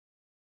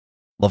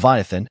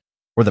Leviathan,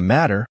 or the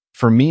matter,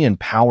 Forme and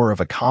Power of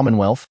a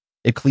Commonwealth,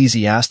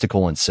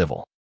 Ecclesiastical and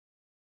Civil.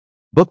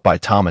 Book by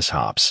Thomas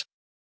Hobbes.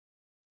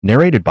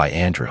 Narrated by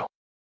Andrew.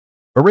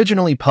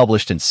 Originally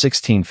published in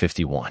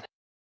 1651.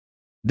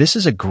 This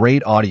is a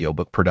great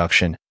audiobook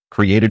production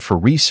created for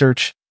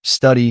research,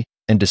 study,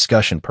 and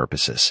discussion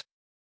purposes.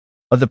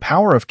 Of the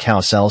power of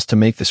councils to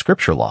make the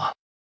scripture law.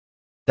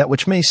 That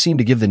which may seem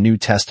to give the New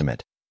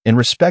Testament, in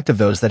respect of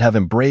those that have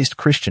embraced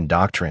Christian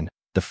doctrine,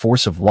 the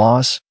force of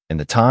laws, and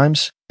the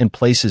times and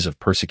places of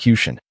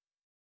persecution,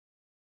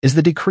 is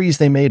the decrees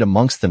they made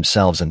amongst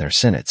themselves in their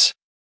synods.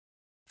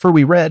 For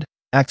we read,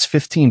 Acts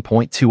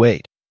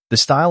 15.28, the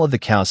style of the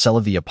council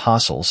of the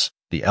apostles,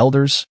 the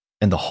elders,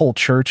 and the whole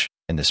church,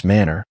 in this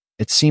manner,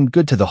 it seemed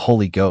good to the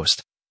Holy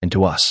Ghost, and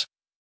to us,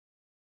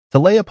 to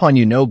lay upon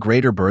you no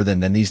greater burthen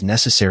than these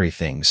necessary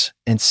things,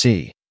 and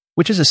see,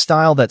 which is a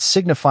style that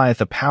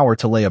signifieth a power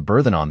to lay a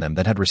burthen on them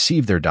that had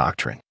received their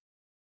doctrine.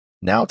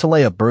 Now to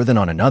lay a burthen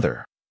on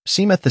another,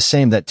 seemeth the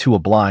same that to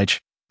oblige,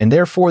 and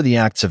therefore the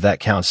acts of that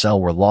council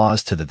were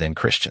laws to the then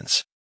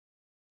Christians.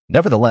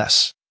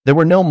 Nevertheless, there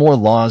were no more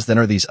laws than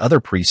are these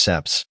other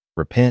precepts: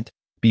 repent,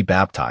 be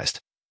baptized,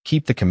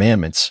 keep the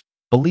commandments,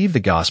 believe the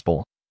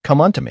gospel,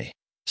 come unto me,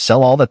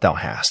 sell all that thou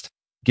hast,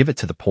 give it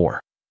to the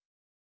poor,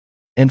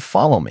 and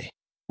follow me,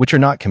 which are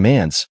not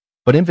commands,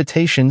 but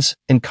invitations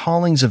and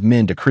callings of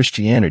men to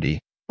Christianity,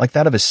 like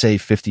that of Isaiah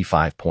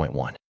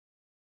 55.1.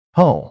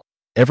 Ho,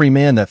 every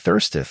man that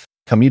thirsteth,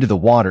 come ye to the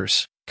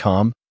waters,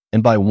 come,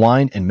 and buy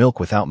wine and milk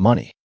without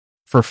money.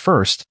 For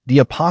first, the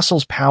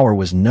apostles' power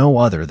was no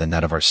other than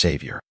that of our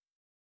Savior,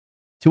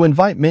 to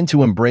invite men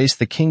to embrace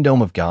the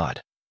kingdom of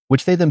God,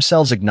 which they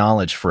themselves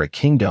acknowledge for a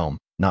kingdom,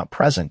 not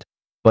present,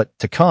 but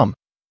to come,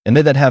 and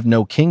they that have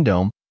no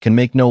kingdom can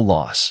make no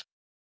laws.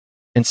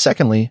 And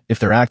secondly, if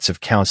their acts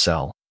of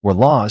council were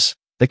laws,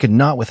 they could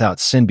not without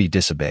sin be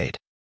disobeyed.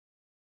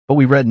 But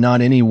we read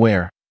not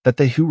anywhere that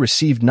they who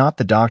received not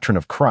the doctrine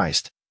of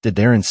Christ did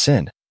therein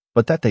sin,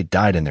 but that they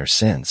died in their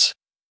sins.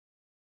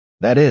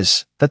 That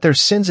is, that their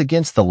sins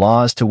against the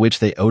laws to which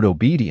they owed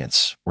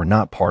obedience were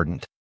not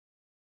pardoned.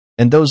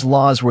 And those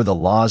laws were the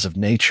laws of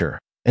nature,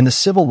 and the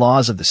civil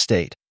laws of the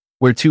state,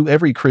 whereto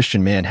every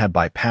Christian man had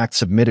by pact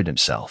submitted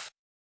himself.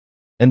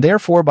 And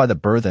therefore by the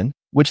burthen,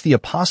 which the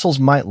apostles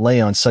might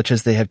lay on such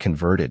as they had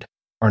converted,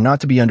 are not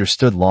to be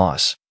understood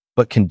laws,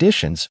 but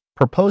conditions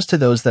proposed to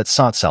those that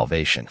sought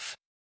salvation,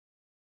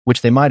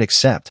 which they might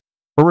accept,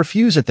 or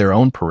refuse at their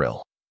own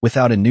peril,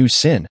 without a new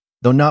sin,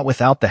 though not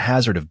without the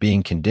hazard of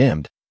being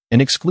condemned,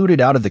 and excluded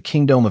out of the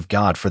kingdom of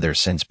God for their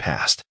sins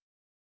past.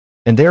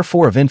 And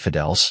therefore of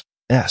infidels,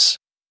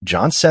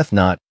 John saith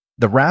not,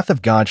 the wrath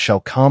of God shall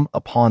come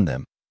upon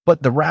them,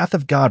 but the wrath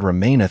of God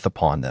remaineth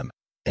upon them,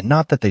 and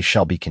not that they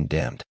shall be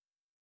condemned,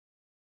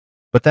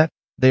 but that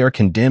they are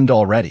condemned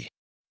already.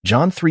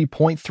 John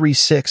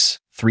 3.36,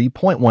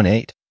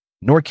 3.18,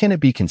 nor can it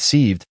be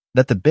conceived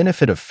that the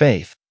benefit of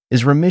faith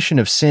is remission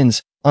of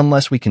sins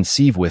unless we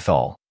conceive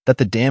withal that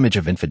the damage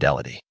of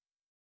infidelity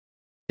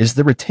is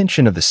the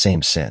retention of the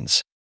same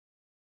sins.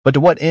 But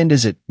to what end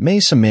is it, may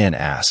some man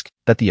ask,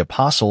 that the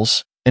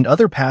apostles and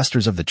other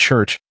pastors of the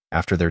church,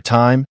 after their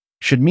time,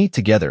 should meet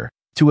together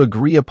to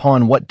agree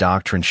upon what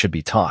doctrine should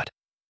be taught,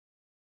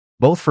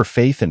 both for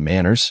faith and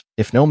manners,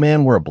 if no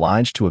man were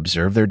obliged to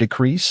observe their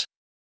decrees?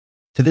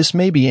 To this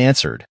may be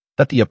answered,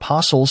 that the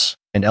apostles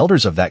and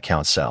elders of that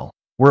council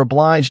were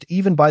obliged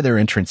even by their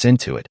entrance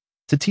into it,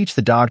 to teach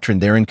the doctrine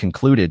therein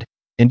concluded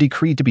and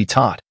decreed to be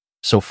taught,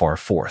 so far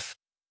forth,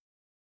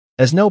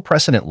 as no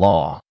precedent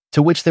law,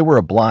 to which they were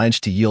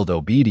obliged to yield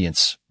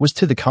obedience, was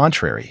to the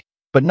contrary,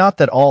 but not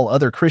that all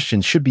other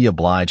Christians should be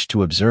obliged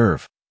to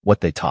observe what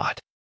they taught.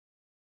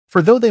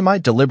 For though they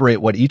might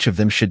deliberate what each of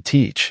them should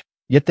teach,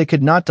 yet they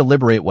could not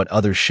deliberate what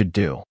others should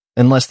do,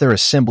 unless their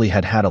assembly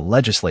had had a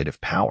legislative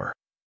power,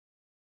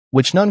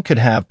 which none could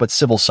have but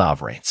civil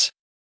sovereigns.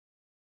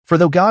 For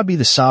though God be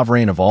the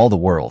sovereign of all the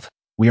world,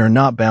 we are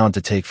not bound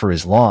to take for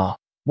his law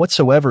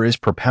whatsoever is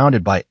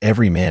propounded by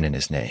every man in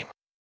his name,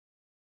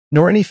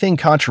 nor anything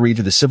contrary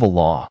to the civil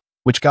law,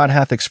 which God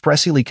hath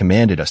expressly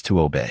commanded us to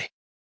obey.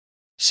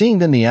 Seeing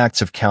then the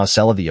acts of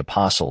council of the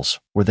apostles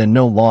were then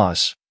no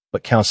laws,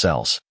 but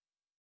councils,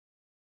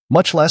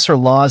 much less are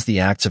laws the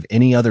acts of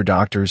any other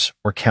doctors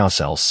or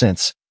councils,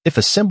 since, if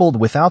assembled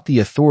without the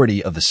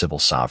authority of the civil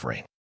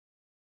sovereign,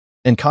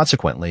 and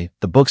consequently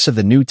the books of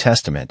the New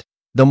Testament,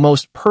 though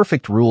most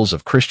perfect rules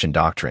of Christian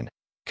doctrine,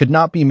 could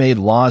not be made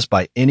laws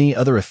by any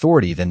other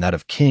authority than that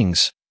of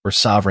kings or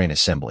sovereign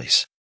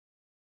assemblies.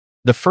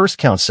 The first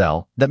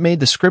council that made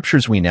the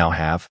scriptures we now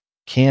have,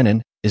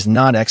 canon, is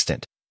not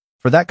extant.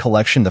 For that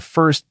collection the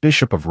first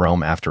bishop of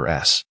Rome after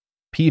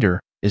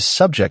Peter, is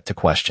subject to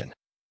question.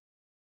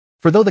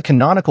 For though the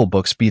canonical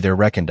books be there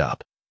reckoned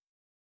up,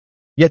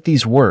 yet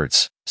these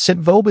words, sit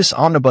vobis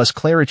omnibus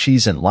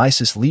clericis and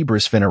lysis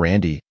libris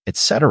venerandi,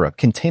 etc.,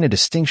 contain a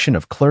distinction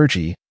of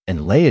clergy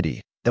and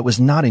laity that was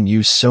not in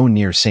use so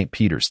near St.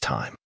 Peter's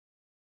time.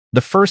 The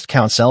first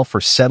council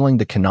for settling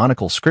the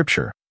canonical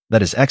scripture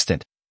that is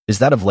extant is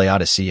that of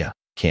Laodicea,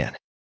 can.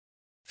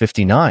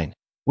 59,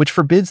 which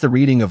forbids the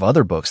reading of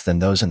other books than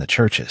those in the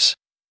churches,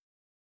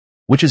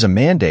 which is a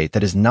mandate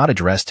that is not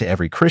addressed to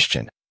every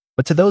Christian,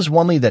 but to those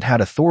only that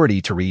had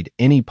authority to read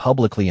any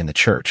publicly in the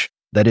church,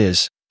 that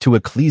is, to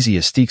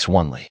ecclesiastiques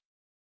only.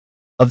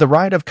 Of the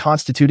right of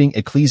constituting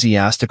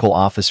ecclesiastical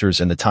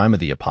officers in the time of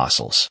the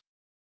apostles.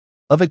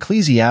 Of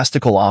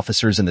ecclesiastical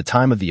officers in the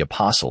time of the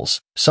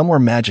apostles, some were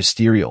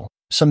magisterial,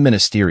 some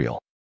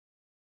ministerial.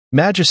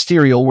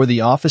 Magisterial were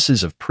the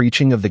offices of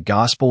preaching of the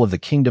gospel of the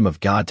kingdom of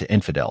God to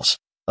infidels,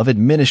 of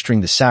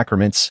administering the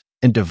sacraments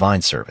and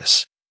divine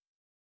service,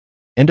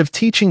 and of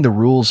teaching the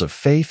rules of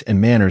faith and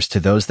manners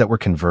to those that were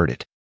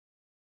converted.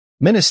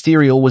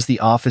 Ministerial was the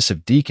office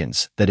of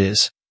deacons, that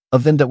is,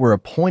 of them that were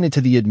appointed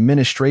to the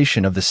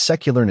administration of the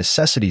secular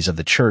necessities of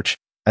the church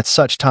at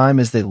such time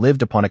as they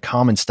lived upon a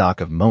common stock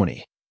of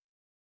money,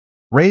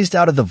 raised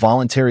out of the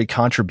voluntary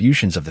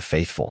contributions of the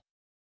faithful.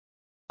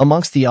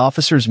 Amongst the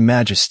officers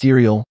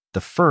magisterial,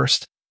 the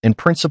first and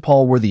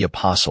principal were the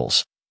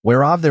apostles,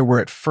 whereof there were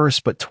at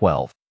first but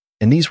 12,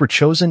 and these were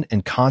chosen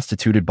and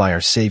constituted by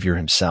our Savior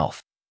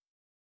himself.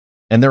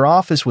 And their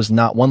office was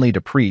not only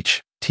to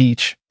preach,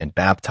 teach, and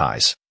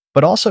baptize,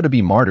 but also to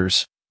be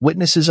martyrs,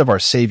 witnesses of our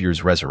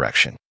Savior's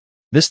resurrection.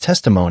 This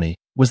testimony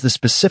was the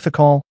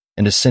specifical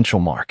and essential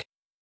mark,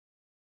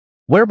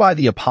 whereby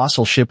the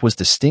apostleship was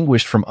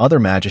distinguished from other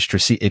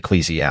magistracy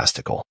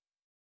ecclesiastical,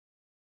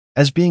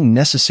 as being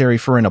necessary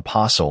for an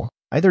apostle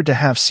either to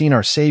have seen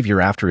our Savior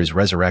after his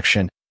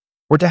resurrection,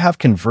 or to have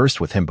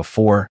conversed with him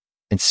before,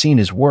 and seen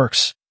his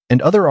works,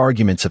 and other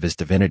arguments of his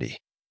divinity,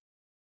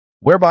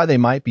 whereby they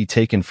might be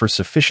taken for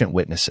sufficient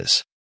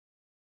witnesses.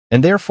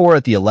 And therefore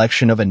at the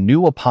election of a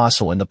new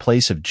apostle in the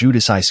place of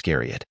Judas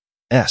Iscariot,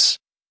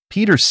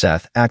 Peter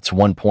saith, Acts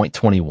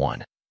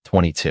 1:21,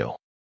 22,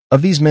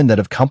 of these men that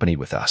have companied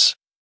with us,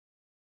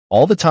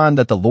 all the time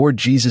that the Lord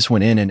Jesus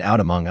went in and out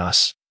among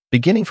us,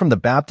 beginning from the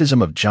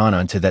baptism of John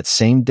unto that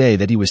same day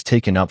that he was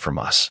taken up from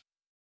us,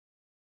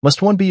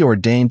 must one be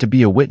ordained to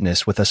be a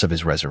witness with us of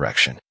his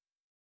resurrection.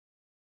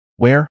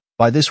 Where,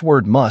 by this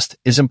word must,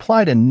 is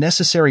implied a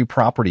necessary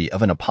property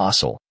of an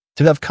apostle,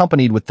 to have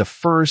companied with the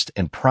first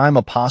and prime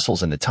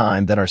apostles in the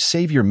time that our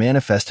Savior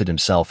manifested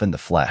himself in the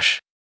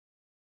flesh.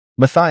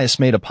 Matthias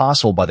made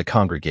apostle by the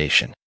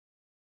congregation.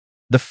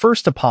 The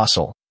first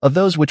apostle, of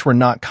those which were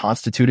not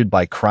constituted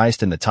by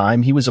Christ in the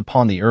time he was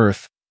upon the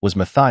earth, was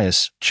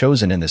Matthias,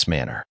 chosen in this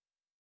manner.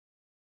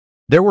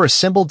 There were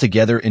assembled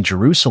together in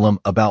Jerusalem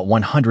about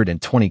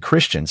 120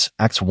 Christians,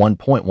 Acts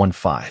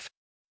 1:15.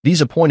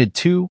 These appointed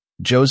two,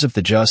 Joseph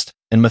the Just,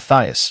 and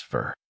Matthias,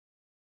 ver.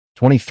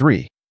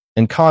 23,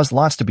 and caused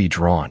lots to be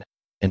drawn,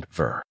 and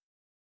ver.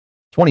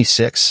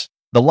 26,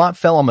 the lot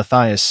fell on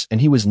Matthias, and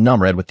he was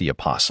numbered with the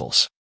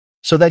apostles.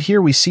 So that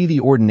here we see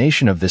the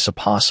ordination of this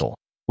apostle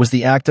was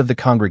the act of the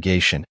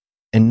congregation,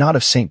 and not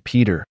of St.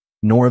 Peter,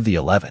 nor of the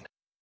 11.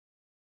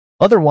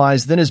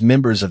 Otherwise than as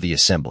members of the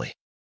assembly.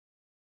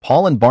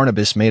 Paul and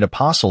Barnabas made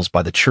apostles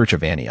by the church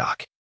of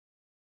Antioch.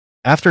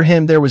 After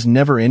him there was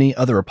never any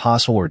other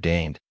apostle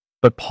ordained,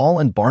 but Paul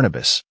and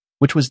Barnabas,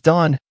 which was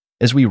done,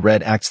 as we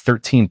read Acts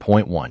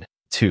 13:1,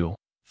 2,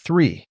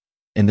 3,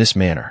 in this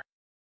manner.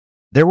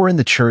 There were in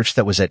the church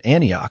that was at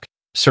Antioch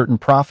certain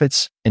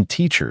prophets and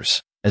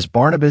teachers, as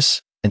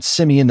Barnabas and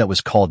Simeon that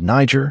was called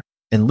Niger,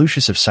 and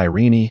Lucius of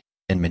Cyrene,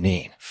 and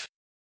Manaen,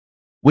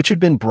 which had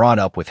been brought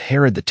up with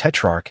Herod the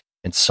Tetrarch,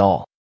 and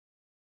Saul.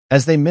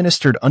 As they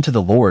ministered unto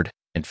the Lord,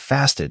 and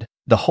fasted,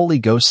 the Holy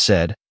Ghost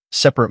said,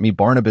 Separate me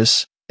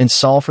Barnabas and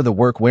Saul for the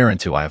work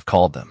whereunto I have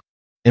called them.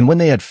 And when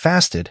they had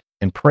fasted,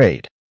 and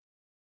prayed,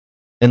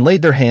 and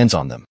laid their hands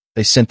on them,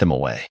 they sent them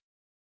away.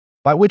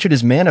 By which it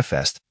is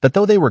manifest that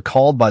though they were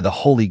called by the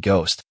Holy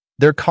Ghost,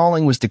 their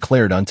calling was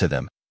declared unto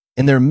them,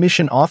 and their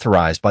mission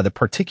authorized by the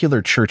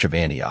particular church of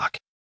Antioch.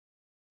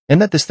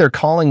 And that this their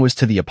calling was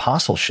to the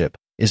apostleship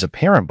is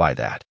apparent by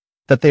that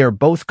they are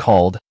both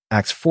called,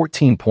 Acts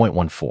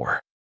 14:14,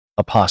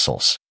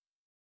 apostles.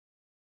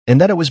 And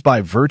that it was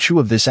by virtue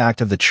of this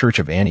act of the church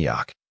of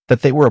Antioch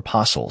that they were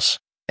apostles,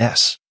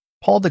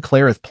 Paul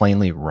declareth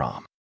plainly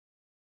Rom.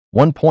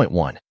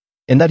 1:1,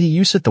 and that he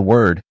useth the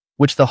word,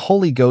 which the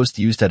Holy Ghost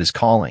used at his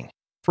calling,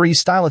 for he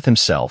styleth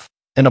himself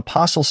an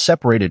apostle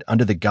separated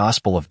unto the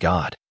gospel of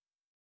God.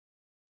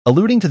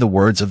 Alluding to the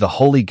words of the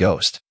Holy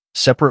Ghost,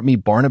 separate me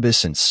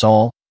Barnabas and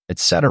Saul,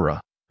 etc.,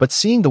 but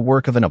seeing the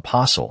work of an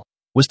apostle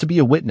was to be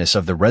a witness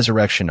of the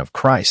resurrection of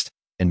Christ,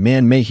 and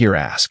man may here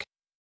ask,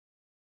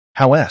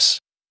 how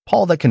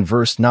Paul that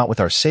conversed not with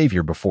our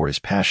Savior before his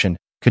passion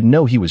could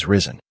know he was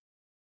risen?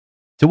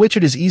 To which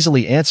it is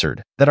easily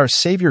answered that our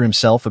Savior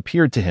himself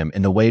appeared to him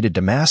in the way to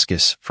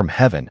Damascus from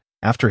heaven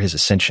after his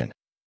ascension,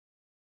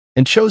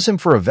 and chose him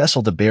for a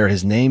vessel to bear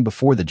his name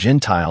before the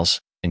Gentiles,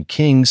 and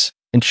kings,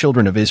 and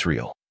children of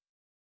Israel.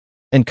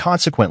 And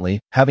consequently,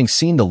 having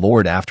seen the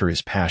Lord after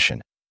his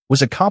passion,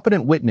 was a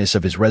competent witness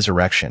of his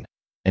resurrection,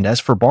 and as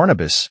for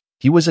Barnabas,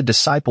 he was a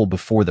disciple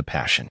before the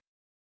passion.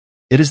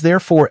 It is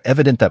therefore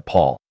evident that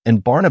Paul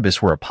and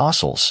Barnabas were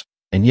apostles,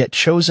 and yet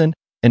chosen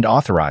and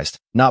authorized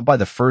not by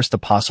the first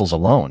apostles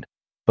alone,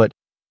 but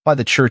by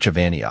the church of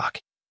Antioch.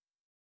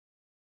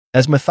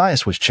 as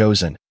Matthias was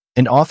chosen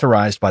and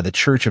authorized by the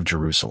Church of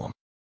Jerusalem.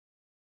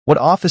 What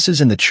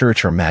offices in the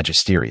Church are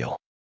magisterial?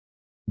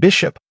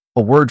 Bishop,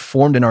 a word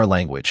formed in our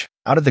language,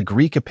 out of the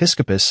Greek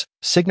episkopos,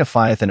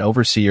 signifieth an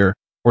overseer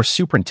or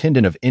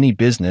superintendent of any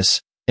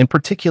business, and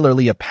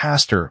particularly a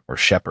pastor or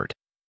shepherd.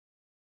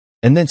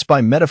 And thence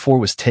by metaphor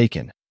was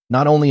taken,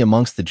 not only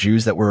amongst the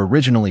Jews that were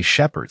originally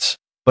shepherds,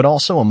 but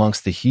also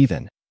amongst the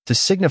heathen, to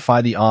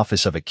signify the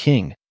office of a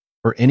king,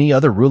 or any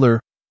other ruler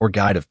or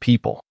guide of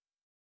people,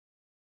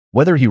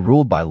 whether he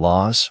ruled by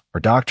laws or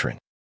doctrine.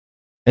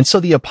 And so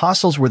the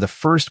apostles were the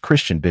first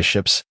Christian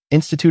bishops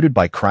instituted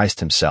by Christ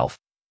himself,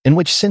 in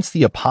which since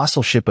the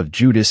apostleship of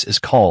Judas is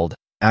called,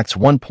 Acts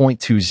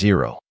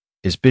 1:20,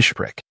 is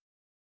bishopric.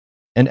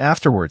 And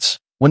afterwards,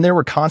 when there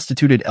were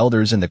constituted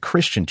elders in the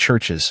Christian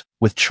churches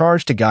with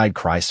charge to guide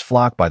Christ's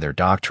flock by their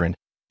doctrine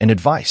and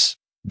advice,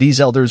 these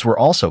elders were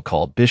also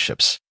called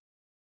bishops.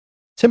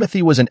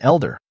 Timothy was an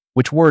elder,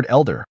 which word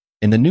elder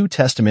in the New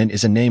Testament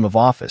is a name of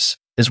office,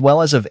 as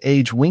well as of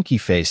age winky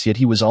face, yet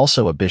he was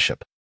also a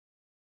bishop.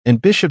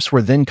 And bishops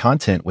were then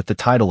content with the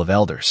title of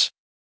elders.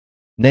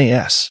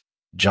 Nay,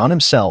 John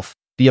himself,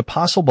 the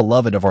apostle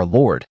beloved of our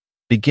Lord,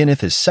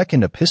 beginneth his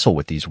second epistle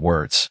with these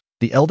words,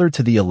 the elder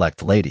to the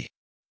elect lady,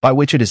 by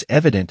which it is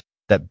evident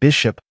that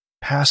bishop,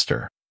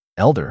 pastor,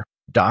 elder,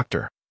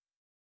 doctor,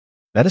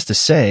 that is to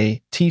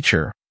say,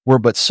 teacher, were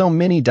but so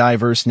many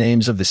diverse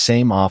names of the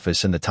same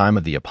office in the time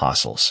of the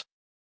apostles.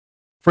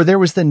 For there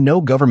was then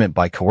no government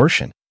by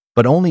coercion,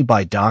 but only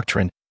by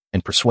doctrine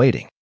and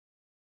persuading.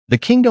 The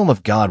kingdom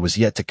of God was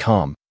yet to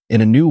come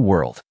in a new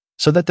world,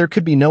 so that there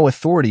could be no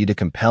authority to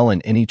compel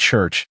in any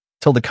church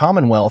till the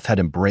Commonwealth had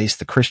embraced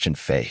the Christian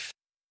faith.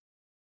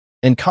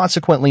 And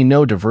consequently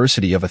no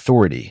diversity of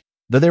authority,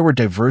 though there were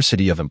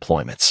diversity of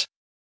employments.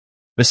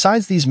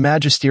 Besides these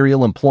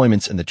magisterial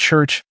employments in the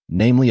church,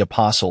 namely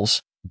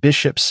apostles,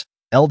 bishops,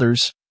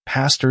 elders,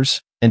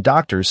 pastors, and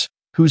doctors,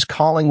 whose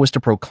calling was to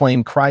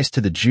proclaim Christ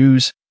to the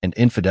Jews and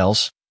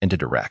infidels, and to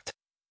direct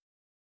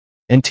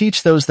and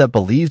teach those that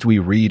believed, we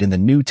read in the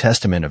New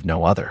Testament of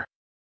no other.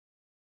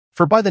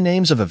 For by the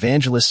names of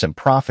evangelists and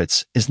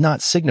prophets is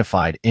not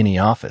signified any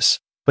office,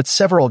 but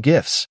several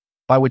gifts,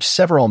 by which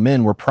several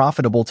men were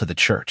profitable to the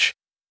church.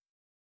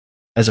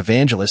 As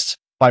evangelists,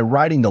 by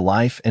writing the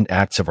life and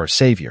acts of our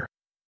Savior,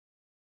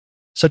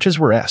 such as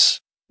were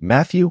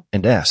Matthew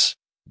and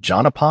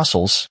John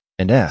apostles,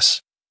 and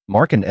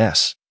Mark and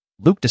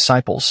Luke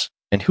disciples,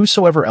 and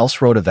whosoever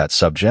else wrote of that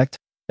subject,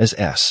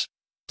 as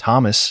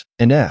Thomas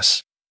and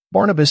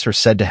Barnabas are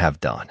said to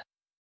have done.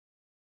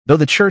 Though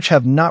the church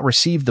have not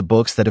received the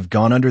books that have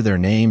gone under their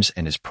names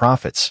and as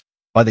prophets,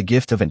 by the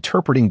gift of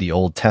interpreting the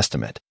Old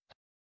Testament,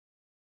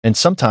 and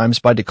sometimes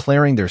by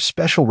declaring their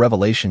special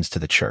revelations to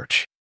the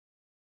church.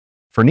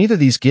 For neither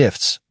these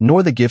gifts,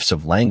 nor the gifts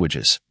of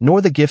languages,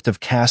 nor the gift of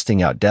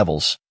casting out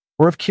devils,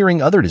 or of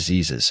curing other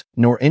diseases,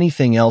 nor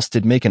anything else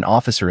did make an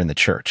officer in the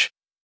church,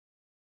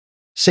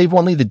 save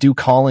only the due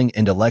calling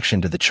and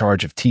election to the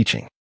charge of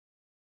teaching,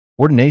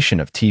 ordination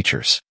of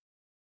teachers.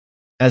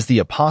 As the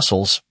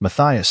apostles,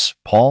 Matthias,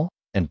 Paul,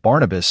 and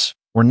Barnabas,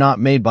 were not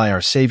made by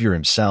our Savior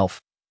himself,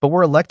 but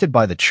were elected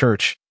by the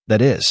church,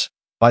 that is,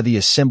 by the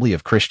assembly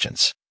of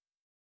Christians.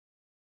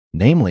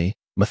 Namely,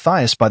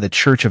 Matthias by the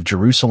church of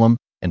Jerusalem,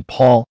 and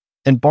Paul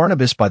and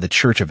Barnabas by the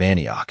church of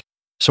Antioch.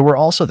 So were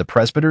also the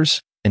presbyters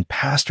and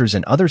pastors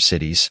in other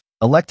cities,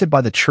 elected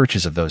by the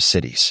churches of those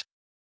cities.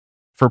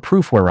 For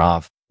proof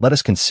whereof, let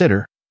us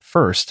consider,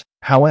 first,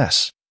 how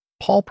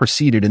Paul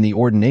proceeded in the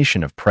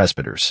ordination of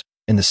presbyters,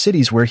 in the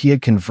cities where he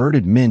had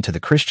converted men to the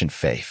Christian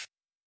faith,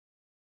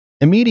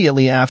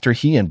 immediately after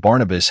he and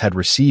Barnabas had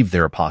received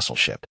their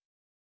apostleship.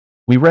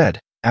 We read,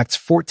 Acts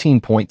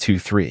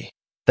 14:23,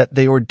 that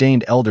they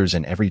ordained elders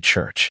in every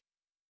church,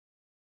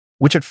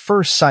 which at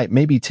first sight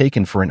may be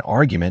taken for an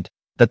argument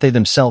that they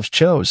themselves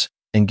chose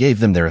and gave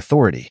them their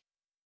authority.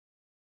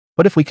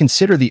 But if we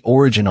consider the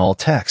original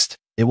text,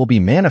 it will be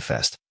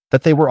manifest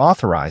that they were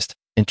authorized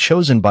and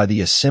chosen by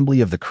the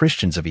assembly of the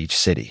Christians of each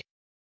city.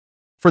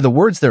 For the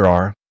words there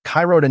are,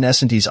 Kairot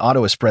nescentes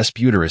autos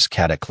presbyteris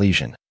cat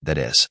ecclesian, that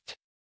is,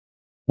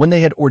 when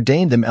they had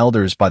ordained them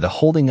elders by the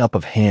holding up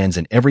of hands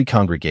in every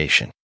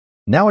congregation.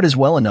 Now it is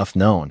well enough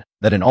known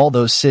that in all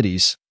those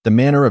cities the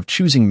manner of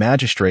choosing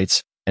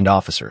magistrates and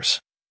officers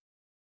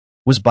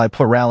was by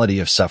plurality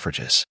of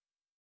suffrages.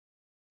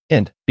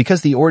 And,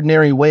 because the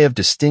ordinary way of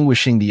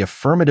distinguishing the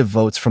affirmative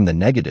votes from the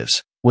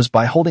negatives was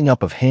by holding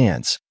up of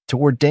hands to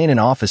ordain an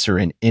officer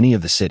in any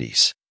of the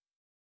cities,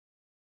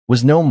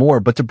 was no more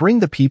but to bring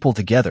the people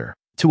together,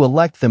 to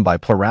elect them by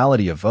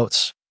plurality of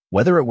votes,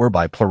 whether it were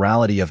by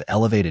plurality of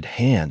elevated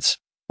hands,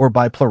 or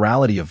by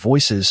plurality of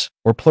voices,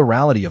 or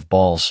plurality of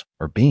balls,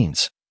 or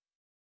beans,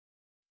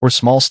 or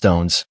small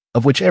stones,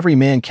 of which every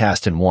man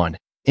cast in one,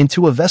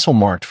 into a vessel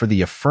marked for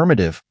the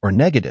affirmative or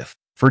negative,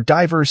 for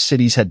divers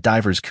cities had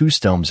divers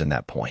customs in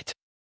that point.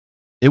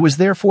 It was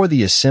therefore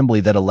the assembly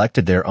that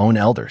elected their own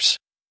elders.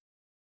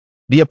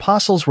 The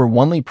apostles were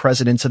only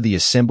presidents of the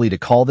assembly to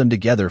call them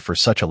together for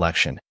such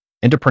election,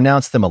 and to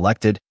pronounce them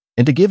elected,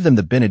 and to give them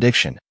the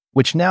benediction,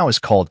 which now is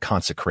called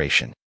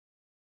consecration.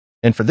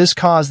 And for this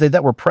cause they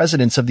that were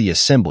presidents of the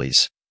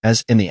assemblies,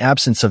 as in the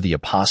absence of the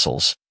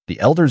apostles, the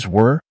elders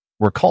were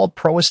called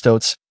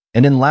proestotes,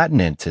 and in Latin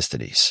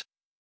antistotes,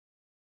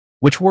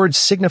 which words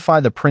signify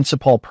the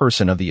principal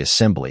person of the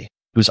assembly,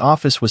 whose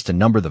office was to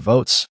number the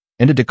votes,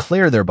 and to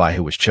declare thereby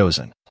who was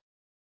chosen.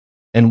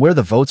 And where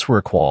the votes were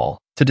equal,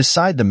 to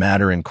decide the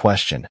matter in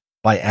question,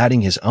 by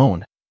adding his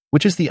own,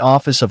 which is the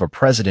office of a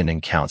president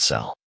in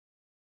council.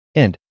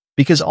 And,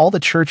 because all the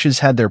churches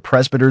had their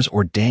presbyters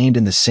ordained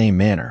in the same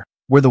manner,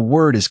 where the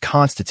word is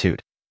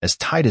constitute, as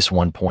Titus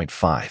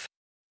 1.5.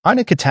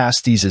 Eine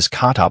catastes is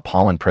kata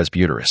pollen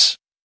presbyteris.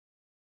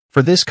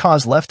 For this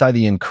cause left I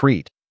thee in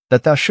Crete,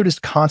 that thou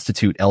shouldest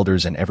constitute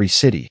elders in every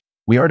city.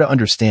 We are to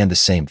understand the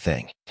same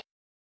thing.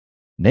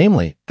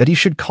 Namely, that he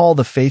should call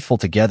the faithful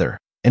together,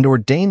 and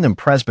ordain them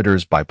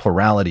presbyters by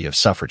plurality of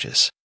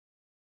suffrages.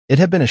 It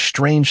had been a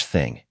strange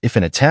thing, if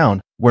in a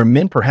town, where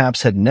men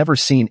perhaps had never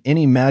seen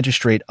any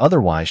magistrate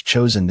otherwise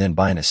chosen than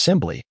by an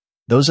assembly,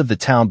 those of the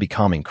town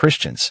becoming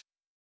Christians,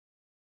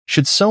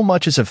 should so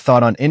much as have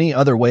thought on any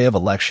other way of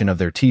election of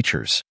their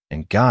teachers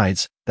and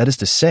guides, that is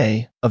to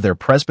say, of their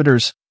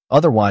presbyters,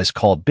 otherwise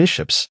called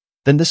bishops,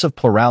 than this of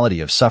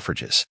plurality of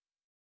suffrages.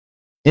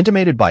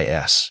 Intimated by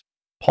S.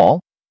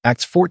 Paul,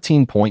 Acts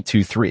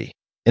 14.23,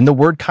 in the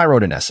word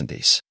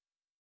chirodonescentes.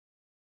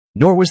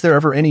 Nor was there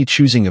ever any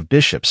choosing of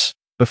bishops,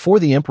 before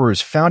the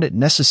emperors found it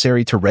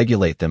necessary to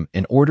regulate them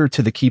in order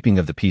to the keeping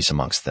of the peace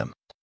amongst them,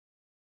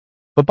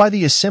 but by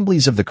the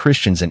assemblies of the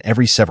Christians in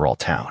every several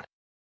town.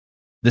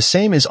 The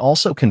same is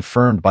also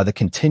confirmed by the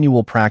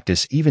continual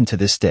practice even to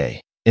this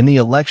day, in the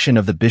election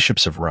of the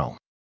bishops of Rome.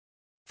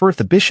 For if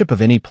the bishop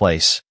of any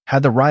place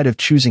had the right of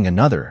choosing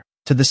another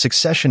to the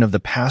succession of the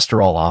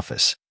pastoral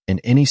office in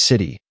any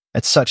city,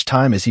 at such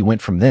time as he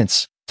went from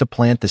thence to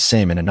plant the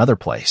same in another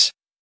place,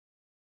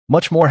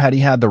 much more had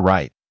he had the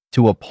right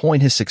to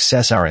appoint his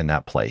successor in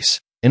that place,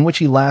 in which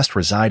he last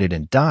resided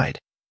and died,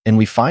 and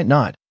we find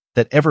not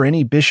that ever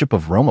any bishop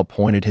of Rome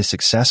appointed his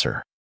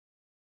successor.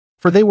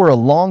 For they were a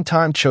long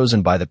time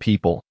chosen by the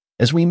people,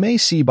 as we may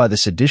see by the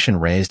sedition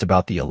raised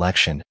about the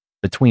election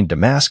between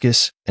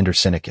Damascus and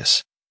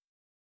Ursinicus,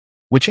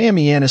 which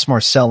Ammianus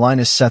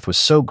Marcellinus saith was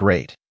so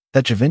great,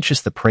 that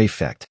Jovintius the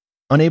prefect,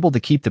 unable to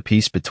keep the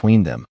peace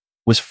between them,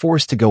 was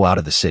forced to go out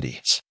of the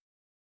cities,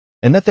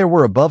 and that there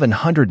were above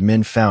 100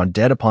 men found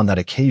dead upon that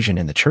occasion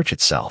in the church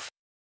itself.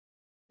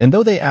 And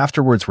though they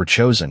afterwards were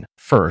chosen,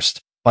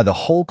 first, by the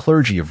whole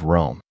clergy of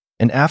Rome,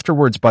 and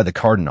afterwards by the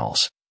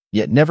cardinals,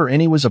 yet never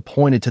any was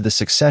appointed to the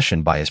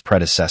succession by his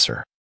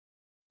predecessor.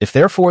 If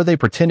therefore they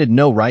pretended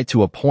no right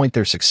to appoint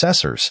their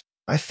successors,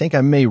 I think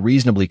I may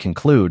reasonably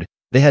conclude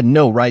they had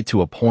no right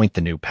to appoint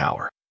the new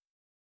power,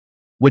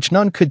 which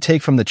none could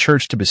take from the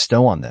church to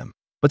bestow on them,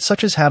 but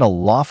such as had a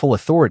lawful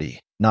authority,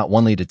 not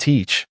only to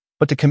teach,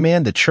 but to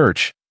command the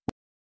church,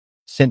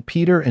 sent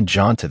Peter and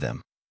John to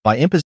them, by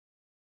imposition.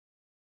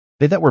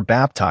 They that were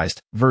baptized,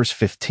 verse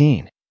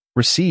 15,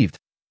 received,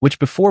 which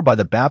before by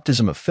the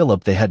baptism of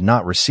Philip they had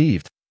not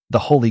received, the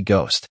Holy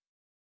Ghost.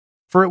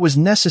 For it was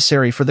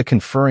necessary for the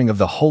conferring of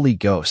the Holy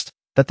Ghost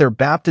that their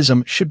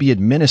baptism should be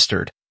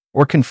administered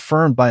or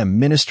confirmed by a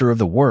minister of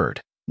the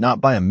word,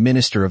 not by a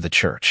minister of the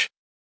church.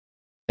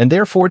 And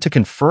therefore to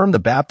confirm the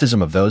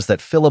baptism of those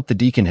that Philip the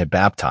deacon had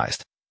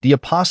baptized, the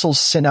apostles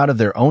sent out of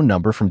their own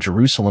number from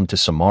Jerusalem to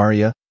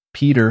Samaria,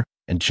 Peter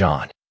and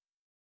John,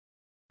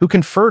 who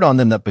conferred on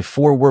them that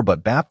before were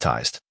but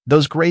baptized,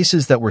 those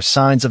graces that were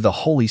signs of the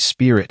Holy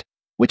Spirit,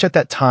 which at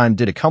that time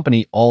did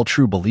accompany all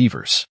true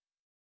believers,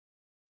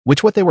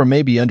 which what they were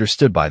may be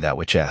understood by that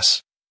which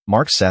s.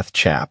 Mark saith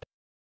chap.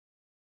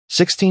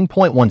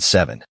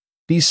 16.17.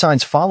 These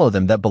signs follow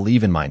them that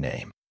believe in my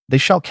name. They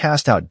shall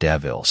cast out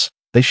devils.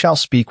 They shall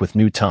speak with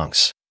new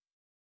tongues.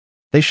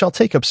 They shall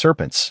take up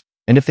serpents,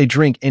 and if they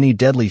drink any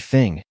deadly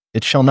thing,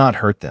 it shall not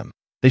hurt them.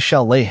 They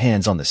shall lay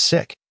hands on the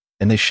sick,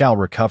 and they shall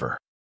recover.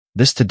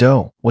 This to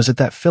do was it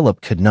that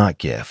Philip could not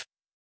give,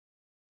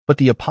 but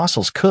the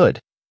apostles could,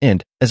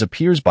 and, as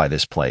appears by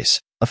this place,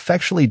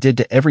 effectually did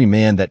to every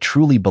man that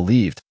truly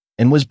believed,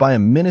 and was by a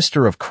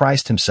minister of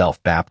Christ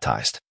himself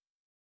baptized.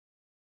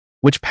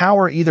 Which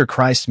power either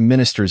Christ's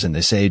ministers in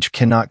this age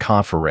cannot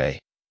confer,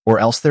 or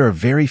else there are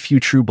very few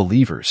true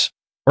believers,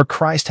 or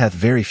Christ hath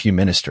very few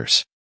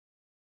ministers.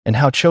 And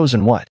how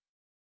chosen what?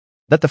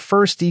 That the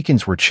first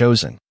deacons were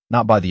chosen,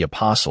 not by the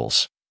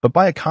apostles, but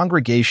by a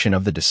congregation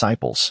of the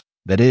disciples,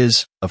 that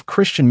is, of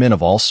Christian men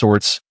of all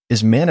sorts,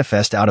 is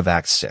manifest out of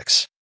Acts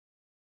 6,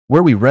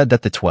 where we read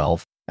that the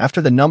 12,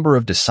 after the number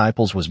of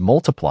disciples was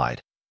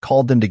multiplied,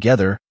 called them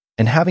together,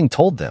 and having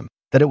told them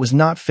that it was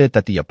not fit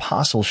that the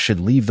apostles should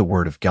leave the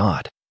word of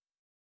God,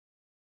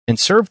 and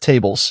serve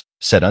tables,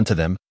 said unto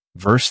them,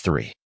 verse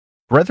 3,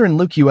 Brethren,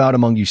 look you out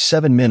among you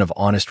 7 men of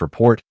honest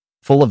report,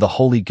 full of the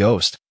Holy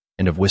Ghost,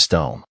 and of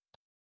wisdom,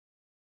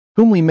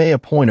 whom we may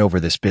appoint over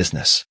this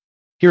business.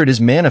 Here it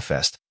is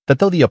manifest that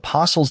though the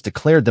apostles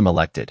declared them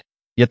elected,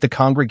 yet the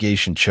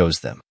congregation chose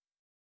them.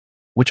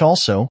 Which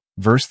also,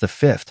 verse the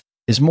 5th,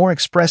 is more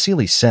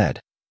expressly said,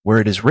 where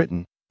it is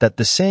written, that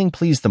the saying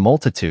pleased the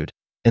multitude,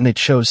 and they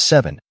chose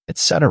 7,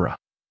 etc.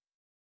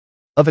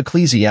 of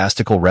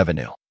ecclesiastical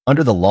revenue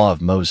under the law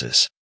of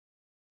Moses.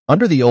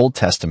 Under the Old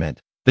Testament,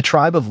 the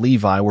tribe of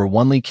Levi were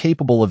only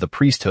capable of the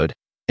priesthood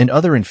and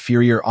other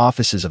inferior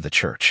offices of the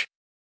church.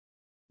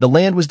 The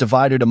land was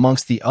divided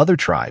amongst the other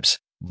tribes,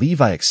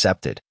 Levi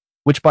excepted,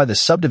 which by the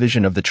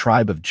subdivision of the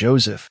tribe of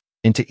Joseph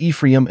into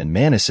Ephraim and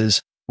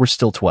Manasseh were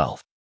still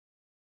 12.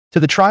 To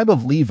the tribe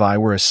of Levi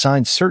were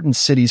assigned certain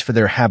cities for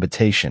their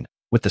habitation,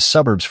 with the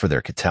suburbs for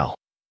their cattle.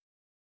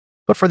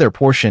 But for their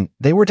portion,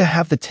 they were to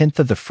have the tenth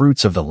of the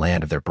fruits of the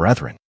land of their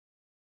brethren.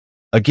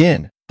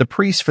 Again, the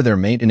priests for their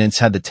maintenance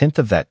had the tenth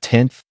of that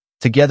tenth,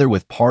 together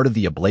with part of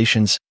the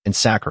oblations and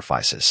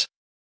sacrifices.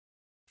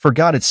 For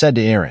God had said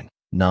to Aaron,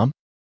 Num.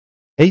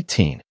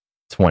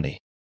 18:20,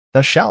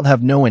 Thou shalt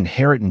have no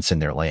inheritance in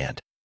their land,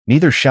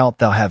 neither shalt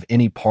thou have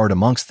any part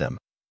amongst them.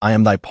 I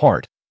am thy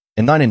part,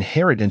 and thine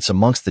inheritance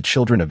amongst the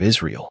children of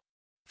Israel,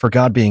 for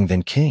God being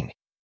then king.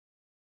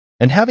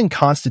 And having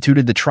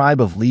constituted the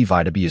tribe of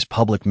Levi to be his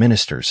public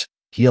ministers,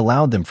 he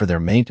allowed them for their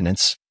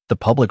maintenance the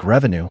public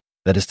revenue,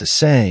 that is to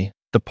say,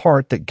 the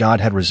part that God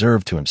had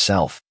reserved to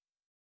himself,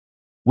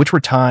 which were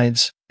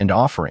tithes and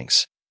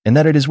offerings, and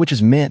that it is which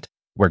is meant,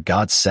 where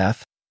God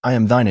saith, I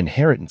am thine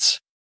inheritance.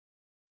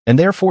 And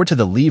therefore to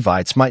the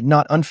Levites might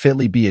not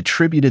unfitly be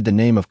attributed the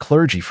name of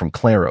clergy from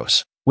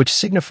kleros, which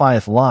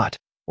signifieth lot,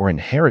 or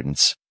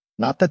inheritance,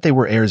 not that they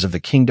were heirs of the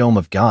kingdom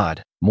of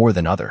God more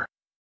than other,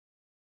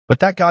 but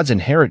that God's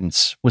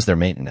inheritance was their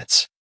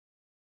maintenance.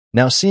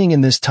 Now seeing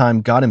in this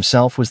time God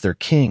himself was their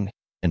king,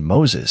 and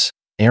Moses,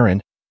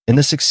 Aaron, and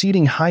the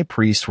succeeding high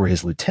priest were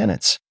his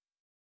lieutenants,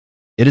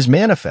 it is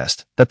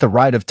manifest that the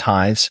right of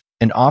tithes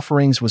and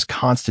offerings was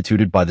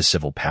constituted by the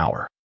civil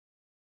power.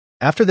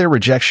 After their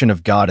rejection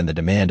of God and the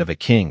demand of a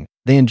king,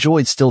 they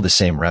enjoyed still the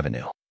same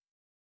revenue.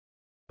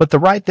 But the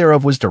right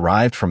thereof was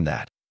derived from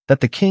that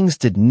the kings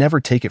did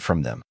never take it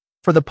from them,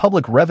 for the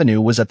public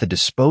revenue was at the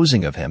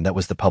disposing of him that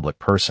was the public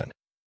person,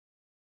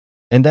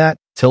 and that,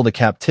 till the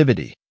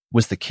captivity,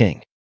 was the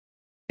king.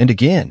 And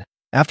again,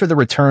 after the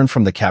return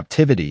from the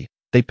captivity,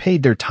 they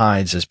paid their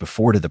tithes as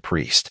before to the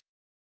priest.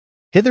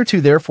 Hitherto,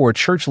 therefore,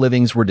 church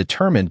livings were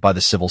determined by the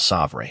civil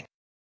sovereign.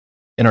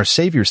 In our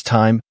Savior's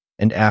time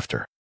and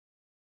after,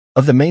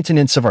 of the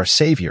maintenance of our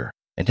Savior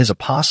and his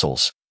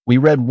apostles, we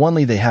read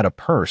only they had a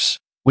purse,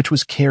 which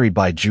was carried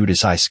by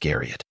Judas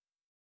Iscariot.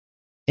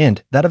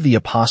 And that of the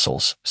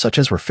apostles, such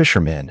as were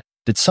fishermen,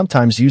 did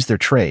sometimes use their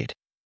trade.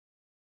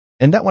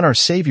 And that when our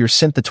Savior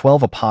sent the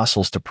 12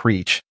 apostles to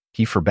preach,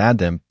 he forbade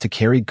them to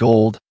carry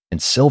gold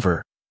and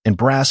silver and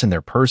brass in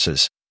their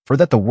purses, for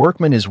that the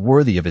workman is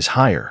worthy of his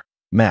hire.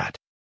 Matt.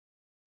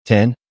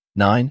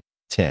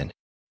 10:9-10.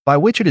 By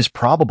which it is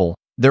probable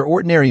their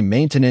ordinary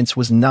maintenance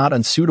was not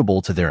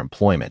unsuitable to their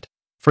employment,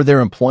 for their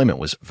employment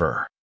was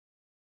ver.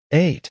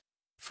 8.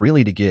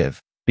 Freely to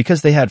give,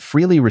 because they had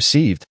freely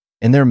received,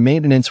 and their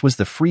maintenance was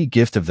the free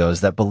gift of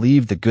those that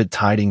believed the good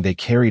tiding they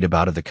carried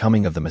about of the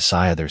coming of the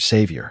Messiah their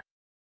Savior.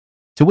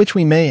 To which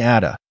we may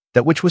add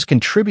that which was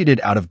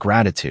contributed out of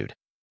gratitude,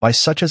 by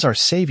such as our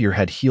Savior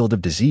had healed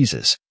of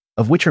diseases,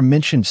 of which are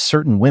mentioned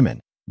certain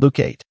women, Luke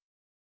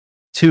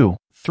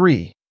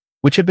 8:2-3,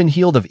 which had been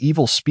healed of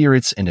evil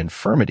spirits and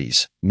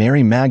infirmities,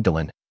 Mary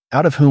Magdalene,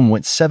 out of whom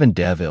went 7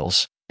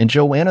 devils, and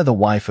Joanna the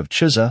wife of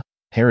Chuza,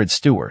 Herod's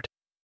steward,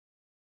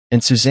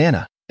 and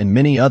Susanna, and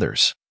many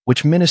others,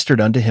 which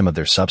ministered unto him of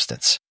their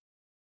substance.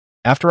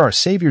 After our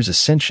Savior's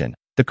ascension,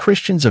 the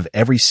Christians of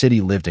every city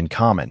lived in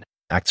common,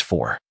 Acts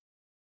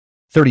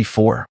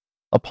 4:34,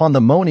 upon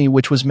the money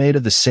which was made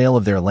of the sale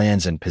of their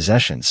lands and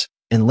possessions,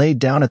 and laid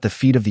down at the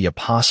feet of the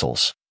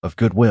apostles, of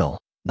good will,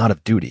 not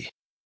of duty.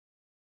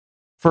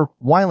 For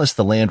whilst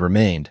the land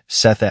remained,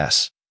 saith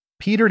S.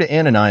 Peter to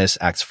Ananias,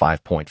 Acts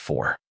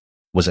 5:4,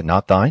 Was it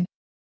not thine?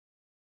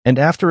 And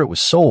after it was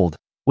sold,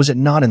 was it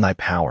not in thy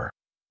power?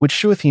 Which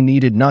sheweth he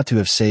needed not to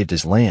have saved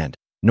his land,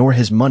 nor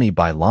his money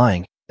by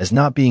lying, as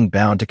not being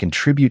bound to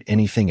contribute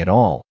anything at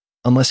all,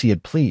 unless he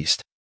had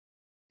pleased.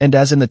 And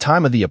as in the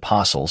time of the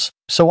apostles,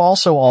 so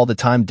also all the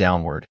time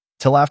downward,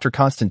 till after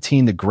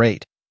Constantine the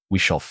Great, we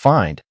shall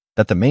find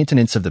that the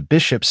maintenance of the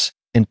bishops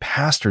and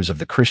pastors of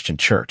the Christian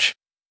church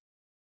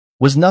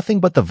was nothing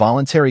but the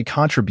voluntary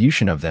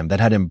contribution of them that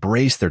had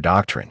embraced their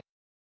doctrine.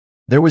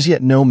 There was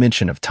yet no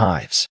mention of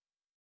tithes.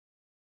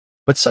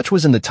 But such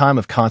was in the time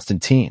of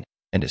Constantine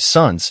and his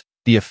sons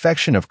the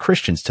affection of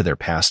Christians to their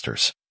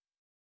pastors.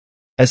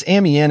 As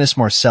Ammianus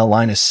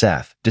Marcellinus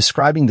saith,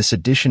 describing the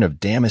sedition of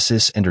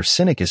Damasus and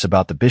Ursinicus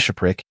about the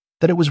bishopric,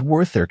 that it was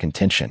worth their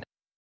contention,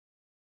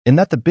 in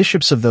that the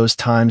bishops of those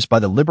times by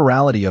the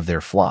liberality of their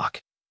flock,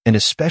 and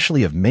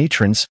especially of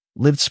matrons,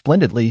 lived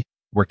splendidly,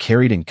 were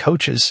carried in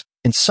coaches,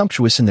 and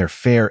sumptuous in their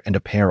fare and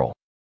apparel.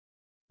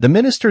 The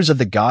ministers of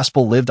the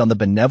gospel lived on the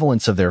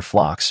benevolence of their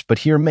flocks, but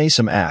here may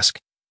some ask,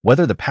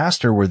 whether the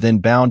pastor were then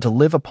bound to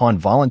live upon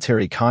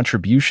voluntary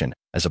contribution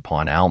as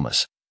upon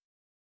alms.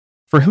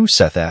 For who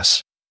saith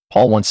S.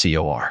 Paul 1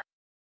 Cor.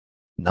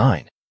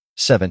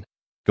 9:7,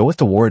 goeth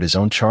to war at his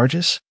own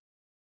charges?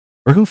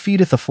 Or who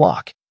feedeth the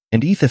flock,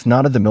 and eateth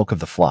not of the milk of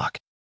the flock?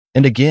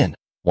 And again,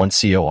 1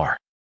 Cor.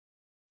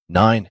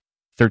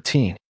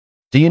 9:13,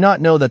 Do you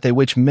not know that they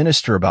which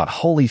minister about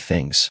holy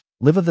things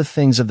live of the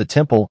things of the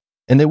temple,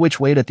 and they which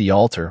wait at the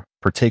altar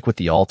partake with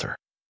the altar?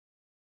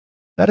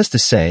 That is to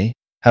say,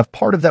 have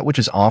part of that which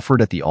is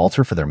offered at the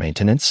altar for their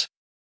maintenance?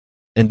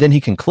 And then he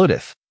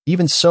concludeth,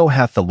 even so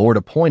hath the Lord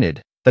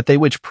appointed that they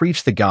which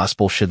preach the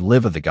gospel should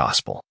live of the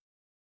gospel.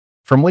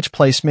 From which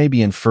place may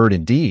be inferred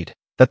indeed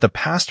that the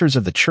pastors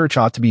of the church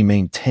ought to be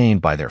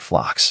maintained by their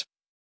flocks.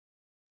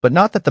 But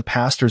not that the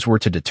pastors were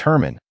to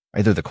determine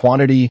either the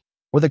quantity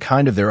or the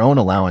kind of their own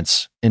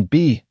allowance, and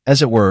be,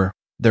 as it were,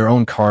 their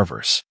own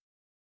carvers.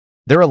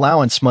 Their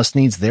allowance must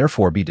needs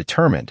therefore be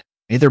determined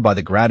either by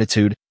the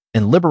gratitude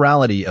and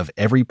liberality of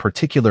every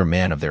particular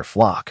man of their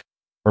flock,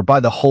 or by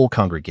the whole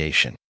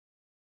congregation.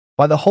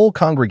 By the whole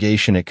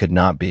congregation it could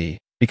not be,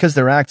 because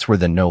their acts were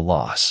then no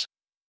loss.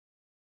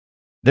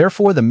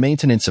 Therefore the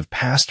maintenance of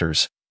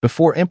pastors,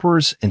 before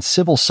emperors and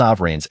civil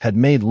sovereigns had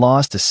made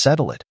laws to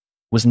settle it,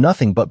 was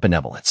nothing but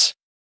benevolence.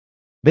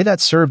 They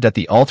that served at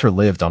the altar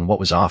lived on what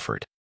was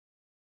offered.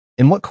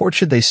 In what court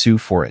should they sue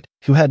for it,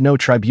 who had no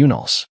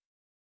tribunals?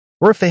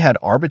 Or if they had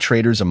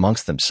arbitrators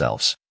amongst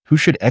themselves, who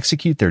should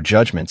execute their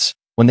judgments,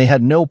 when they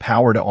had no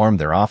power to arm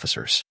their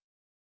officers?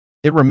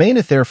 It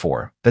remaineth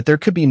therefore that there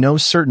could be no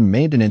certain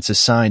maintenance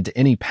assigned to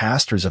any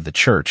pastors of the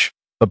church,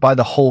 but by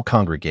the whole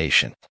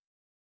congregation.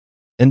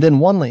 And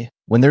then only,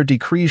 when their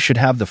decrees should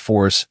have the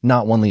force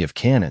not only of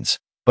canons,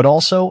 but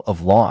also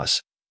of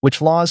laws,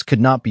 which laws could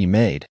not be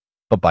made,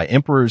 but by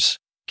emperors,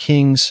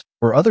 kings,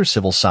 or other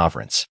civil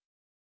sovereigns.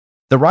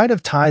 The right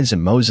of tithes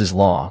in Moses'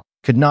 law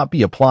could not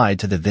be applied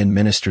to the then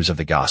ministers of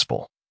the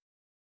gospel.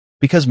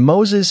 Because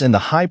Moses and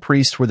the high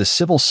priest were the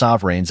civil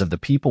sovereigns of the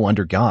people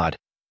under God,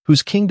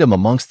 whose kingdom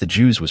amongst the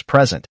Jews was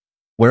present,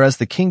 whereas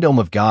the kingdom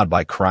of God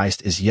by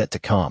Christ is yet to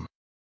come.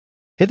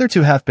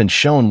 Hitherto hath been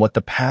shown what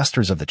the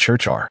pastors of the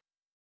church are.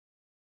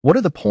 What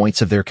are the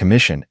points of their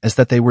commission, as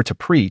that they were to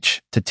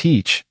preach, to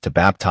teach, to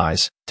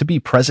baptize, to be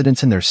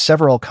presidents in their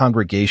several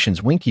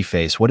congregations, winky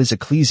face what is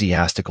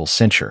ecclesiastical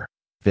censure,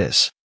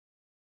 viz.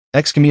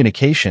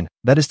 Excommunication,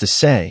 that is to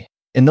say,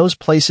 in those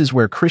places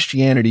where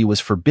Christianity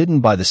was forbidden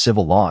by the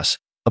civil laws,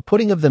 a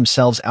putting of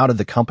themselves out of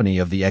the company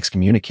of the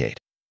excommunicate.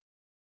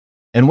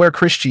 And where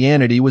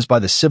Christianity was by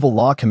the civil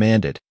law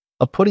commanded,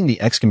 a putting the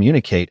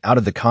excommunicate out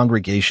of the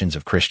congregations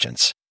of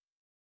Christians.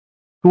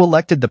 Who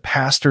elected the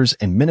pastors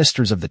and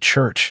ministers of the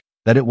church,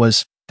 that it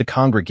was the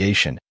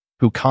congregation,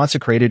 who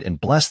consecrated and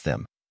blessed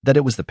them, that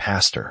it was the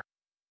pastor.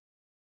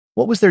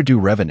 What was their due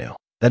revenue?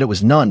 That it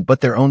was none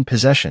but their own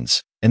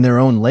possessions, and their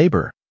own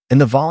labor, and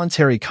the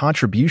voluntary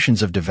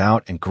contributions of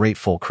devout and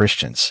grateful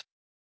Christians.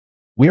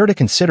 We are to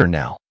consider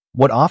now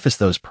what office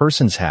those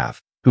persons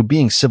have, who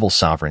being civil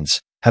sovereigns,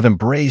 have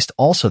embraced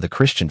also the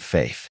Christian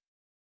faith.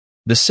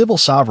 The civil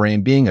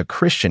sovereign being a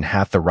Christian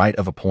hath the right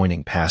of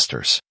appointing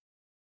pastors.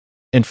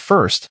 And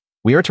first,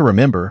 we are to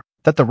remember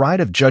that the right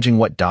of judging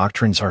what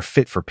doctrines are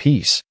fit for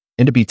peace,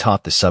 and to be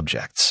taught the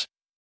subjects,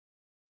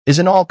 is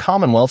in all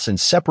commonwealths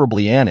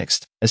inseparably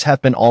annexed, as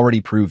hath been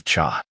already proved.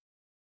 Cha.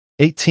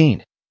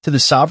 18. To the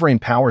sovereign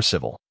power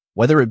civil,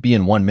 whether it be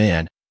in one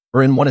man,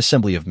 or in one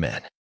assembly of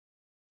men.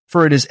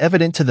 For it is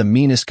evident to the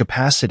meanest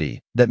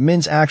capacity that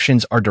men's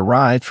actions are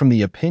derived from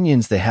the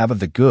opinions they have of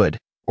the good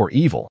or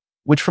evil,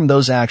 which from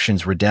those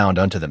actions redound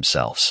unto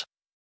themselves.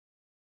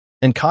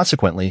 And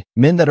consequently,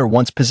 men that are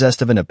once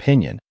possessed of an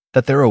opinion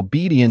that their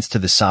obedience to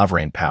the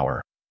sovereign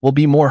power will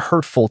be more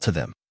hurtful to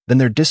them than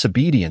their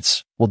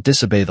disobedience will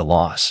disobey the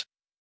laws,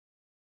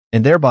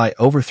 and thereby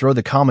overthrow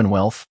the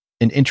commonwealth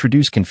and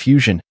introduce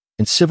confusion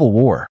and civil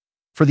war,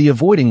 for the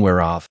avoiding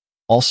whereof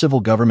all civil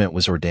government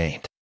was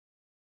ordained.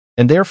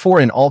 And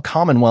therefore in all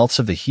commonwealths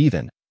of the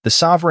heathen, the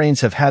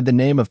sovereigns have had the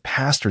name of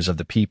pastors of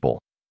the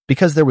people,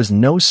 because there was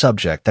no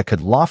subject that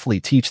could lawfully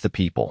teach the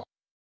people,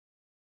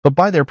 but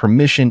by their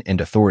permission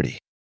and authority.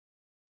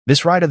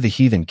 This right of the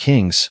heathen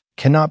kings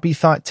cannot be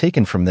thought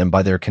taken from them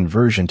by their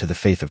conversion to the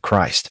faith of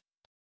Christ,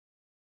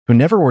 who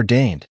never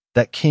ordained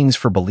that kings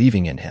for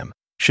believing in him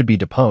should be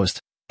deposed,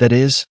 that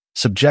is,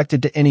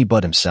 subjected to any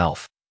but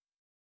himself,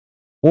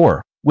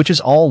 or, which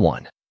is all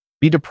one,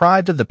 be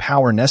deprived of the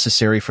power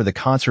necessary for the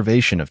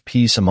conservation of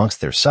peace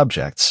amongst their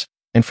subjects,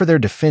 and for their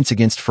defense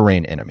against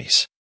foreign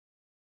enemies.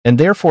 And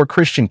therefore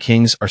Christian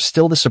kings are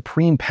still the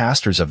supreme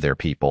pastors of their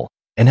people,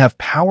 and have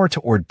power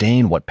to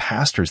ordain what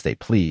pastors they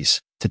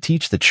please, to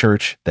teach the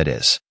church, that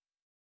is,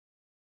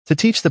 to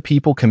teach the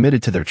people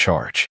committed to their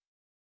charge.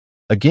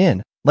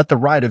 Again, let the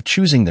right of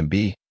choosing them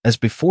be, as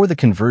before the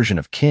conversion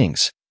of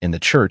kings, in the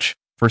church,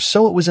 for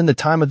so it was in the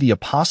time of the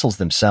apostles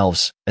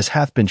themselves, as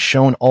hath been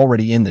shown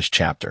already in this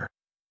chapter.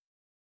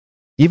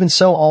 Even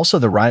so also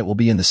the right will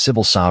be in the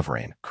civil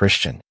sovereign,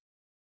 Christian.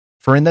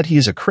 For in that he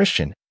is a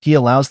Christian, he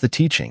allows the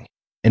teaching,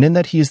 and in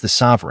that he is the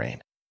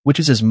sovereign, which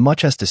is as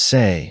much as to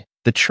say,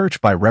 the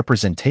church by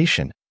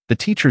representation, the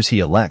teachers he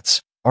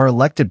elects, are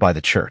elected by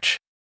the church.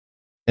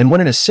 And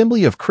when an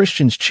assembly of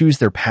Christians choose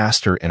their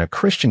pastor in a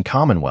Christian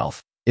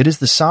commonwealth, it is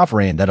the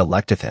sovereign that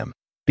electeth him,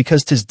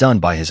 because 'tis done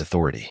by his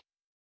authority.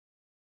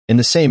 In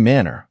the same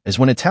manner, as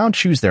when a town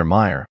choose their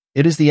mayor,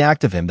 it is the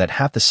act of him that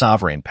hath the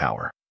sovereign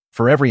power,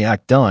 for every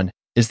act done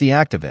is the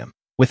act of him,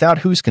 without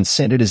whose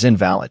consent it is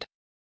invalid.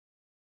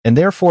 And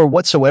therefore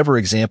whatsoever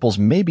examples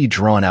may be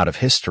drawn out of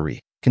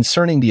history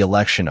concerning the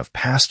election of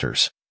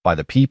pastors, by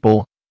the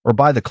people, or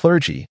by the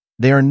clergy,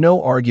 they are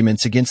no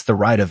arguments against the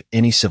right of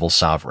any civil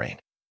sovereign,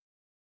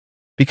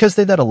 because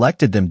they that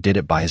elected them did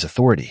it by his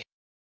authority.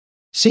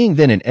 Seeing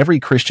then in every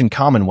Christian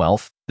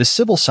commonwealth, the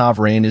civil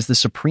sovereign is the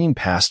supreme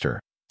pastor,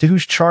 to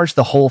whose charge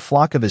the whole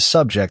flock of his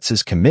subjects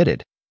is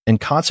committed, and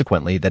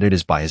consequently that it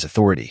is by his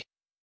authority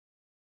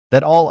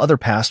that all other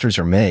pastors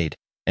are made,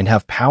 and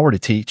have power to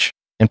teach,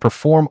 and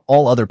perform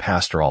all other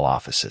pastoral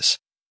offices.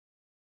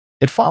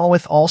 It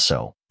followeth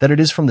also that it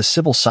is from the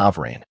civil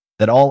sovereign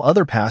that all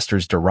other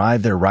pastors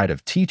derive their right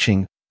of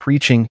teaching,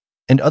 preaching,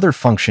 and other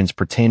functions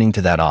pertaining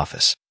to that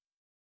office,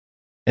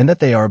 and that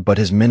they are but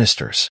his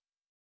ministers.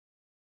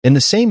 In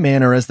the same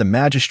manner as the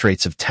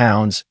magistrates of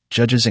towns,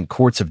 judges in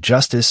courts of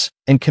justice,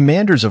 and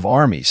commanders of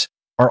armies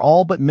are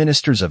all but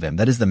ministers of him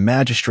that is the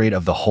magistrate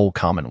of the whole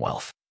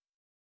commonwealth,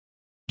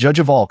 judge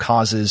of all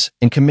causes,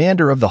 and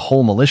commander of the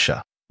whole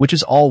militia, which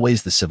is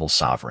always the civil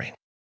sovereign.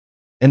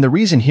 And the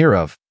reason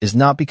hereof is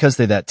not because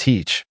they that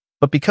teach,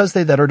 but because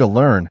they that are to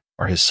learn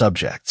are his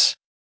subjects.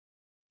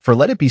 For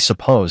let it be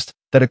supposed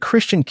that a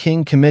Christian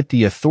king commit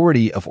the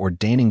authority of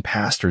ordaining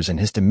pastors in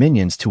his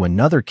dominions to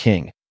another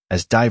king,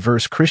 as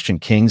divers Christian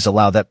kings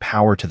allow that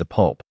power to the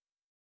Pope.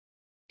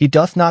 He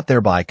doth not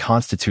thereby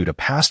constitute a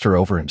pastor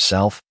over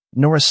himself,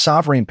 nor a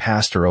sovereign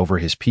pastor over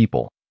his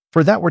people,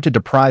 for that were to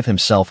deprive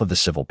himself of the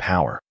civil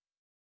power,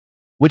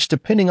 which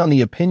depending on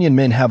the opinion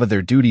men have of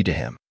their duty to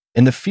him,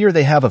 and the fear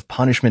they have of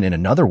punishment in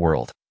another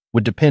world,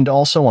 would depend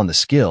also on the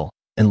skill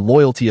and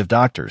loyalty of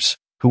doctors,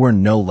 who are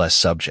no less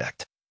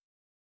subject,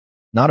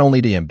 not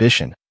only to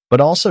ambition,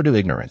 but also to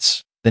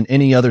ignorance, than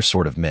any other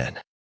sort of men.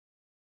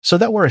 So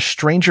that where a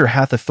stranger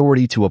hath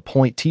authority to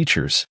appoint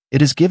teachers,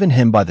 it is given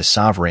him by the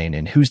sovereign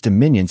in whose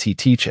dominions he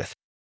teacheth.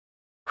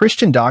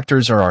 Christian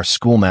doctors are our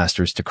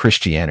schoolmasters to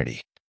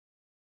Christianity.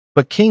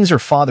 But kings are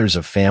fathers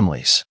of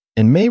families,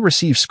 and may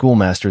receive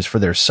schoolmasters for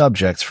their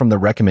subjects from the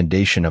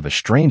recommendation of a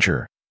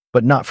stranger,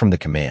 but not from the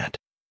command.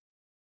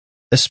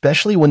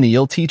 Especially when the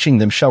ill teaching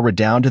them shall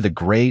redound to the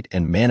great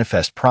and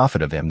manifest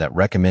profit of him that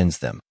recommends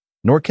them,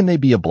 nor can they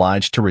be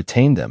obliged to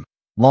retain them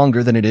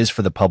longer than it is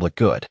for the public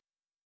good,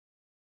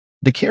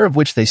 the care of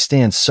which they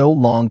stand so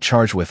long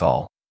charged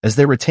withal, as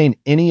they retain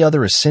any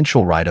other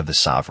essential right of the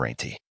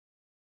sovereignty.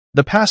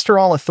 The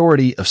pastoral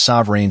authority of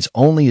sovereigns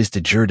only is de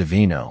jure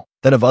divino,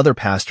 that of other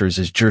pastors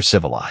is jure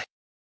civili.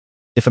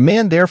 If a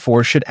man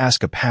therefore should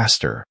ask a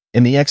pastor,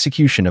 in the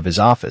execution of his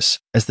office,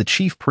 as the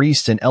chief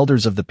priests and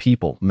elders of the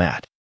people,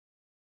 Matt.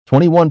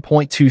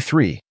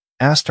 21.23,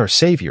 asked our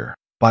Savior,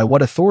 by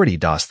what authority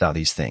dost thou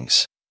these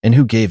things, and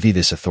who gave thee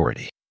this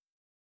authority?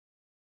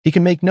 He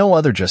can make no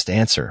other just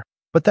answer,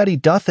 but that he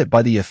doth it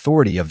by the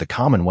authority of the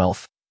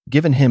commonwealth,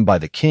 given him by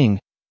the king,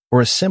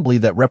 or assembly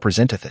that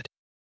representeth it.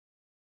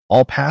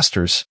 All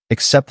pastors,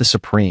 except the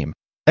supreme,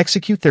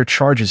 execute their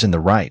charges in the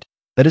right,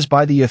 that is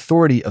by the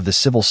authority of the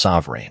civil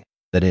sovereign,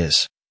 that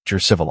is, jure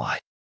civili.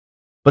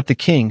 But the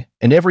king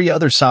and every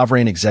other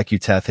sovereign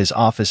executeth his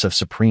office of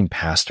supreme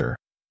pastor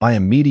by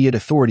immediate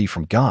authority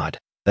from God,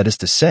 that is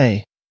to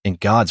say, in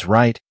God's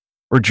right,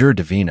 or jure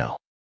divino.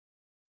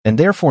 And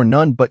therefore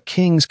none but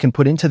kings can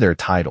put into their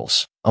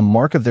titles a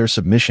mark of their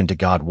submission to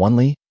God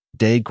only,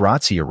 Dei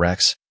gratia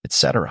rex,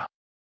 etc.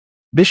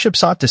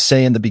 Bishops ought to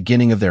say in the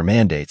beginning of their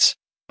mandates,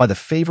 by the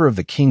favor of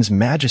the king's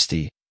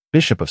majesty,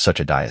 bishop of such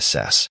a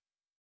diocese,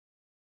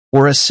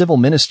 or as civil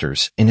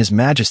ministers in his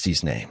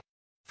majesty's name.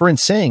 For in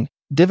saying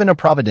divina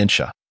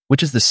providentia,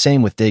 which is the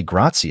same with Dei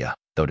gratia,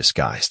 though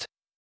disguised,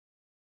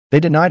 they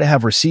deny to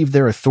have received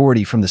their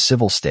authority from the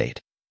civil state,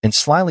 and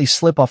slyly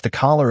slip off the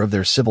collar of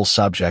their civil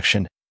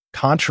subjection,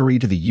 contrary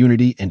to the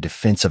unity and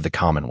defense of the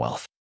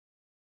commonwealth.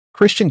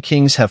 Christian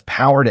kings have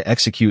power to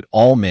execute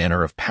all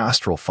manner of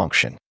pastoral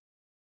function.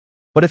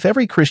 But if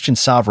every Christian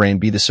sovereign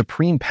be the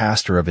supreme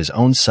pastor of his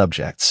own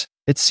subjects,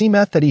 it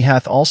seemeth that he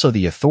hath also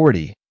the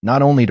authority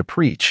not only to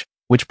preach,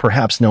 which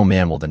perhaps no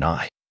man will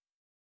deny,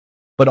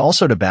 but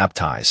also to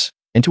baptize,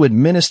 and to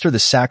administer the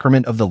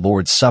sacrament of the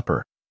Lord's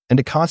Supper, and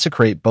to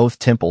consecrate both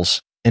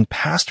temples and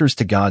pastors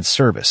to God's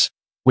service,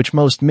 which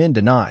most men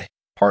deny,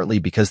 partly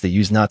because they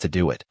use not to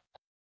do it,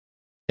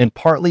 and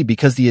partly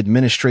because the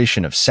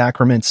administration of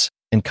sacraments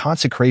and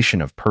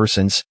consecration of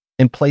persons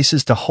and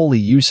places to holy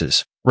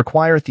uses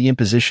requireth the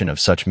imposition of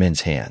such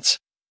men's hands,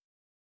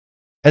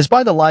 as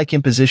by the like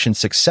imposition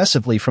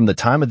successively from the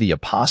time of the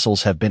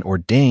apostles have been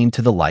ordained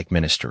to the like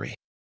ministry.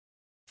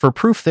 For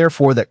proof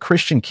therefore that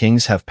Christian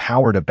kings have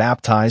power to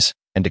baptize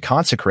and to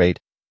consecrate,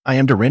 I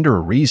am to render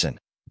a reason,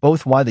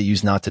 both why they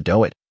use not to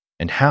do it,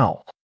 and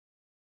how,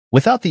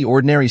 without the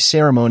ordinary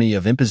ceremony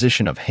of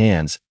imposition of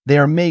hands, they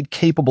are made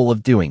capable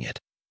of doing it,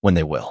 when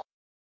they will.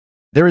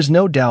 There is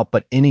no doubt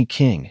but any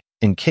king,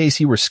 in case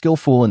he were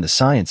skillful in the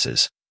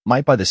sciences,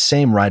 might by the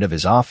same right of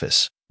his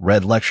office,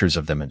 read lectures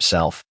of them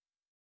himself,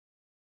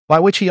 by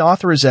which he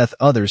authorizeth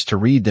others to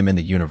read them in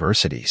the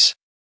universities.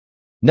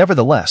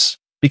 Nevertheless,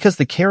 because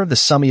the care of the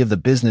summary of the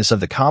business of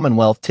the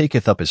commonwealth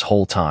taketh up his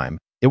whole time,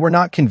 it were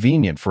not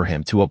convenient for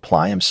him to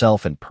apply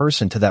himself in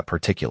person to that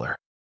particular.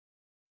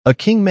 A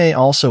king may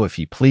also, if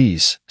he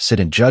please, sit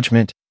in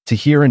judgment, to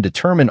hear and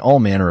determine all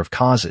manner of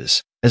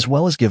causes, as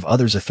well as give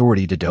others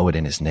authority to do it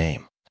in his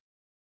name.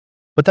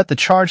 But that the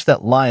charge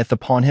that lieth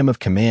upon him of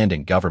command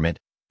and government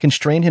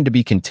constrain him to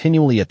be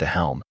continually at the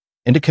helm,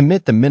 and to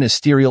commit the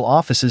ministerial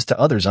offices to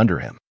others under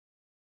him.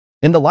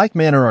 In the like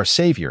manner our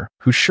Savior,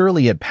 who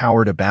surely had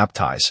power to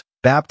baptize,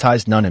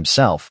 baptized none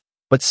himself,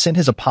 but sent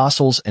his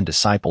apostles and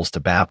disciples to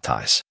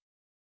baptize.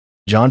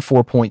 John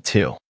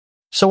 4.2.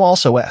 So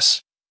also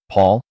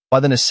Paul, by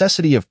the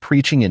necessity of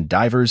preaching in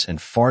divers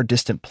and far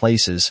distant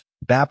places,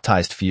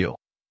 baptized few.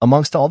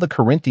 Amongst all the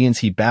Corinthians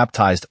he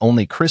baptized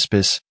only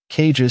Crispus,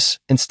 Cagus,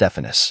 and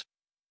Stephanus.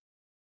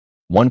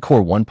 1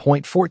 Cor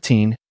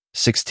 1.14,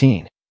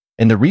 16.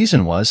 And the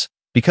reason was,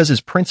 because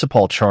his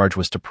principal charge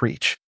was to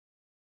preach.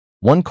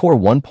 1 Cor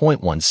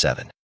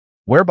 1.17.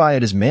 Whereby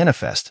it is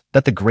manifest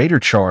that the greater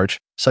charge,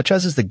 such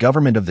as is the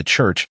government of the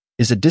church,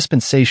 is a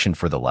dispensation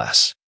for the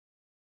less.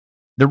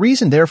 The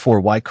reason therefore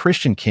why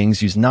Christian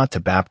kings use not to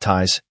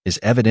baptize is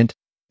evident,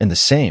 and the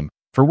same,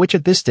 for which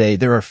at this day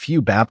there are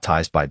few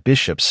baptized by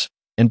bishops,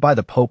 and by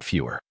the Pope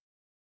fewer.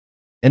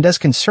 And as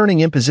concerning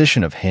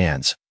imposition of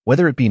hands,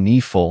 whether it be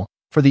needful,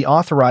 for the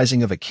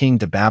authorizing of a king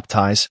to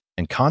baptize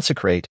and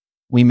consecrate,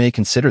 we may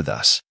consider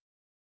thus.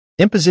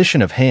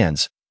 Imposition of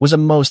hands was a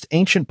most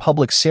ancient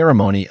public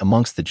ceremony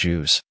amongst the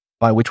Jews,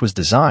 by which was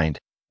designed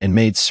and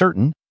made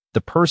certain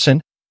the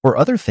person or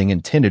other thing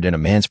intended in a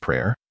man's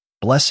prayer,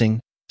 blessing,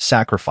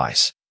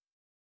 sacrifice,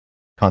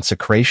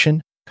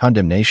 consecration,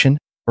 condemnation,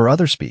 or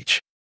other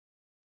speech.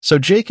 So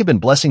Jacob, in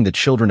blessing the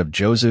children of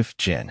Joseph,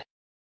 Gen.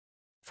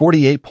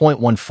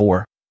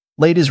 48.14,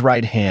 laid his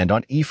right hand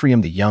on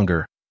Ephraim the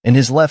younger, and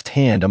his left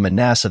hand on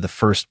Manasseh the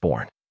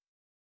firstborn.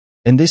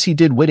 And this he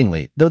did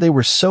wittingly, though they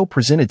were so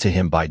presented to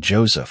him by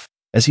Joseph,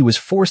 as he was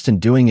forced in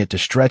doing it to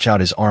stretch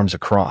out his arms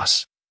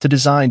across, to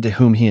design to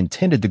whom he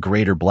intended the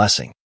greater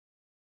blessing.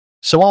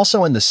 So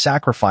also in the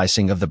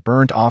sacrificing of the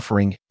burnt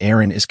offering,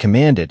 Aaron is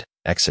commanded,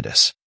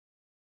 Exodus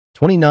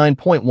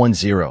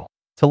 29.10,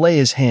 to lay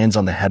his hands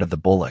on the head of the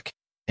bullock,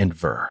 and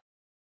ver.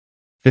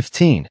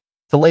 15,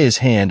 to lay his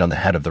hand on the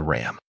head of the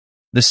ram.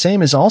 The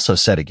same is also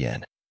said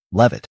again,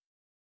 Levit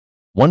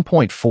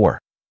 1.4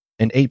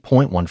 and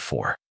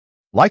 8.14.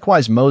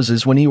 Likewise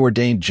Moses, when he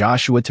ordained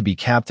Joshua to be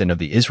captain of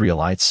the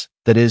Israelites,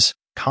 that is,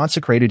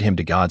 consecrated him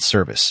to God's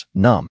service,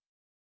 Num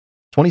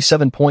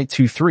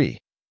 27.23,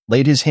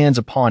 laid his hands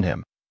upon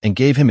him, and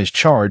gave him his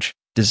charge,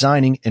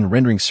 designing and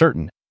rendering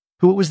certain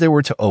who it was they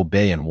were to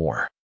obey in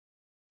war.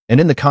 And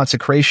in the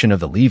consecration of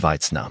the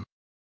Levites, Num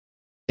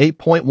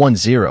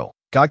 8.10,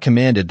 God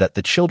commanded that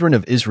the children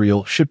of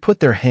Israel should put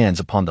their hands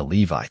upon the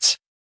Levites,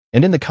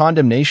 and in the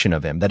condemnation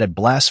of him that had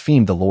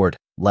blasphemed the Lord,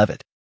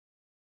 Levit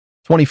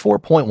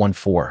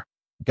 24.14,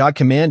 God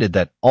commanded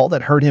that all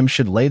that heard him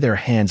should lay their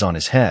hands on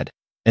his head,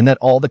 and that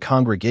all the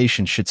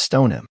congregation should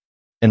stone him.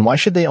 And why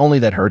should they only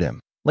that heard him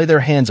lay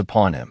their hands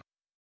upon him?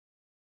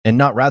 And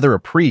not rather a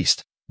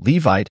priest,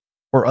 Levite,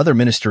 or other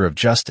minister of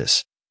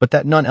justice, but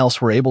that none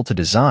else were able to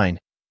design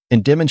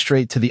and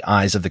demonstrate to the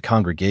eyes of the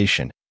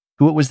congregation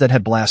who it was that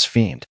had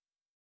blasphemed.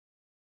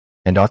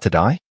 And ought to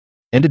die?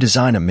 And to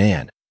design a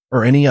man,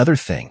 or any other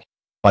thing,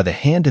 by the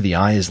hand to the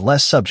eye is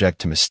less subject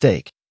to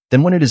mistake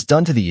than when it is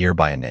done to the ear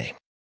by a name.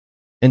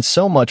 And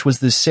so much was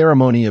this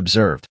ceremony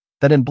observed,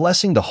 that in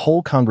blessing the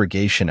whole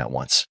congregation at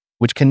once,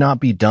 which cannot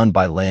be done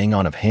by laying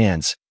on of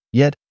hands,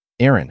 yet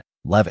Aaron,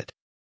 Levit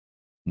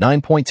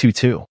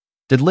 9.22,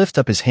 did lift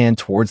up his hand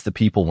towards the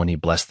people when he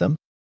blessed them.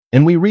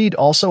 And we read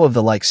also of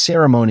the like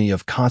ceremony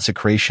of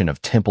consecration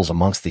of temples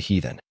amongst the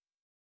heathen,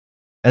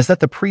 as that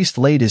the priest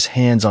laid his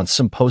hands on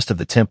some post of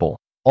the temple,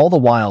 all the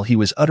while he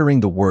was uttering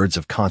the words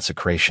of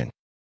consecration.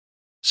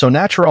 So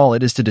natural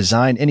it is to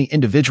design any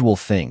individual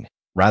thing,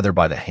 rather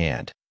by the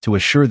hand, to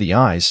assure the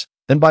eyes,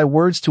 than by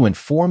words to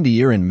inform the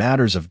ear in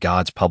matters of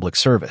God's public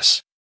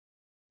service.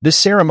 This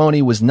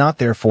ceremony was not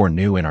therefore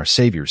new in our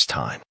Savior's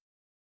time.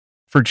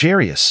 For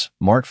Jairus,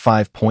 Mark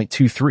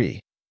 5.23,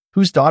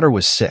 whose daughter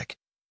was sick,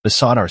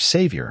 besought our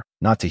Savior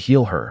not to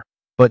heal her,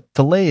 but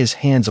to lay his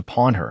hands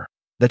upon her,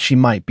 that she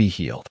might be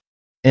healed.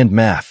 And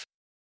Math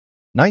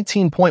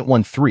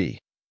 19.13,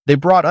 they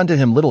brought unto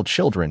him little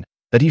children,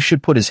 that he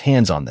should put his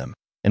hands on them,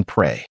 and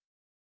pray.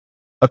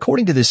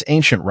 According to this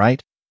ancient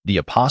rite, the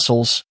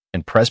apostles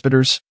and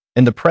presbyters,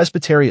 and the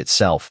presbytery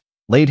itself,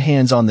 laid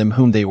hands on them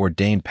whom they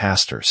ordained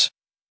pastors,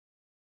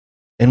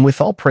 and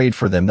withal prayed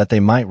for them that they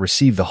might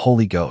receive the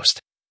Holy Ghost.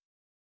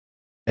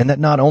 And that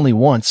not only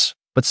once,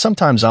 but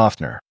sometimes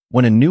oftener,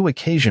 when a new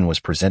occasion was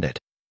presented.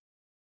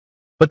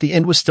 But the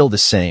end was still the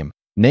same,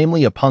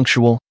 namely a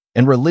punctual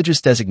and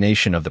religious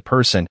designation of the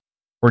person,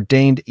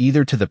 ordained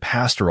either to the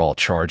pastoral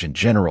charge in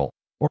general,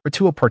 or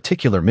to a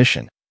particular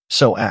mission.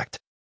 So Act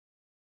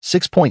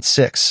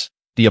 6.6,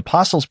 the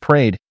apostles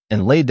prayed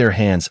and laid their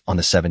hands on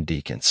the 7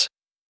 deacons.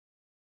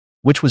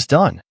 Which was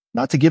done,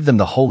 not to give them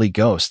the Holy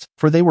Ghost,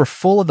 for they were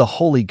full of the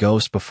Holy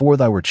Ghost before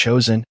they were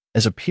chosen,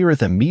 as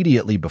appeareth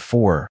immediately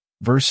before,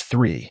 verse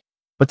 3,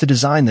 but to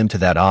design them to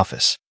that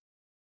office.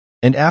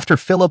 And after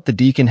Philip the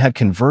deacon had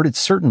converted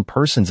certain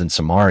persons in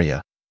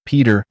Samaria,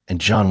 Peter and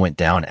John went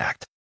down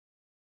Act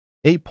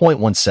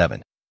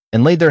 8.17,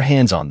 and laid their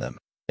hands on them,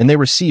 and they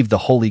received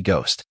the Holy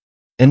Ghost.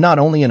 And not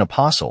only an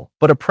apostle,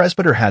 but a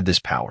presbyter had this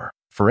power.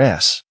 For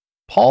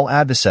Paul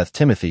adviseth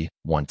Timothy,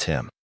 1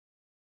 Tim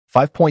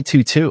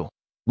 5.22,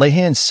 lay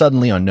hands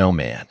suddenly on no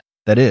man,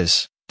 that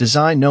is,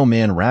 design no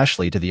man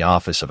rashly to the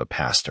office of a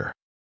pastor.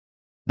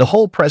 The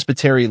whole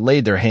presbytery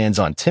laid their hands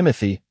on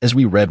Timothy, as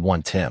we read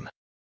 1 Tim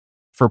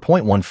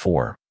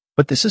 4.14,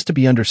 but this is to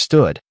be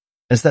understood,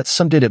 as that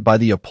some did it by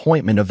the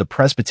appointment of the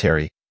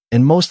presbytery,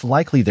 and most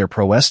likely their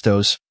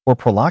proestos, or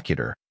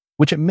prolocutor,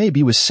 which it may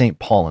be was St.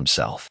 Paul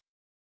himself.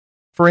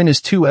 For in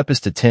his 2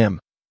 Epist to Tim,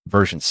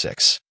 version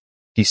 6,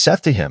 he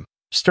saith to him,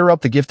 stir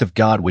up the gift of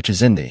God which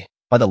is in thee,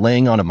 by the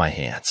laying on of my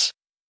hands.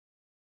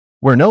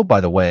 Where note,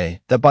 by the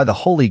way, that by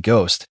the Holy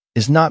Ghost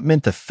is not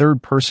meant the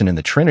third person in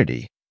the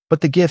Trinity,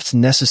 but the gifts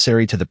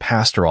necessary to the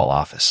pastoral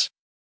office.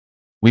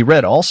 We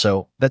read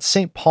also that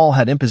St. Paul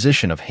had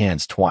imposition of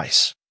hands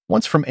twice,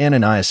 once from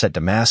Ananias at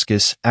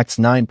Damascus, Acts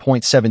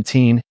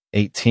 9.17,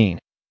 18,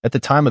 at the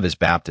time of his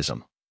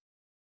baptism,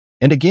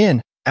 and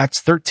again, Acts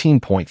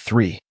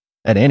 13.3,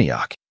 at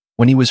Antioch,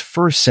 when he was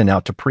first sent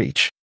out to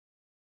preach.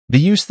 The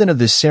use then of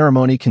this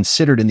ceremony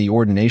considered in the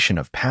ordination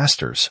of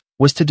pastors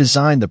was to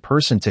design the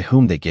person to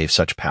whom they gave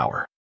such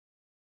power.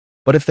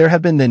 But if there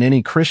had been then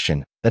any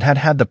Christian that had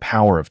had the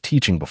power of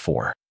teaching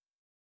before,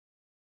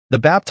 the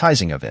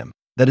baptizing of him,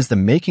 that is the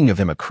making of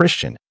him a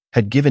Christian,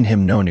 had given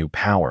him no new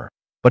power,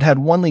 but had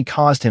only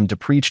caused him to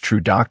preach true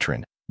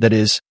doctrine, that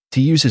is,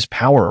 to use his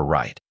power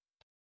aright.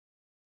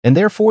 And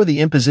therefore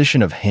the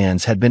imposition of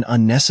hands had been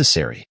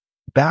unnecessary.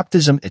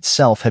 Baptism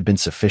itself had been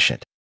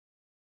sufficient.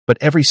 But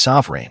every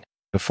sovereign,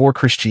 before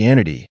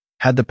Christianity,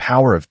 had the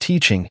power of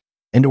teaching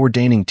and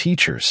ordaining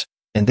teachers,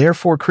 and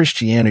therefore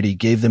Christianity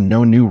gave them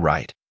no new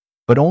right,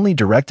 but only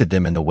directed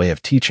them in the way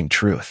of teaching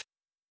truth.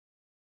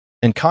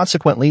 And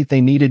consequently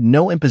they needed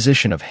no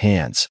imposition of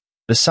hands,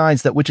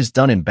 besides that which is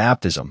done in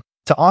baptism,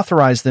 to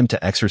authorize them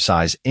to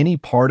exercise any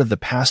part of the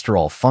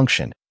pastoral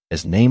function,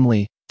 as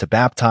namely, to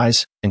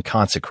baptize and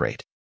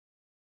consecrate.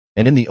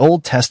 And in the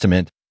Old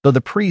Testament, though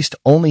the priest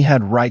only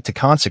had right to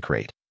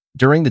consecrate,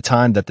 during the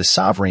time that the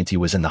sovereignty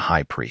was in the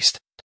high priest,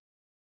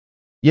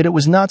 yet it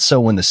was not so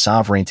when the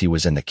sovereignty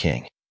was in the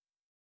king.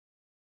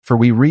 For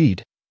we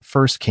read,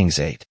 1 Kings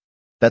 8,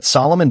 that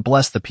Solomon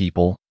blessed the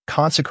people,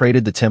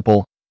 consecrated the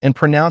temple, and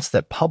pronounced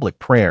that public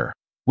prayer,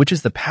 which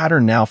is the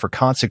pattern now for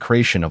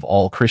consecration of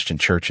all Christian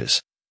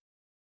churches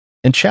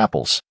and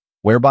chapels,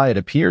 whereby it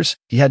appears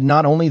he had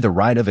not only the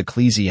right of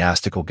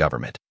ecclesiastical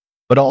government,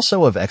 but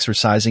also of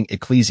exercising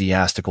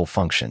ecclesiastical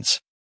functions.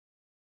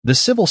 The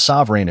civil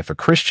sovereign, if a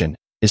Christian,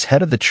 is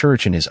head of the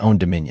church in his own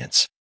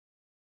dominions.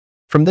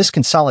 From this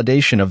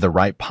consolidation of the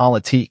right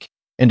politique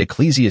and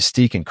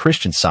ecclesiastique and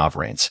Christian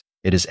sovereigns,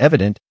 it is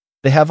evident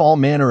they have all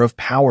manner of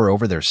power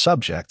over their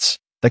subjects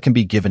that can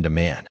be given to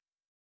man.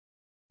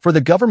 For the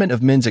government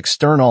of men's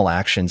external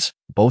actions,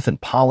 both in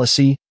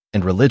policy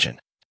and religion,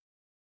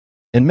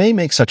 and may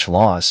make such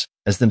laws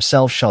as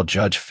themselves shall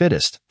judge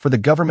fittest for the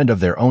government of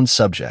their own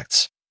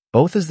subjects,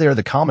 both as they are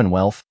the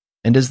Commonwealth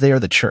and as they are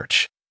the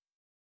Church.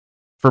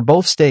 For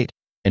both state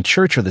and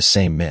church are the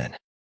same men.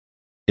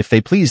 If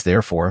they please,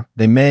 therefore,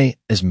 they may,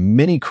 as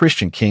many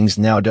Christian kings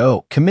now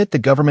do, commit the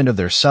government of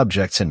their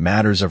subjects in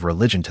matters of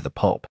religion to the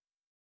Pope.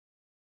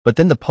 But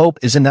then the Pope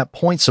is in that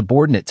point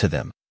subordinate to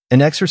them,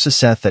 and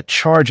exerciseth that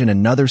charge in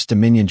another's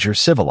dominion jure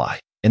civili,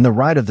 in the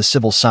right of the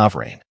civil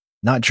sovereign,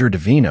 not jure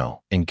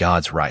divino, in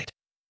God's right.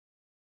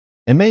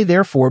 And may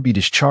therefore be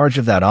discharged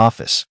of that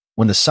office,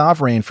 when the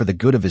sovereign for the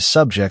good of his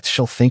subjects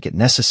shall think it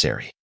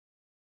necessary.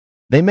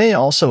 They may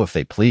also, if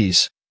they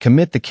please,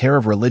 commit the care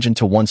of religion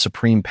to one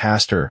supreme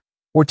pastor,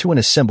 or to an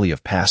assembly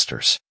of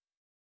pastors,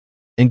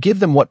 and give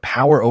them what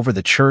power over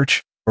the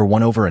church, or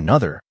one over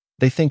another,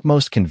 they think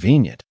most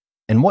convenient,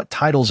 and what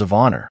titles of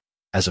honor,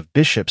 as of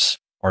bishops,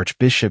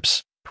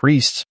 archbishops,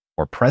 priests,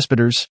 or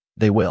presbyters,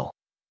 they will,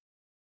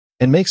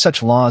 and make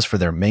such laws for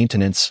their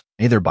maintenance,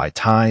 either by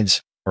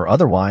tithes, or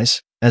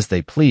otherwise, as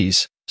they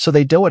please, so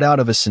they do it out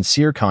of a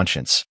sincere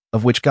conscience,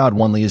 of which God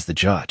only is the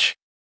judge.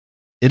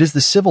 It is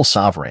the civil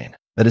sovereign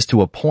that is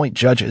to appoint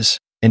judges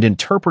and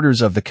interpreters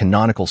of the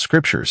canonical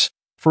scriptures,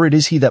 for it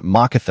is he that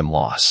mocketh them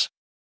laws.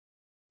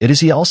 It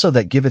is he also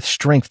that giveth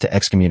strength to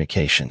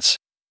excommunications,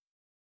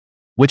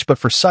 which but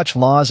for such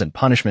laws and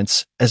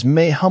punishments as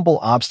may humble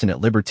obstinate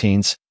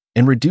libertines,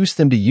 and reduce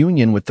them to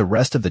union with the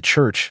rest of the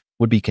church,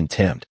 would be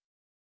contemned.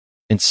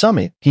 In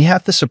summit, he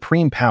hath the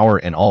supreme power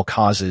in all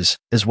causes,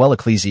 as well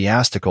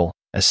ecclesiastical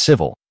as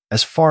civil,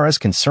 as far as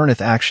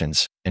concerneth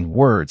actions and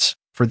words,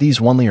 for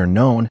these only are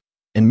known,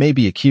 and may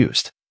be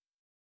accused.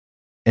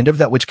 And of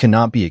that which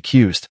cannot be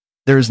accused,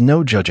 there is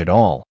no judge at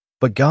all,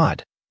 but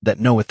God, that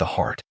knoweth the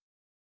heart.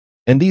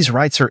 And these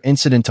rights are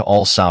incident to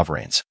all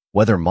sovereigns,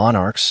 whether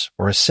monarchs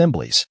or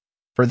assemblies,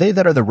 for they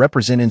that are the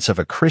representants of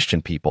a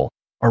Christian people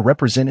are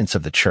representants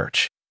of the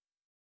church.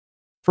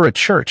 For a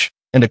church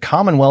and a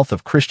commonwealth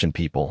of Christian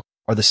people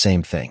are the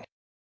same thing.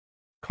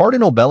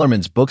 Cardinal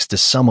Bellarmine's books de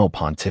Summo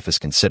Pontifice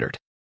considered.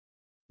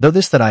 Though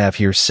this that I have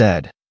here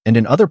said, and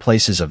in other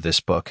places of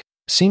this book,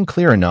 seem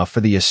clear enough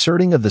for the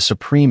asserting of the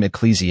supreme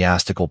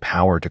ecclesiastical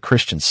power to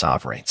Christian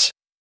sovereigns.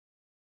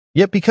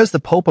 Yet because the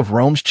Pope of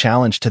Rome's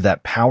challenge to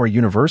that power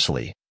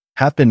universally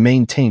hath been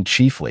maintained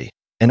chiefly,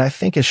 and I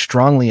think as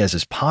strongly as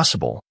is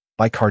possible,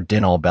 by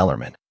Cardinal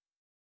Bellarmine.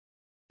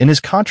 In his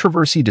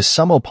controversy de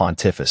Summo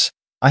Pontifice,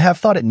 I have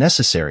thought it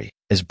necessary,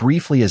 as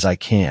briefly as I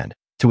can,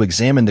 to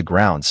examine the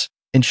grounds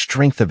and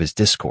strength of his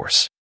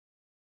discourse.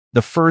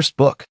 The first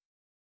book.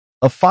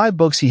 Of 5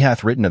 books he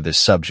hath written of this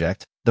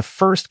subject, the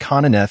first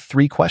containeth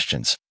 3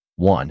 questions.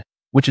 1.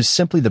 Which is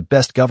simply the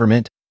best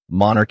government,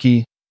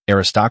 monarchy,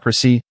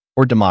 aristocracy,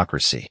 or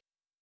democracy?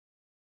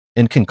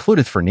 And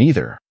concludeth for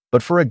neither,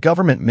 but for a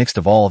government mixed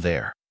of all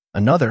there.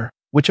 Another,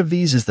 which of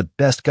these is the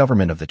best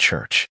government of the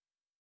Church?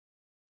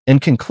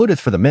 And concludeth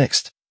for the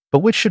mixed, but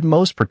which should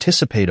most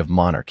participate of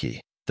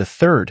monarchy? The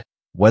third,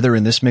 whether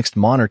in this mixed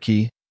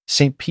monarchy,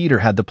 St. Peter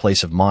had the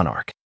place of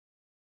monarch.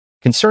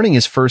 Concerning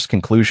his first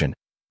conclusion,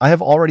 I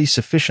have already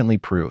sufficiently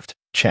proved,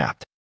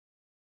 Chapt.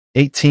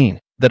 18,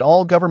 that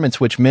all governments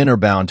which men are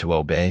bound to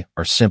obey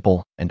are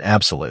simple and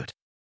absolute.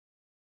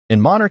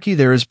 In monarchy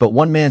there is but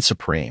one man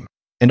supreme,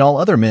 and all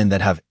other men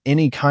that have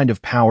any kind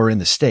of power in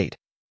the state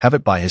have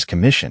it by his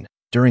commission,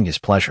 during his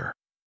pleasure,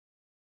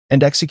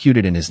 and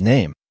executed in his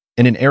name,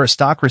 and in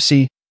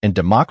aristocracy and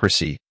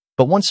democracy,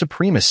 but one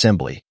supreme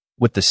assembly,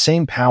 with the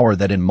same power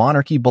that in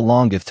monarchy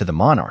belongeth to the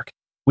monarch,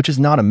 which is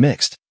not a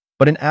mixed,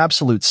 but an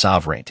absolute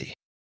sovereignty.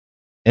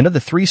 And of the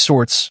 3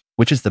 sorts,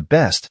 which is the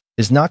best,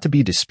 is not to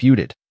be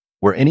disputed,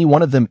 where any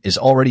one of them is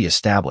already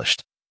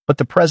established, but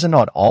the present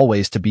ought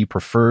always to be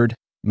preferred,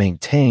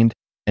 maintained,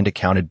 and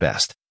accounted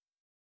best.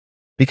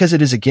 Because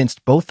it is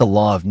against both the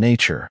law of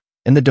nature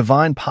and the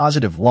divine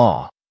positive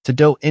law to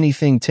do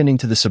anything tending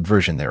to the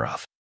subversion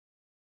thereof.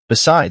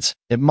 Besides,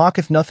 it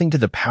mocketh nothing to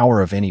the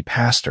power of any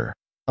pastor,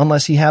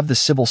 unless he have the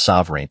civil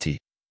sovereignty,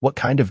 what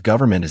kind of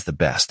government is the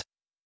best.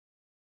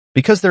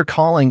 Because their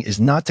calling is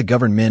not to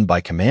govern men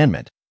by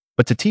commandment,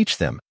 but to teach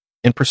them,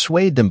 and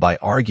persuade them by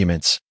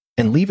arguments,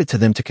 and leave it to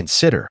them to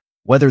consider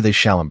whether they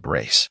shall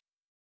embrace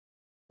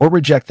or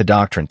reject the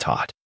doctrine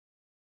taught.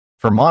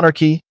 For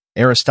monarchy,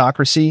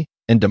 aristocracy,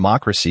 and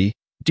democracy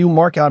do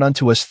mark out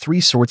unto us 3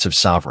 sorts of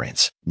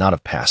sovereigns, not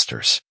of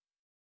pastors.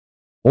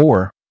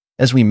 Or,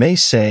 as we may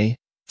say,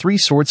 3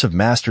 sorts of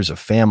masters of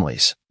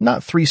families,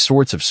 not 3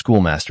 sorts of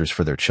schoolmasters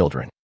for their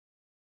children.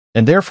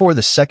 And therefore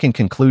the second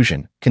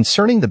conclusion,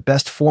 concerning the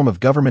best form of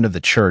government of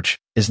the Church,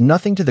 is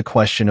nothing to the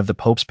question of the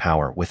Pope's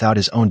power without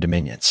his own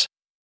dominions.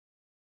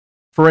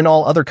 For in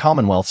all other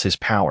commonwealths his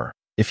power,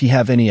 if he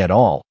have any at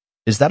all,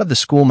 is that of the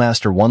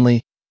schoolmaster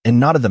only, and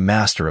not of the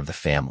master of the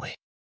family.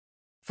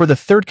 For the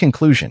third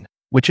conclusion,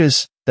 which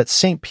is, that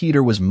St.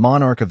 Peter was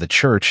monarch of the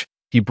Church,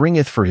 he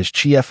bringeth for his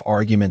chief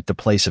argument the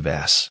place of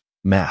S.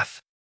 Math.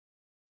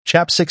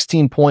 Chap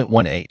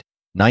 16.18,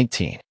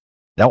 19.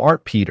 Thou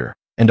art Peter,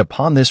 and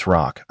upon this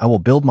rock I will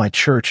build my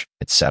church,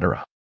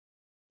 etc.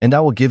 And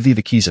I will give thee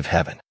the keys of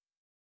heaven.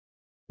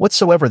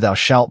 Whatsoever thou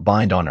shalt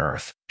bind on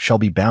earth shall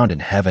be bound in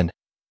heaven,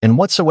 and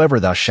whatsoever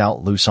thou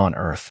shalt loose on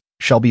earth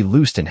shall be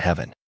loosed in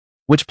heaven,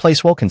 which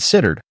place well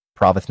considered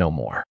proveth no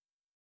more.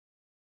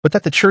 But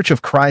that the Church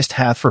of Christ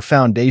hath for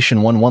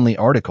foundation one only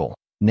article,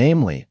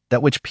 namely,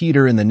 that which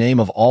Peter in the name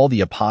of all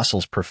the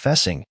apostles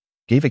professing,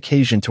 gave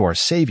occasion to our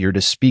Saviour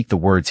to speak the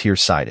words here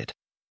cited.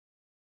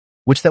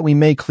 Which that we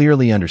may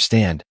clearly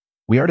understand,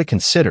 we are to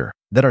consider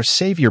that our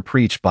Saviour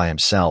preached by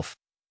himself,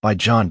 by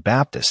John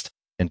Baptist,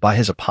 and by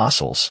his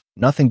apostles,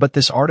 nothing but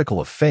this article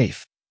of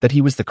faith, that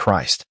he was the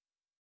Christ.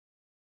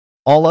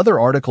 All other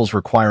articles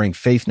requiring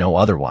faith no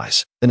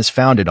otherwise than is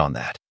founded on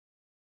that.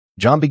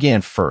 John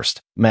began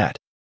first, Matt.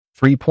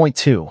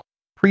 3.2,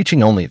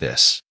 preaching only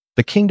this,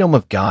 the kingdom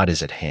of God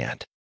is at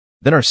hand.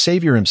 Then our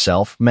Savior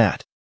himself,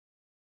 Matt.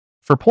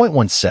 For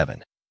point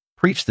 17,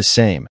 preached the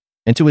same,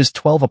 and to his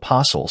 12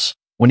 apostles,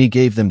 when he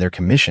gave them their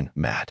commission,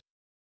 Matt.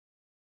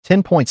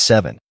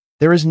 10.7,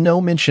 there is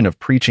no mention of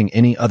preaching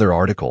any other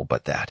article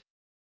but that.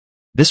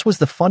 This was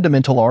the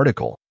fundamental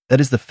article, that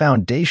is the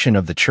foundation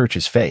of the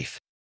Church's faith.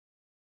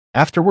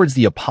 Afterwards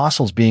the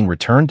apostles being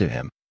returned to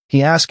him,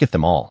 he asketh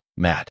them all,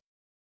 Matt.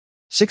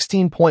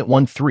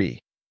 16.13,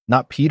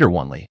 not Peter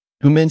only,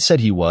 who men said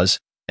he was,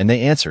 and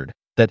they answered,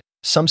 that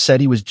some said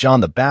he was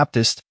John the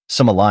Baptist,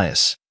 some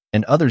Elias,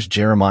 and others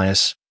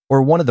Jeremias,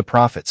 or one of the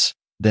prophets.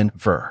 Then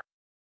ver.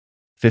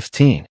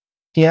 15,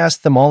 he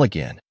asked them all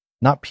again,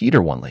 not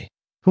Peter only,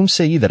 whom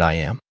say ye that I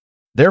am?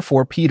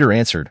 Therefore Peter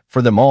answered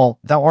for them all,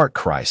 Thou art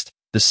Christ,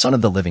 the Son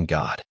of the living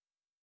God.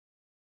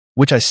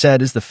 Which I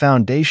said is the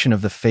foundation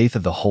of the faith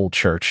of the whole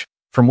Church,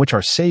 from which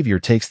our Savior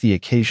takes the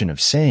occasion of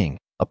saying,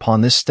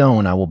 Upon this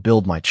stone I will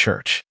build my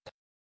church.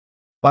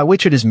 By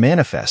which it is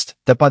manifest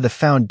that by the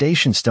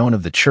foundation stone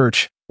of the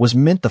Church was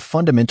meant the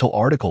fundamental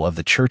article of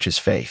the Church's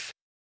faith.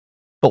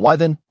 But why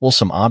then, will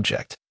some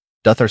object,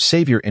 doth our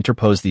Savior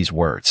interpose these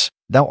words,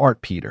 Thou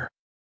art Peter?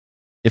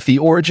 If the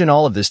origin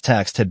all of this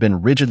text had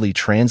been rigidly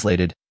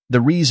translated,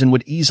 the reason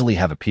would easily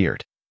have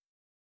appeared.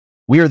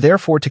 We are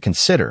therefore to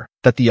consider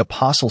that the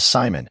Apostle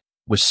Simon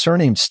was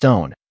surnamed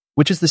Stone,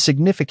 which is the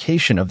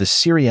signification of the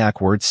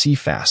Syriac word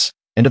Cephas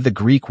and of the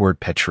Greek word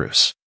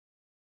Petrus.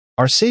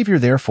 Our Savior,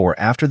 therefore,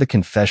 after the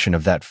confession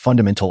of that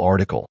fundamental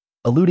article,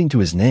 alluding to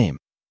his name,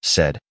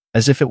 said,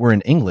 as if it were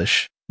in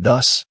English,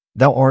 thus,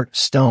 "Thou art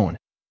stone,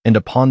 and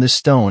upon this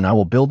stone I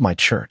will build my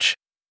church."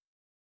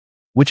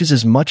 Which is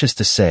as much as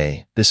to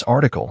say, this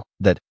article,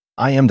 that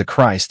I am the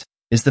Christ,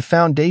 is the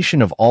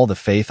foundation of all the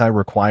faith I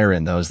require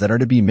in those that are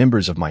to be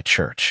members of my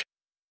church.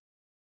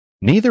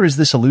 Neither is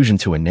this allusion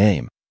to a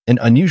name, an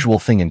unusual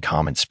thing in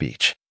common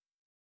speech.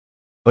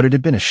 But it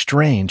had been a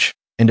strange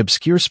and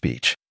obscure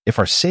speech if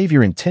our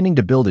Savior, intending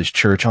to build his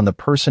church on the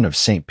person of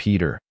St.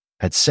 Peter,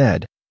 had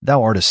said,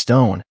 "Thou art a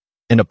stone,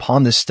 and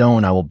upon this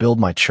stone I will build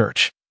my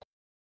church,"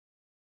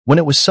 when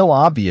it was so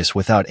obvious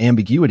without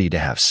ambiguity to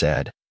have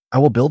said, "I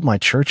will build my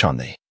church on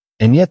thee,"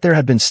 and yet there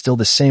had been still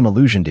the same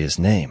allusion to his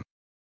name.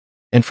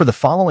 And for the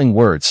following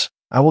words,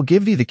 "I will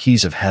give thee the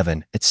keys of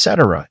heaven,"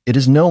 etc., it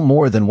is no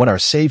more than what our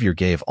Savior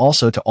gave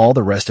also to all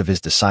the rest of his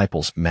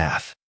disciples.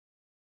 Math.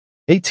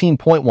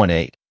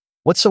 18.18.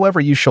 Whatsoever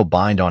you shall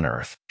bind on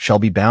earth shall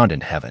be bound in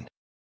heaven,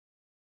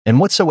 and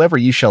whatsoever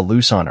you shall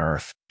loose on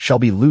earth shall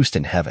be loosed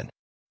in heaven.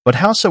 But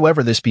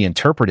howsoever this be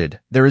interpreted,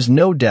 there is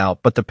no doubt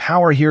but the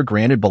power here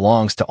granted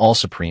belongs to all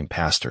supreme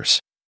pastors,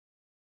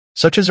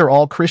 such as are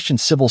all Christian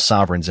civil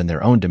sovereigns in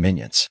their own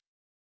dominions,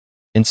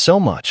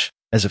 insomuch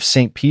as if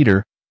St.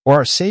 Peter or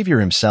our Savior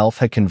himself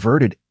had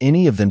converted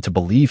any of them to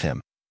believe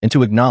him and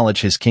to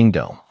acknowledge his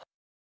kingdom.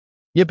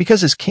 Yet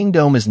because his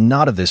kingdom is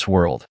not of this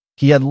world,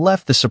 he had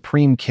left the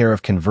supreme care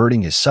of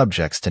converting his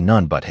subjects to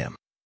none but him.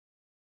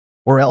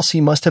 Or else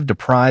he must have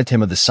deprived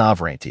him of the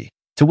sovereignty,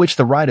 to which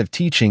the right of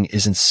teaching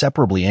is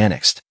inseparably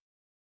annexed,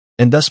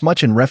 and thus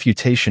much in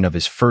refutation of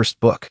his first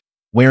book,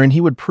 wherein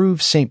he would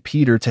prove St.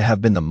 Peter to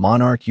have been the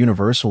monarch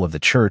universal of the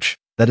church,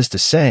 that is to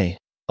say,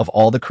 of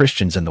all the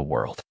Christians in the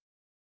world.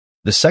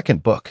 The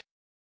second book.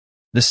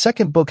 The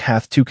second book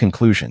hath two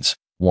conclusions.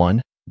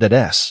 One,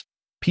 that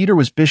Peter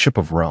was bishop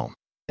of Rome,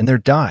 and there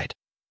died.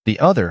 The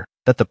other,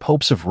 that the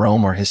popes of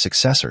Rome are his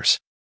successors,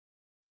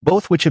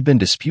 both which have been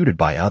disputed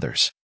by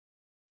others.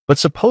 But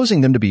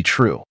supposing them to be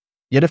true,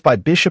 yet if by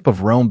bishop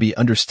of Rome be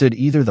understood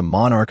either the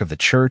monarch of the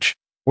church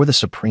or the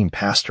supreme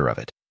pastor of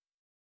it,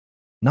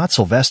 not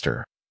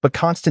Sylvester, but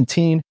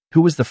Constantine,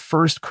 who was the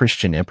first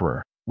Christian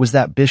emperor, was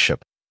that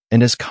bishop,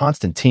 and as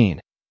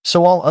Constantine,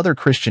 so all other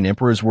Christian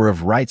emperors were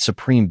of right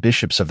supreme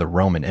bishops of the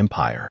Roman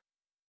Empire.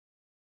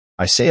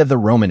 I say of the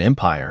Roman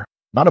Empire,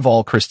 not of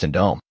all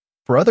Christendom,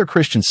 for other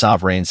Christian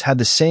sovereigns had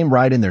the same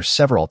right in their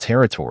several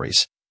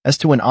territories as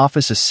to an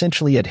office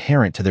essentially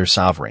adherent to their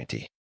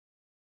sovereignty,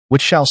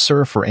 which shall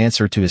serve for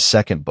answer to his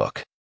second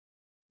book.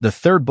 The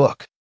third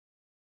book.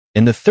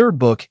 In the third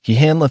book he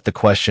handleth the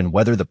question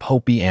whether the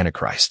Pope be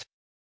Antichrist.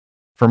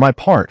 For my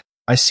part,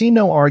 I see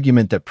no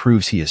argument that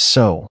proves he is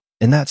so,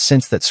 in that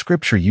sense that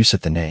Scripture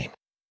useth the name.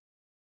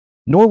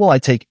 Nor will I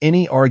take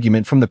any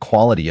argument from the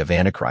quality of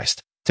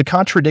Antichrist to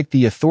contradict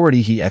the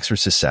authority he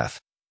exerciseth,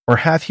 or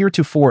hath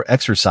heretofore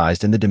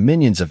exercised in the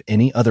dominions of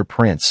any other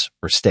prince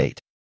or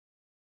state.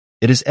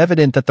 It is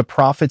evident that the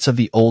prophets of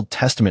the Old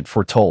Testament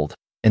foretold,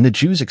 and the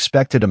Jews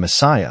expected a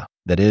Messiah,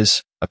 that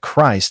is, a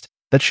Christ,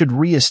 that should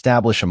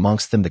re-establish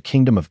amongst them the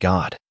kingdom of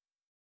God,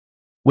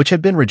 which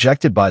had been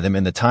rejected by them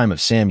in the time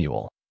of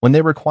Samuel, when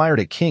they required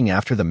a king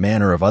after the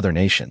manner of other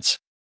nations.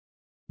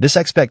 This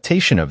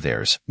expectation of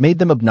theirs made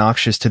them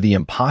obnoxious to the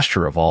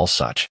imposture of all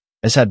such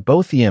as had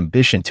both the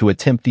ambition to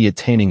attempt the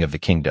attaining of the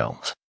kingdom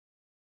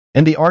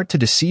and the art to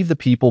deceive the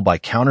people by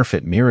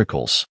counterfeit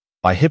miracles,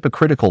 by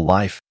hypocritical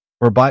life,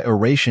 or by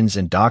orations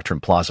and doctrine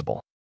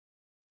plausible.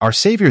 Our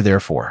Savior,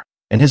 therefore,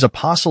 and his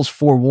apostles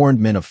forewarned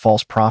men of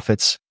false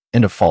prophets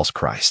and of false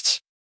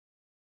Christs.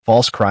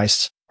 False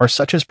Christs are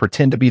such as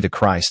pretend to be the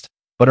Christ,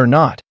 but are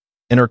not,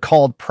 and are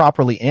called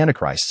properly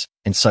Antichrists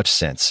in such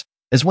sense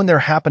as when there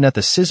happeneth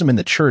a schism in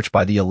the church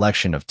by the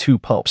election of two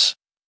popes.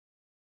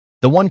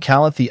 The one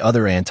calleth the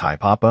other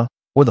antipapa,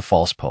 or the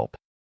false pope.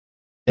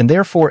 And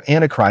therefore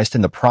Antichrist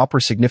in the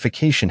proper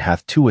signification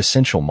hath two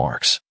essential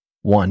marks.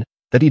 One,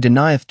 that he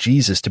denieth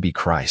Jesus to be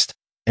Christ,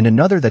 and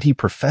another that he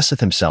professeth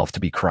himself to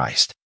be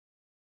Christ.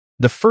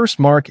 The first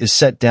mark is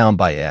set down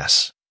by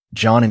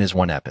John in his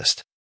one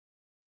epist.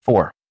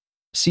 4.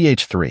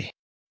 Ch. 3.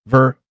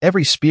 Ver.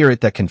 Every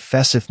spirit that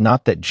confesseth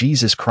not that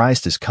Jesus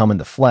Christ is come in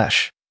the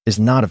flesh is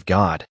not of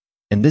God,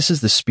 and this is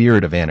the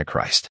spirit of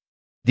Antichrist.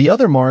 The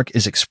other mark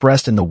is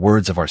expressed in the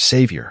words of our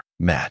Savior,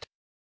 Matt.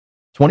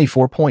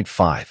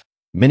 24.5.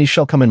 Many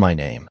shall come in my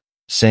name,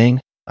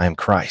 saying, I am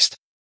Christ.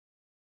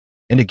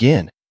 And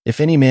again, if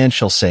any man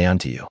shall say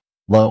unto you,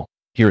 Lo,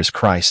 here is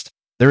Christ,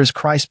 there is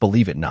Christ,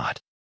 believe it not.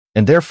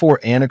 And therefore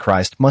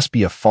Antichrist must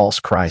be a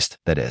false Christ,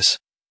 that is,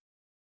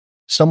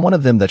 some one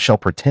of them that shall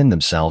pretend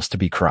themselves to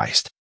be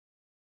Christ.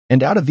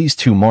 And out of these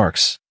two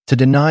marks, to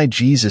deny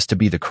Jesus to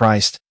be the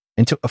Christ,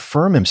 and to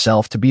affirm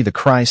himself to be the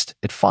Christ,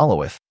 it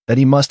followeth that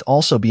he must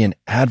also be an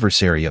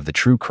adversary of the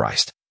true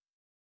Christ,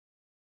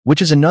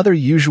 which is another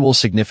usual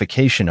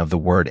signification of the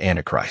word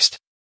Antichrist.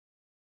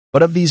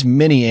 But of these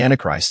many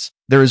antichrists,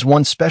 there is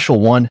one special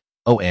one,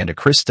 O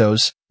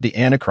Antichristos, the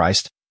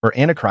Antichrist, or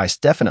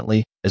Antichrist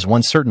definitely, is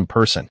one certain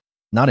person,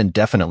 not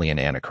indefinitely an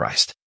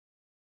Antichrist.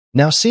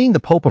 Now seeing the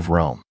Pope of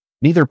Rome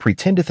neither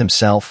pretendeth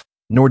himself,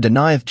 nor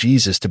denieth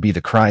Jesus to be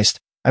the Christ,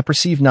 I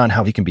perceive not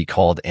how he can be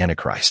called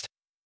Antichrist.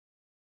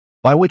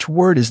 By which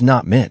word is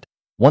not meant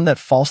one that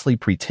falsely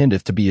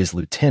pretendeth to be his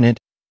lieutenant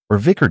or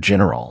vicar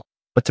general,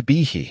 but to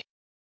be he.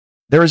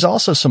 There is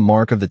also some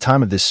mark of the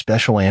time of this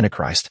special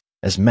Antichrist,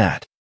 as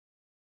Matt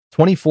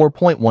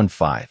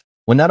 24.15,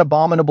 when that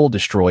abominable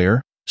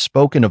destroyer,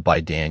 spoken of by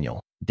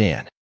Daniel,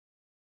 Dan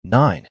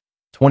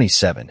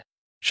 9:27,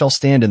 shall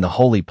stand in the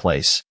holy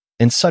place,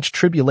 in such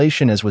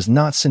tribulation as was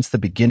not since the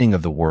beginning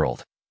of the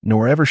world,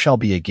 nor ever shall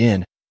be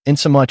again,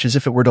 insomuch as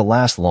if it were to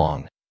last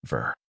long.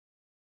 Ver.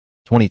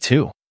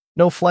 22.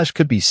 No flesh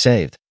could be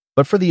saved,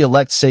 but for the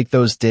elect's sake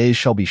those days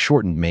shall be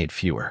shortened, made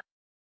fewer.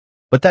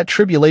 But that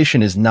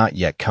tribulation is not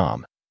yet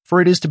come,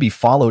 for it is to be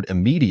followed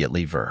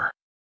immediately. Ver.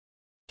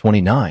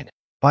 29.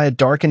 By a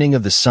darkening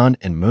of the sun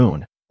and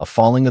moon, a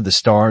falling of the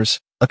stars,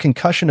 a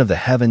concussion of the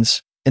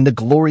heavens, and the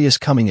glorious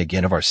coming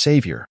again of our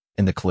Savior,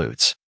 in the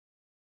clouds.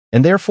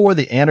 And therefore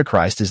the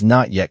Antichrist is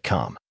not yet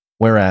come,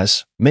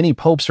 whereas many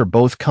popes are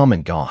both come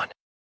and gone.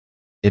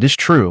 It is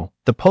true,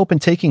 the Pope in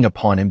taking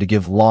upon him to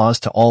give laws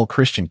to all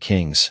Christian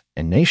kings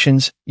and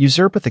nations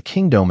usurpeth a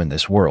kingdom in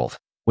this world,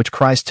 which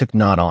Christ took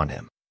not on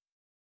him.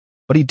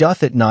 But he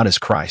doth it not as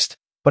Christ,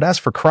 but as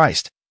for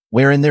Christ,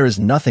 wherein there is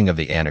nothing of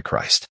the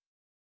Antichrist.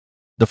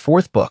 The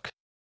fourth book.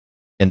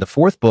 In the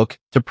fourth book,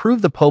 to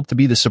prove the Pope to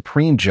be the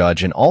supreme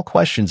judge in all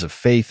questions of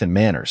faith and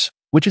manners,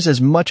 which is as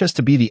much as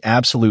to be the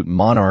absolute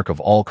monarch of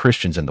all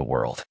Christians in the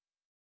world.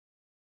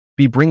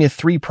 He bringeth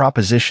three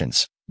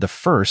propositions. The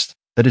first,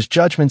 that his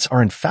judgments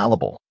are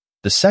infallible.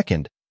 The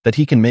second, that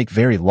he can make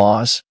very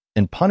laws,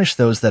 and punish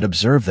those that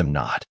observe them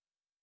not.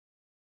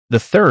 The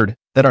third,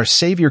 that our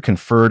Savior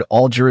conferred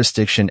all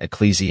jurisdiction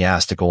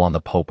ecclesiastical on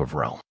the Pope of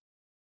Rome.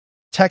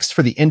 Text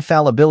for the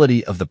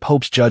infallibility of the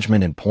Pope's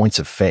judgment in points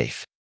of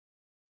faith.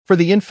 For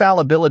the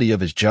infallibility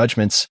of his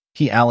judgments,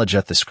 he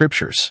allegeth the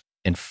Scriptures,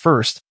 and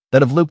first,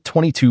 that of Luke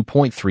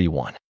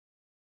 22.31.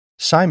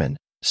 Simon,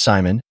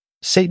 Simon,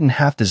 Satan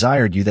hath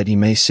desired you that he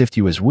may sift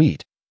you as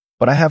wheat,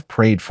 but I have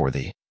prayed for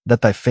thee,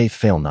 that thy faith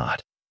fail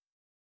not.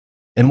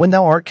 And when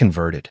thou art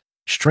converted,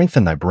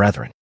 strengthen thy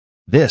brethren.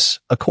 This,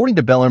 according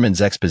to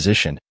Bellarmine's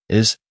exposition,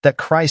 is that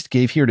Christ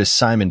gave here to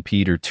Simon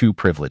Peter two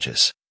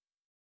privileges.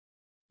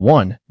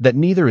 1. That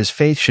neither his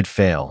faith should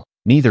fail,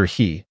 neither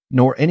he,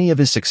 nor any of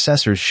his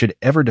successors should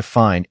ever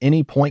define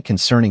any point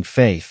concerning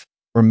faith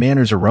or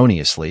manners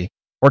erroneously,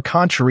 or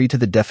contrary to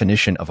the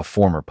definition of a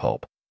former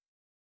pope,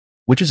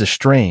 which is a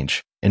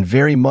strange and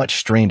very much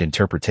strained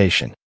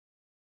interpretation.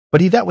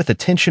 But he that with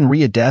attention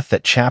readeth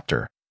that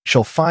chapter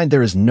shall find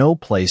there is no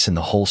place in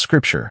the whole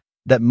Scripture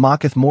that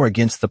mocketh more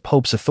against the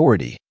Pope's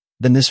authority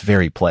than this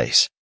very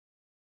place.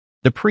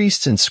 The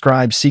priests and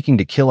scribes seeking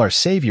to kill our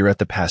Savior at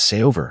the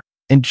Passover,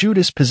 and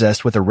Judas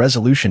possessed with a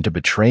resolution to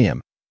betray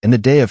him, and the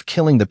day of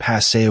killing the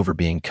Passover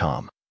being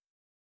come.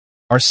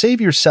 Our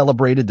Savior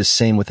celebrated the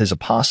same with his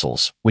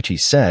apostles, which he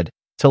said,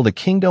 till the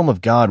kingdom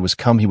of God was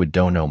come he would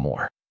do no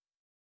more.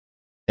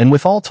 And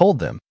withal told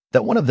them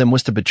that one of them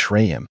was to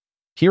betray him.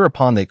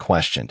 Hereupon they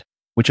questioned,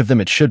 which of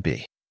them it should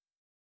be.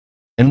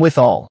 And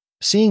withal,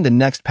 seeing the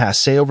next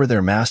Passover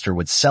their master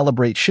would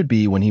celebrate should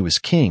be when he was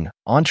king,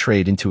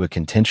 entreed into a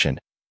contention,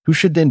 who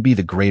should then be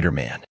the greater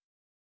man.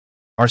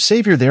 Our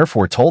Savior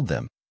therefore told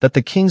them that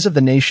the kings of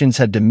the nations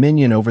had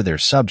dominion over their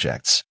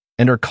subjects,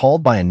 and are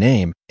called by a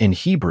name, in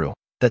Hebrew,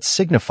 that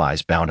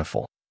signifies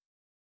bountiful.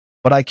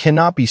 But I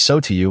cannot be so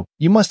to you,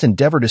 you must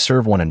endeavor to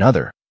serve one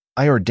another.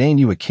 I ordain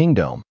you a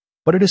kingdom,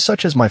 but it is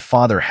such as my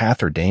Father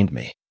hath ordained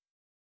me.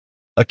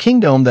 A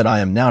kingdom that I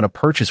am now to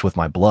purchase with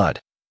my blood,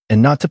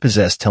 and not to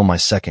possess till my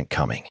second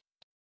coming.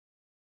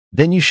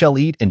 Then you shall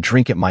eat and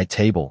drink at my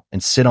table,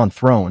 and sit on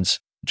thrones,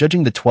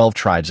 judging the 12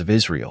 tribes of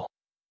Israel.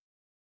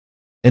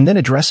 And then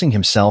addressing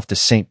himself to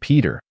St.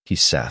 Peter, he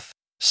saith,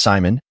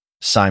 Simon,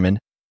 Simon,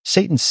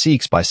 Satan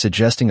seeks by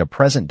suggesting a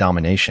present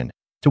domination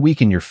to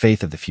weaken your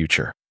faith of the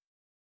future.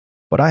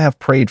 But I have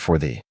prayed for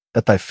thee,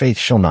 that thy faith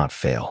shall not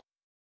fail.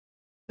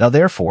 Thou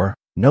therefore,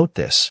 note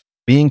this,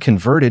 being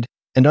converted,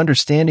 and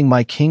understanding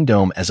my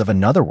kingdom as of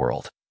another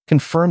world,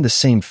 confirm the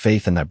same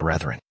faith in thy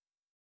brethren.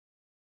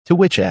 To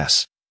which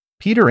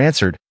Peter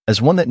answered,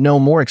 as one that no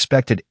more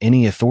expected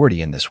any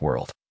authority in this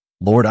world,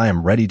 Lord, I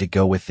am ready to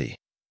go with thee,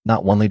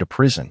 not only to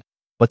prison,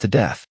 but to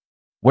death,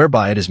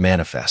 whereby it is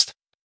manifest.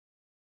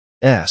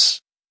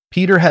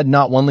 Peter had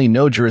not only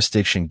no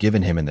jurisdiction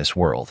given him in this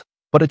world,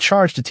 but a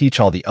charge to teach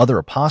all the other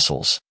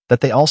apostles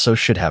that they also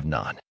should have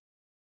none.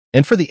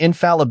 And for the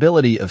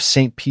infallibility of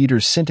St.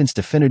 Peter's sentence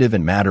definitive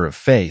in matter of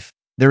faith,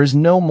 there is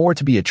no more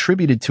to be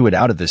attributed to it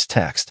out of this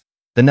text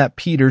than that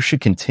Peter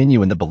should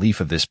continue in the belief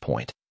of this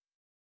point.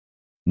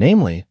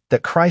 Namely,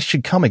 that Christ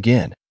should come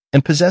again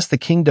and possess the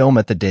kingdom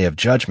at the day of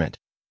judgment,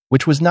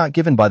 which was not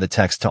given by the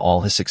text to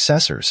all his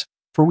successors,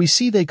 for we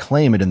see they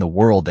claim it in the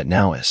world that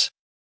now is.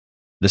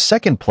 The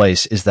second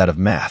place is that of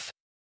Matt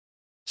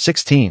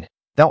 16.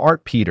 Thou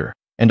art Peter,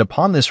 and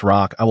upon this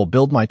rock I will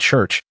build my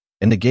church,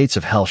 and the gates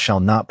of hell shall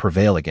not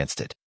prevail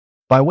against it.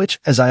 By which,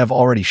 as I have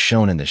already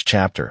shown in this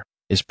chapter,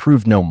 is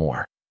proved no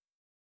more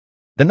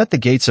than that the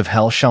gates of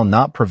hell shall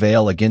not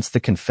prevail against the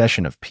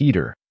confession of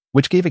Peter,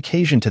 which gave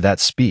occasion to that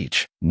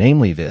speech,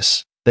 namely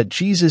this, that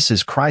Jesus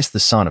is Christ the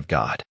Son of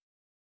God.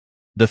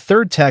 The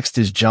third text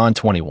is John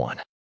 21,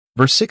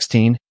 verse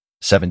 16,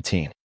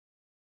 17.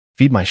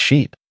 Feed my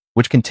sheep,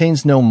 which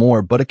contains no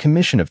more but a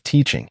commission of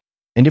teaching,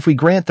 and if we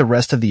grant the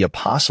rest of the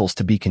apostles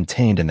to be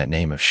contained in that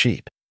name of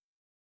sheep,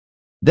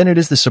 then it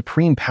is the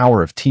supreme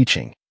power of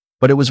teaching,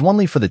 but it was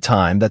only for the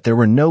time that there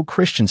were no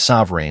Christian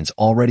sovereigns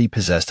already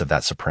possessed of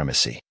that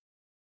supremacy.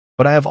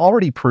 But I have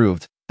already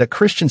proved that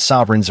Christian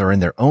sovereigns are in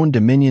their own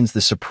dominions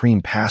the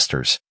supreme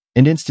pastors,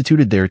 and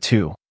instituted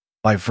thereto,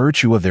 by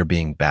virtue of their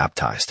being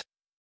baptized,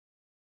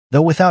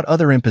 though without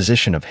other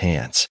imposition of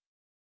hands.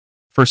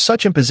 For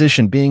such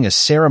imposition being a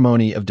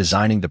ceremony of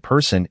designing the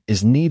person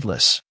is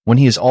needless, when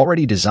he is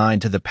already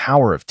designed to the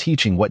power of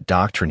teaching what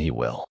doctrine he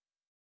will,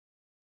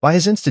 by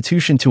his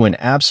institution to an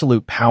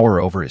absolute power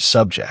over his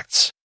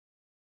subjects.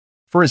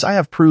 For as I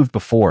have proved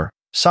before,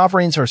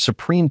 sovereigns are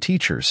supreme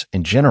teachers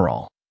in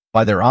general,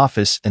 by their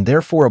office, and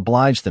therefore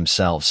oblige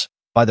themselves,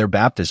 by their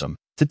baptism,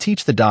 to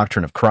teach the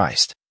doctrine of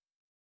Christ.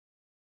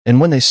 And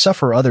when they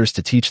suffer others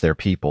to teach their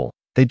people,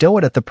 they do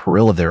it at the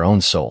peril of their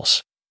own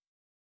souls.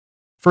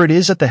 For it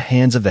is at the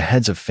hands of the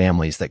heads of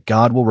families that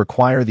God will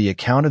require the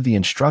account of the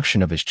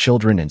instruction of his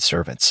children and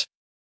servants.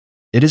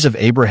 It is of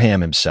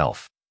Abraham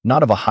himself,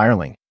 not of a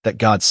hireling, that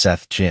God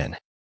saith, Gen.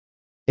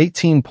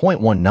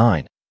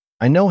 18.19,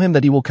 I know him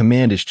that he will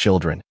command his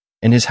children,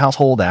 and his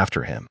household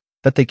after him,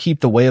 that they keep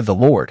the way of the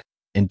Lord,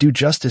 and do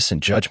justice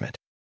and judgment.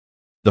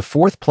 The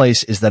fourth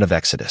place is that of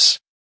Exodus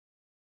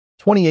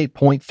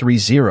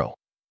 28.30,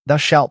 Thou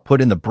shalt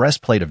put in the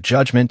breastplate of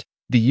judgment,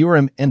 the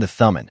Urim and the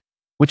Thummim,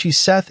 which he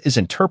saith is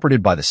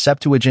interpreted by the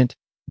Septuagint,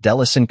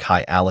 Delison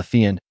Kai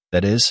Alethean,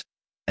 that is,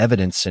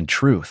 evidence and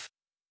truth.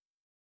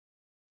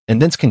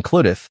 And thence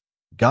concludeth,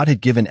 God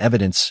had given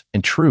evidence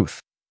and truth,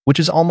 which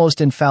is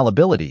almost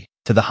infallibility,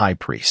 to the high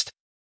priest.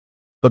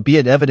 But be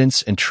it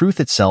evidence and truth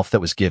itself that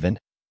was given,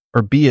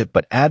 or be it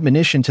but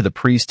admonition to the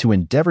priest to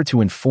endeavor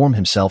to inform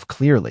himself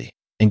clearly,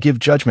 and give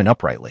judgment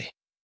uprightly.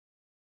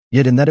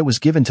 Yet in that it was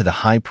given to the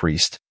high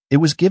priest, it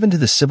was given to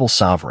the civil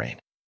sovereign,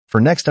 for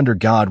next under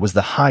God was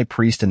the high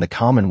priest in the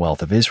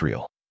Commonwealth of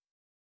Israel.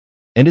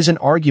 And is an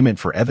argument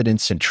for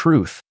evidence and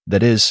truth,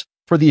 that is,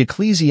 for the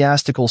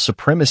ecclesiastical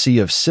supremacy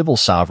of civil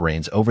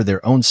sovereigns over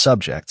their own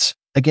subjects,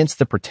 against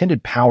the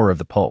pretended power of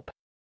the Pope.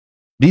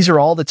 These are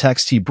all the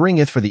texts he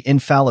bringeth for the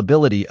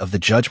infallibility of the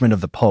judgment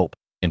of the Pope,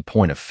 in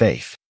point of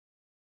faith.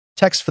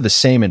 Text for the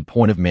same in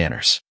point of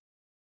manners.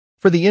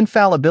 For the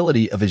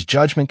infallibility of his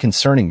judgment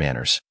concerning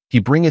manners, he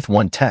bringeth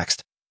one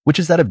text, which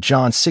is that of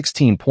John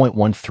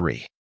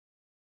 16.13.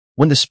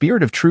 When the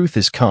Spirit of truth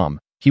is come,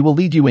 he will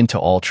lead you into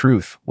all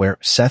truth, where,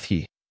 saith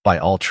he, by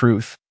all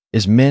truth,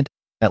 is meant,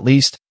 at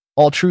least,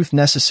 all truth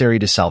necessary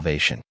to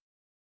salvation.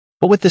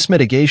 But with this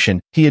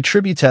mitigation, he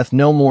attributeth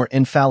no more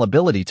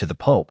infallibility to the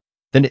Pope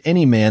than to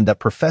any man that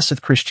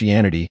professeth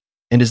Christianity,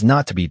 and is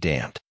not to be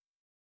damned.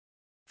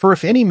 For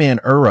if any man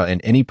erra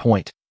in any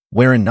point,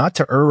 wherein not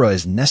to erra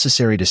is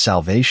necessary to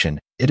salvation,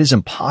 it is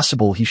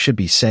impossible he should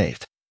be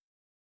saved.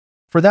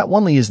 For that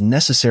only is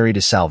necessary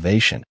to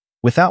salvation,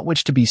 without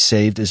which to be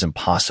saved is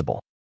impossible.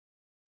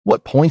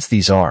 What points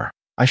these are,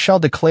 I shall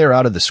declare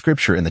out of the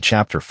Scripture in the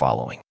chapter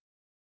following.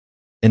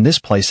 In this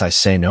place I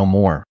say no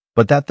more,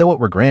 but that though it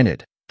were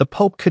granted, the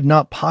Pope could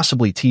not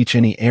possibly teach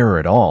any error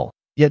at all,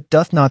 yet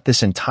doth not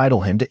this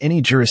entitle him to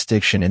any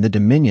jurisdiction in the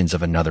dominions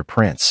of another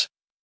prince.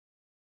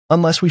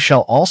 Unless we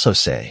shall also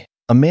say,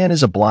 a man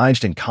is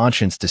obliged in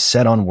conscience to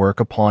set on work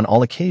upon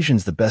all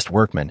occasions the best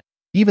workman,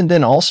 even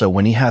then also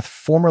when he hath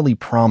formerly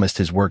promised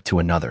his work to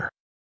another.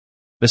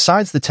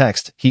 Besides the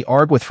text, he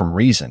argueth from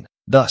reason,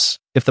 thus,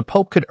 if the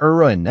Pope could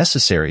erra in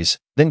necessaries,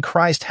 then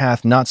Christ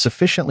hath not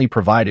sufficiently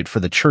provided for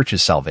the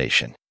Church's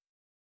salvation,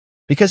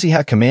 because he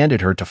hath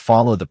commanded her to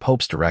follow the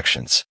Pope's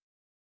directions.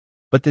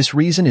 But this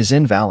reason is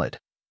invalid,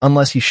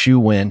 unless he shew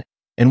when,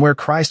 and where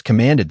Christ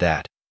commanded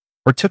that,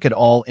 or took at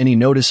all any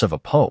notice of a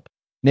Pope,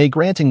 nay,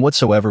 granting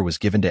whatsoever was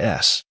given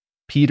to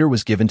Peter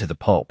was given to the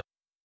Pope.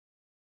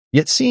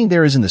 Yet seeing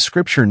there is in the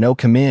Scripture no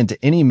command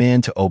to any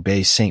man to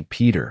obey St.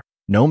 Peter,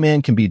 no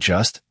man can be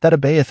just that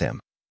obeyeth him,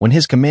 when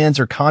his commands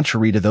are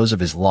contrary to those of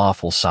his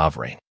lawful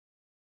sovereign.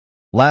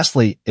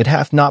 Lastly, it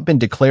hath not been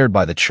declared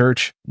by the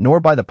Church, nor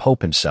by the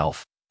Pope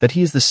himself, that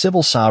he is the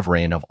civil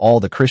sovereign of all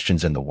the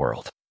Christians in the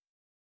world.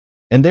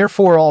 And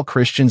therefore all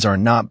Christians are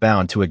not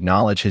bound to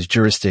acknowledge his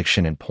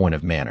jurisdiction in point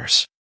of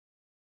manners.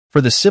 For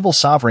the civil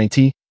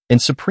sovereignty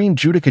and supreme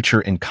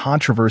judicature in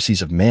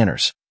controversies of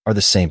manners are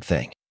the same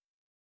thing.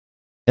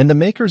 And the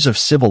makers of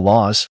civil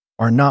laws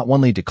are not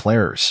only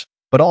declarers,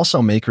 but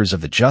also makers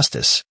of the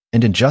justice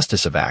and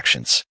injustice of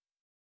actions.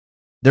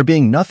 There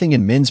being nothing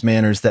in men's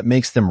manners that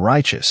makes them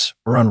righteous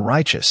or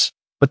unrighteous,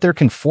 but their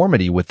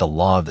conformity with the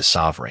law of the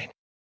sovereign.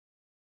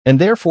 And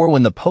therefore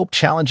when the Pope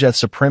challengeth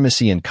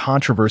supremacy and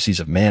controversies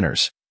of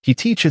manners, he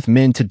teacheth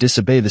men to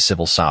disobey the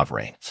civil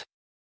sovereigns,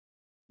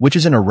 which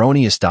is an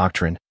erroneous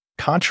doctrine,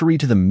 contrary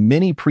to the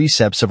many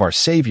precepts of our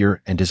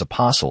Savior and his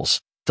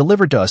apostles,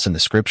 delivered to us in the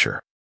Scripture.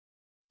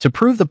 To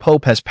prove the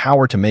Pope has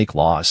power to make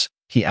laws,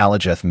 he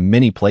allegeth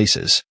many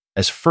places,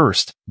 as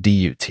first,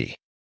 Dut.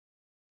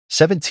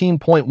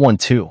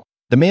 17.12,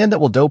 the man that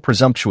will do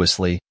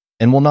presumptuously,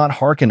 and will not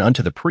hearken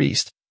unto the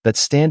priest, that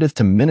standeth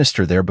to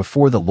minister there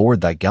before the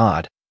Lord thy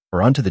God,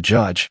 or unto the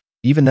judge,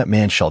 even that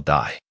man shall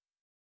die.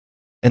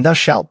 And thou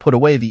shalt put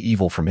away the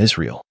evil from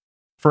Israel.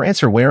 For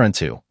answer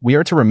whereunto, we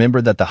are to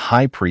remember that the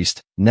high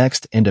priest,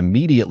 next and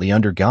immediately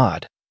under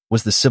God,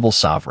 was the civil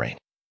sovereign,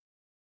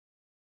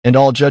 and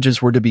all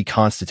judges were to be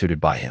constituted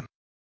by him.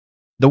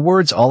 The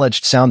words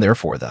all-edged sound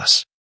therefore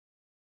thus: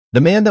 the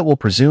man that will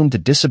presume to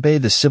disobey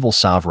the civil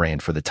sovereign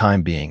for the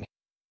time being,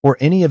 or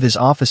any of his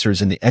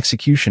officers in the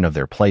execution of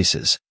their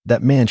places,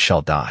 that man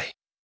shall die,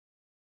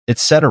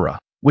 etc.,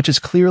 which is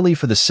clearly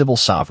for the civil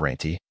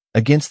sovereignty,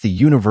 against the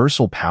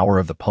universal power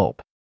of the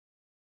Pope.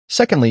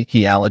 Secondly,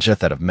 he allegeth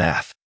that of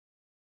math.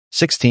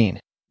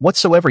 16.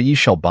 Whatsoever ye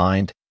shall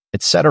bind,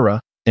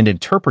 etc., and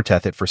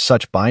interpreteth it for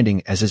such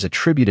binding as is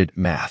attributed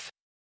math.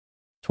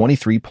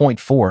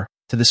 23.4.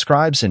 To the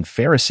scribes and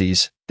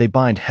Pharisees they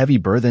bind heavy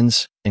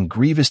burthens, and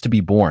grievous to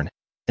be borne,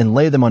 and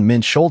lay them on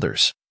men's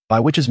shoulders, by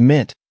which is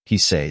meant, he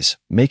says,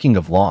 making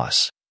of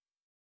laws.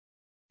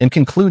 And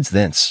concludes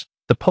thence,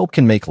 the Pope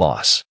can make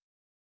laws.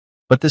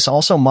 But this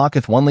also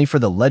mocketh only for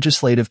the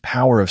legislative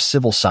power of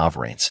civil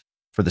sovereigns,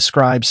 for the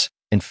scribes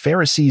and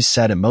Pharisees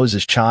sat in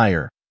Moses'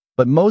 chair,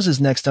 but Moses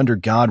next under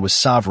God was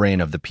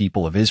sovereign of the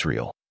people of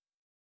Israel.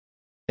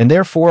 And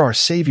therefore our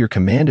Savior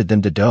commanded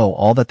them to do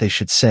all that they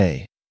should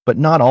say, but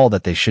not all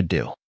that they should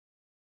do.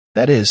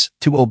 That is,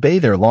 to obey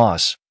their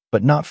laws,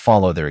 but not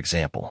follow their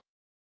example.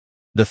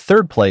 The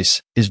third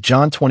place is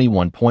John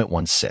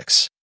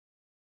 21.16.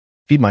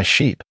 Feed my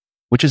sheep,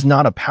 which is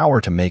not a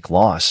power to make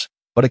laws,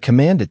 but a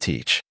command to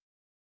teach.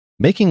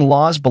 Making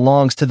laws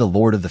belongs to the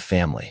Lord of the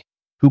family,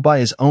 who by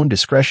his own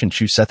discretion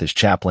chooseth his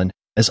chaplain,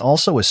 as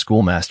also a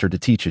schoolmaster to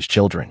teach his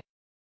children.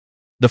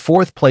 The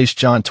fourth place,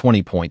 John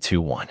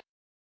 20.21,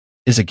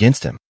 is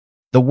against him.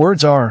 The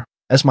words are,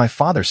 as my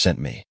Father sent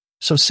me,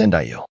 so send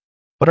I you.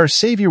 But our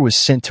Savior was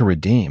sent to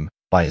redeem,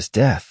 by his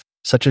death,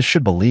 such as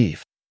should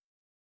believe,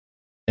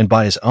 and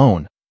by his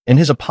own, and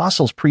his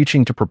apostles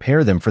preaching to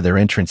prepare them for their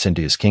entrance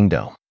into his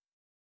kingdom,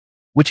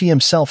 which he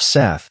himself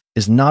saith,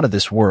 is not of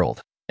this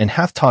world, and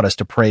hath taught us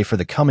to pray for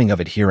the coming of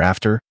it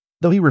hereafter,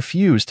 though he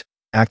refused,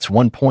 Acts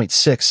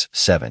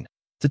 1.6:7,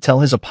 to tell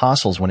his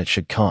apostles when it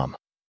should come.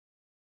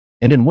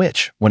 And in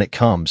which, when it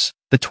comes,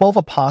 the 12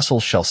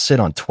 apostles shall sit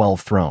on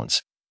 12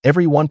 thrones,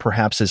 every one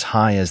perhaps as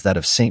high as that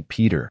of St.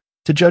 Peter,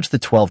 to judge the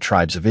 12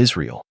 tribes of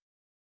Israel.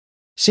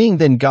 Seeing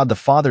then God the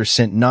Father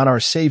sent not our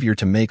Savior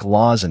to make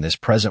laws in this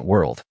present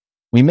world,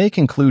 we may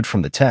conclude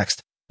from the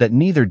text that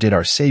neither did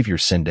our Savior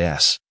send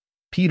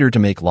Peter to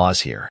make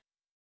laws here,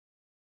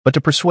 but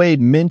to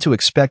persuade men to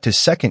expect his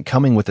second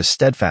coming with a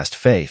steadfast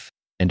faith,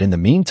 and in the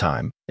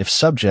meantime, if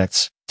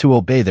subjects, to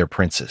obey their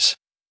princes.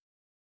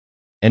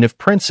 And if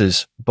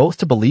princes, both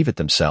to believe it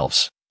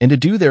themselves, and to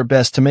do their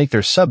best to make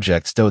their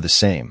subjects do the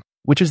same,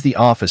 which is the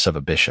office of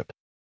a bishop.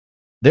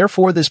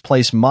 Therefore this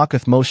place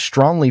mocketh most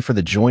strongly for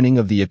the joining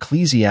of the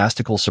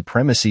ecclesiastical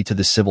supremacy to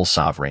the civil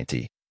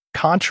sovereignty,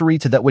 contrary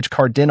to that which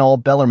Cardinal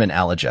Bellarmine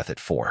allegeth it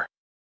for.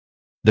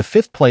 The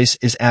fifth place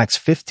is Acts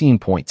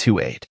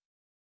 15.28.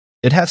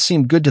 It hath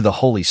seemed good to the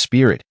Holy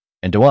Spirit,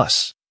 and to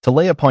us, to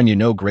lay upon you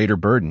no greater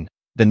burden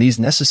than these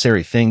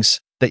necessary things,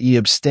 that ye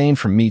abstain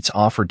from meats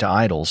offered to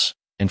idols,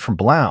 and from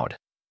bloud,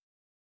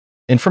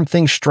 and from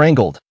things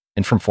strangled,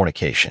 and from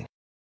fornication.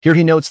 Here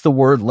he notes the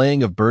word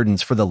laying of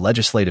burdens for the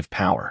legislative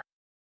power.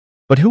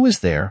 But who is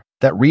there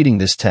that reading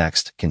this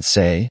text can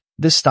say,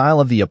 this style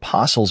of the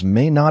apostles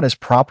may not as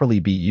properly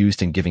be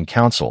used in giving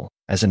counsel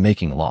as in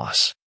making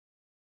laws?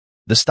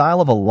 The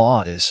style of a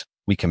law is,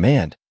 we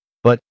command,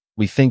 but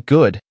we think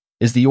good,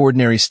 is the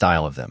ordinary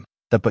style of them,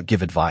 that but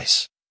give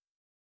advice.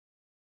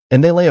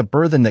 And they lay a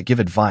burthen that give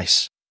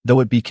advice, though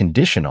it be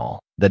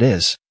conditional, that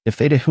is, if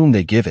they to whom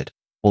they give it,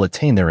 will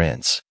attain their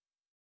ends.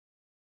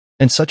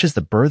 And such is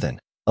the burthen,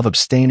 of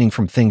abstaining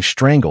from things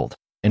strangled,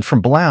 and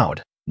from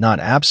bloud, not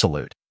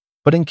absolute,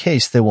 but in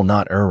case they will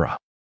not err.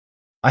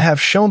 I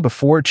have shown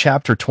before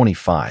chapter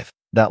 25,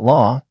 that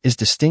law is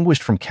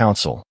distinguished from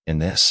counsel in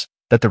this,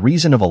 that the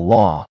reason of a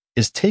law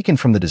is taken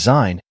from the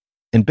design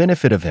and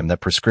benefit of him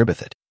that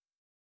prescribeth it,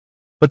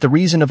 but the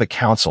reason of a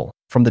counsel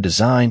from the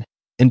design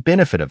and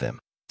benefit of him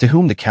to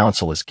whom the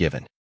counsel is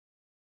given.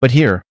 But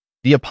here,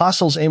 the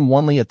apostles aim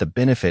only at the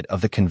benefit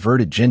of the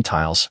converted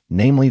Gentiles,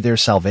 namely their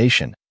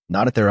salvation,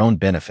 not at their own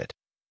benefit.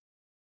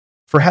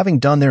 For having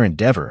done their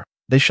endeavor,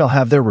 they shall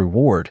have their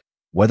reward,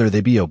 whether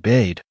they be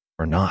obeyed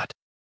or not.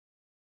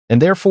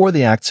 And therefore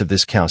the acts of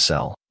this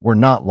council were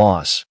not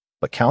laws,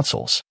 but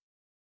counsels.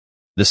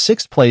 The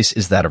sixth place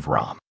is that of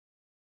Rome.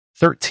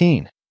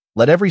 13.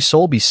 Let every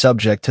soul be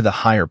subject to the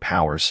higher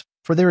powers,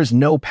 for there is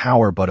no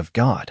power but of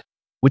God,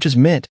 which is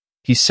meant,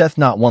 he saith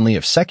not only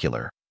of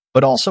secular,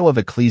 but also of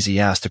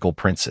ecclesiastical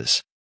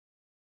princes.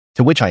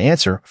 To which I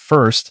answer,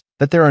 first,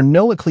 that there are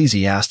no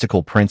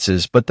ecclesiastical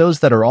princes but those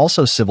that are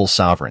also civil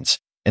sovereigns,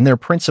 and their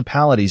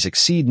principalities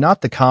exceed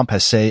not the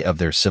compesse of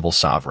their civil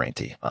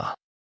sovereignty.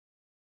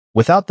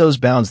 Without those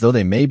bounds, though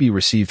they may be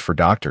received for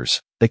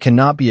doctors, they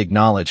cannot be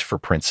acknowledged for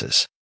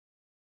princes.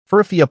 For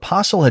if the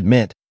apostle had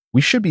meant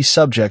we should be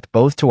subject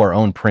both to our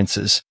own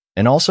princes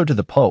and also to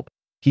the Pope,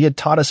 he had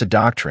taught us a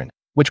doctrine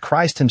which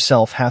Christ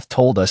himself hath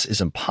told us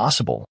is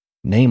impossible,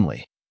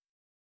 namely,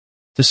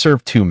 to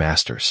serve two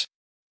masters.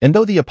 And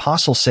though the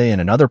apostle say in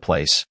another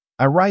place,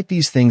 I write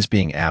these things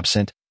being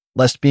absent,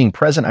 lest being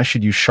present I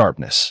should use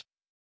sharpness.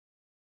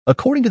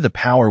 According to the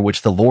power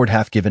which the Lord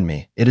hath given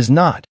me, it is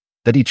not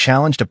that he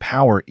challenged a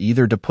power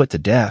either to put to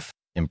death,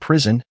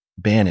 imprison,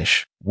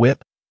 banish,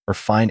 whip, or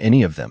fine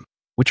any of them,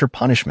 which are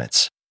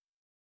punishments,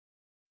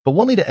 but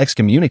only to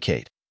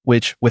excommunicate,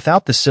 which,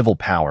 without the civil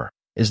power,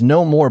 is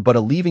no more but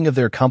a leaving of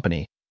their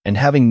company, and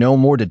having no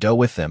more to do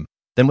with them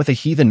than with a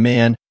heathen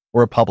man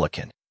or a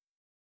publican,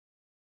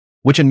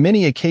 which in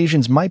many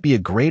occasions might be a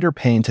greater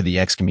pain to the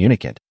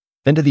excommunicant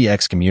than to the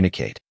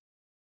excommunicate.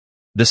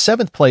 The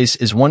seventh place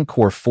is 1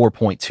 Cor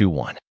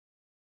 4.21.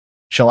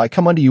 Shall I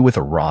come unto you with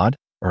a rod,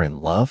 or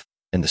in love,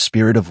 in the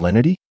spirit of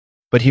lenity?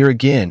 But here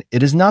again,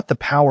 it is not the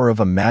power of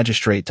a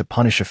magistrate to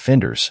punish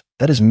offenders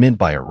that is meant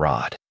by a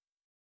rod,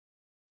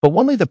 but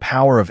only the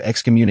power of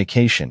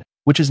excommunication,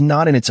 which is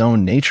not in its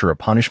own nature a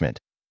punishment,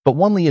 but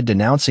only a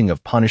denouncing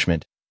of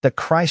punishment that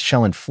Christ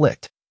shall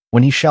inflict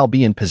when he shall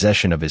be in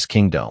possession of his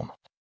kingdom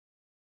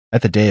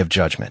at the day of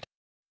judgment.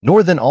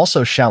 Nor then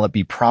also shall it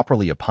be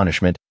properly a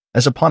punishment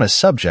as upon a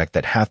subject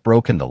that hath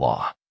broken the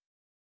law,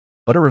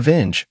 but a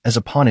revenge as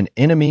upon an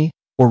enemy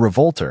or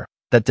revolter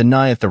that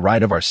denieth the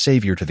right of our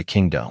Savior to the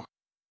kingdom.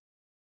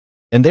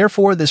 And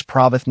therefore this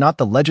proveth not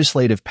the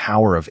legislative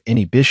power of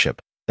any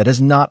bishop that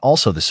has not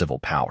also the civil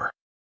power.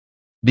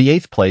 The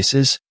eighth place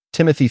is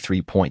Timothy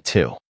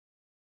 3.2.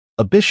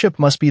 A bishop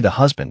must be the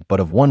husband but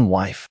of one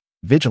wife,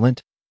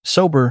 vigilant,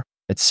 sober,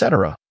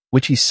 etc.,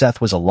 which he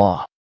saith was a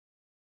law.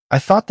 I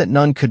thought that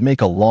none could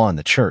make a law in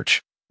the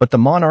church, but the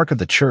monarch of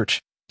the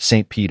church,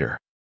 St. Peter.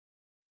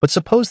 But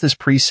suppose this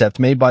precept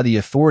made by the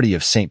authority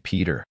of St.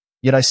 Peter,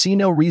 yet I see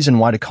no reason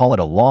why to call it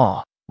a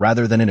law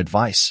rather than an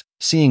advice,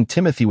 seeing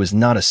Timothy was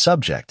not a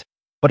subject,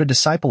 but a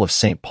disciple of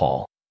St.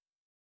 Paul.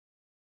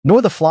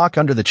 Nor the flock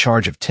under the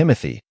charge of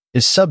Timothy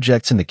is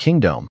subjects in the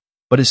kingdom,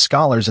 but is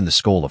scholars in the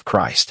school of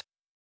Christ.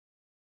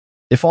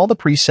 If all the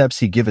precepts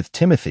he giveth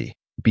Timothy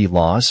be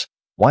laws,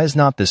 why is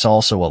not this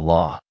also a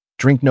law?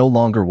 Drink no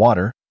longer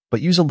water,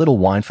 but use a little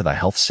wine for thy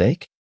health's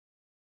sake?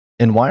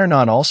 And why are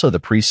not also the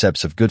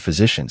precepts of good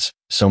physicians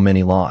so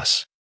many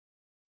laws?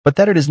 But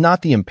that it is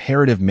not the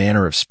imperative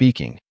manner of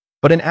speaking,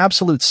 but an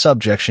absolute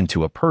subjection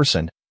to a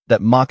person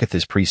that mocketh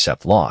his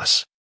precept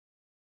laws.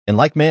 In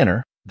like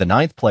manner, the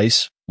ninth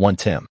place, 1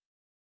 Tim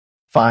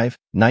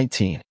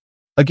 5:19.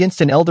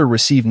 Against an elder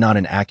receive not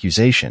an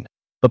accusation,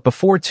 but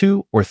before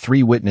 2 or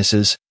 3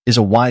 witnesses is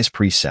a wise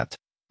precept,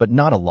 but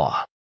not a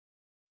law.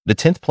 The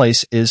 10th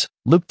place is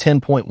Luke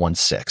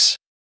 10.16.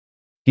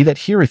 He that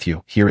heareth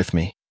you, heareth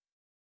me.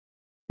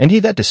 And he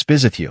that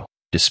despiseth you,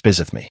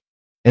 despiseth me.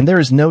 And there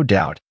is no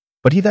doubt,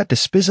 but he that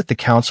despiseth the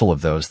counsel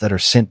of those that are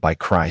sent by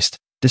Christ,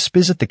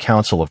 despiseth the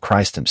counsel of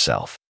Christ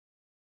himself.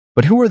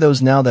 But who are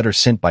those now that are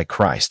sent by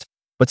Christ,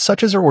 but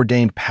such as are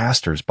ordained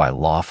pastors by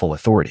lawful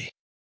authority?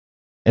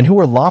 And who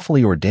are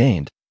lawfully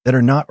ordained, that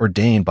are not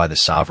ordained by the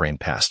sovereign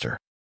pastor?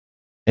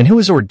 And who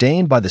is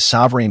ordained by the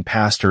sovereign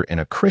pastor in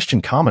a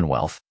Christian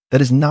commonwealth,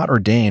 that is not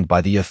ordained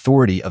by the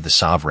authority of the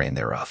sovereign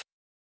thereof?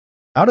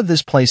 Out of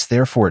this place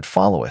therefore it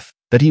followeth,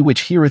 that he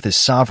which heareth is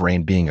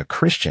sovereign being a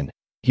Christian,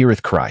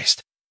 heareth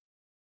Christ.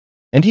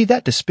 And he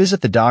that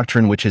despiseth the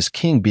doctrine which is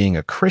king being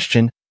a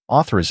Christian,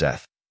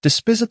 authorizeth,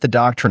 despiseth the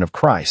doctrine of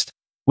Christ,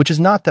 which is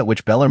not that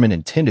which Bellarmine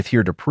intendeth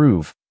here to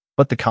prove,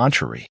 but the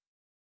contrary.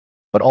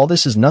 But all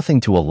this is nothing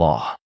to a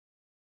law.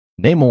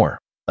 Nay more,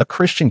 a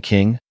Christian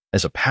king,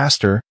 as a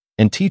pastor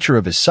and teacher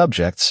of his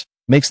subjects,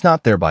 makes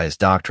not thereby his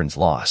doctrines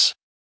laws.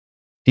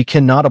 He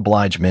cannot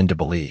oblige men to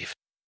believe.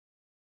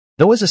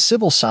 Though as a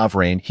civil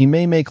sovereign he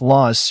may make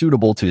laws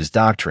suitable to his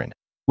doctrine,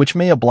 which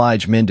may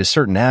oblige men to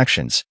certain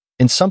actions,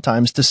 and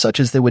sometimes to such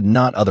as they would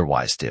not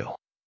otherwise do,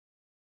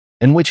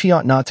 and which he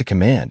ought not to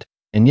command,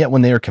 and yet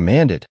when they are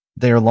commanded,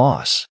 they are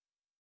laws.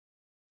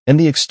 And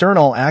the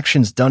external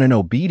actions done in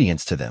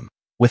obedience to them,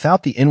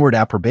 without the inward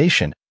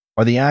approbation,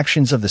 are the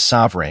actions of the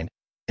sovereign,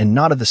 and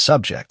not of the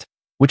subject,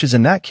 which is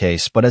in that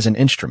case but as an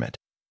instrument,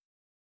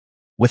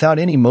 without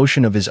any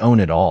motion of his own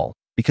at all,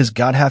 because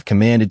God hath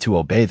commanded to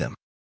obey them.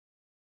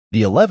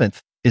 The 11th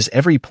is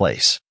every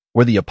place,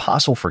 where the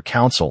apostle for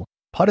counsel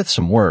putteth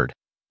some word,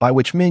 by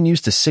which men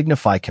use to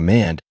signify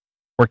command,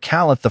 or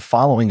calleth the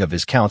following of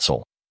his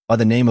counsel, by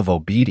the name of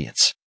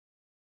obedience.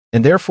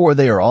 And therefore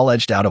they are all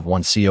edged out of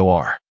 1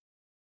 Cor.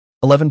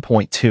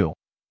 11.2.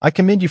 I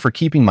commend you for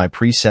keeping my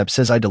precepts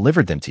as I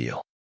delivered them to you.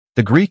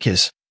 The Greek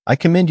is, I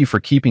commend you for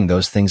keeping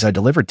those things I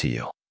delivered to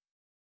you.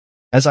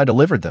 As I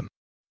delivered them.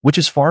 which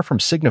is far from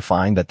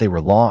signifying that they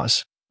were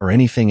laws or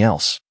anything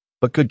else,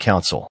 but good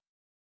counsel.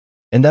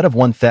 And that of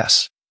 1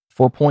 Thess.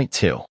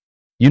 4.2.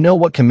 You know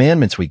what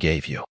commandments we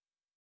gave you.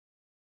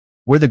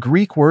 Where the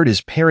Greek word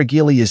is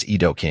paragelias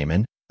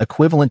edokamen,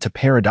 equivalent to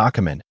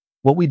paradokamen,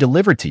 what we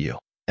delivered to you,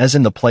 as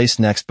in the place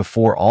next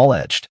before all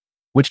edged,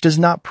 which does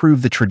not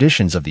prove the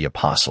traditions of the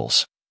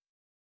apostles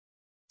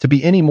to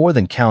be any more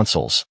than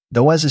counsels,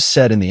 though as is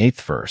said in the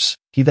 8th verse,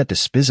 he that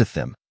despiseth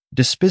them,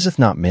 despiseth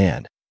not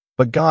man,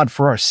 but God,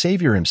 for our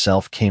Savior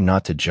himself came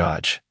not to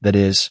judge, that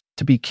is,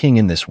 to be king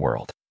in this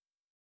world,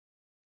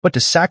 but to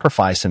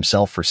sacrifice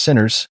himself for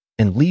sinners,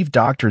 and leave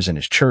doctors in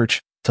his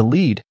church, to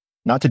lead,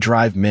 not to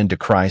drive men to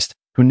Christ,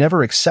 who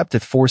never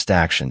accepteth forced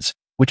actions,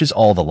 which is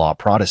all the law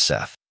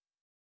protesteth,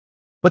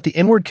 but the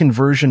inward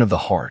conversion of the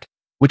heart,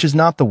 which is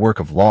not the work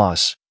of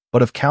laws,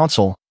 but of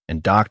counsel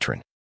and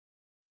doctrine.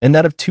 And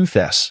that of 2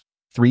 Thess.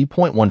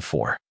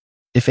 3.14.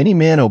 If any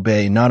man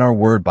obey not our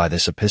word by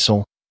this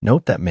epistle,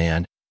 note that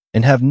man,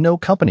 and have no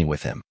company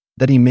with him,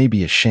 that he may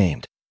be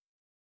ashamed.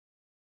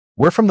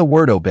 Where from the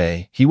word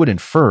obey, he would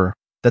infer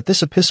that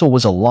this epistle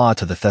was a law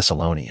to the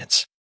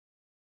Thessalonians.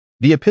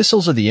 The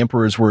epistles of the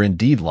emperors were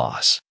indeed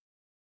laws.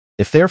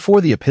 If therefore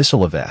the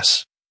epistle of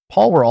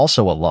Paul were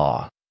also a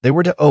law, they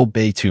were to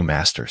obey 2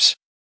 masters.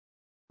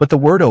 But the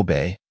word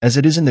obey, as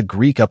it is in the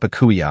Greek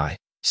upakouiai,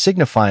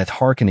 signifieth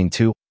hearkening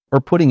to, or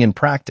putting in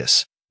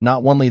practice,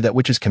 not only that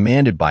which is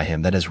commanded by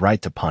him that is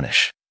right to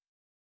punish,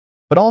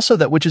 but also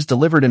that which is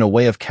delivered in a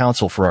way of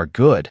counsel for our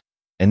good,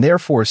 and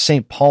therefore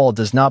St. Paul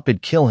does not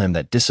bid kill him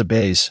that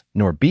disobeys,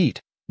 nor beat,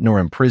 nor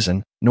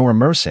imprison, nor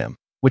immerse him,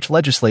 which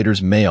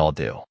legislators may all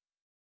do,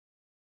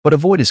 but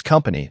avoid his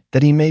company,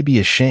 that he may be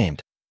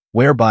ashamed,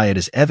 whereby it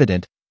is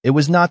evident it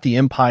was not the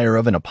empire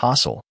of an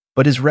apostle,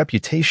 but his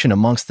reputation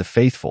amongst the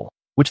faithful,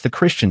 which the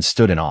Christians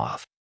stood in awe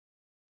of.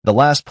 The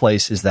last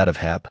place is that of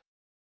Heb.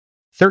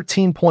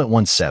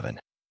 13.17.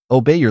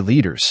 Obey your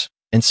leaders,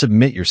 and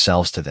submit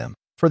yourselves to them,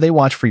 for they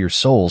watch for your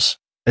souls,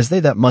 as they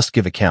that must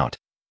give account.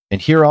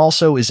 And here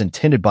also is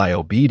intended by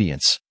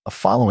obedience, a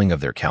following of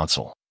their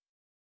counsel.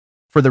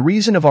 For the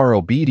reason of our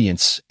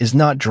obedience is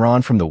not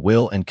drawn from the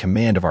will and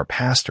command of our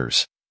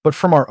pastors, but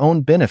from our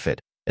own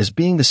benefit, as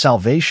being the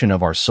salvation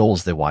of our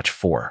souls they watch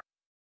for,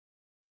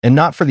 and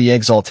not for the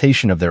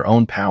exaltation of their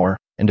own power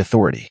and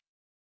authority.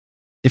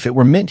 If it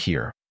were meant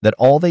here that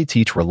all they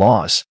teach were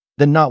laws,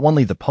 then not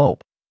only the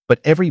Pope,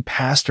 but every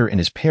pastor in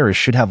his parish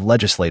should have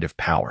legislative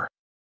power.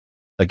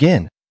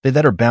 Again, they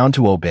that are bound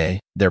to obey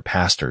their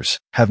pastors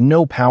have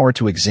no power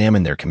to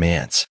examine their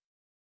commands.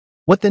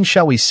 What then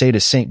shall we say to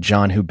St.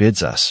 John, who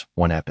bids us,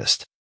 1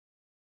 Epist.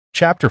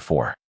 Chapter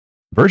 4.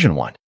 Version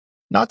 1.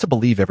 Not to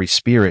believe every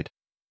spirit,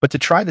 but to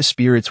try the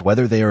spirits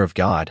whether they are of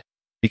God,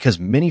 because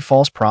many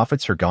false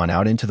prophets are gone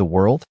out into the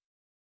world?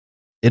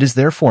 It is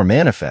therefore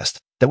manifest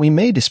that we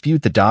may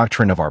dispute the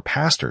doctrine of our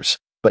pastors,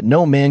 but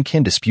no man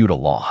can dispute a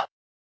law.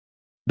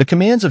 The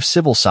commands of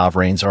civil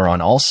sovereigns are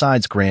on all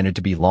sides granted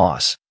to be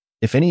laws.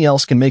 If any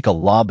else can make a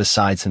law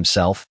besides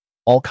himself,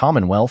 all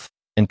commonwealth,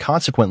 and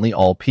consequently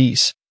all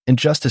peace, and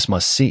justice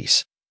must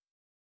cease,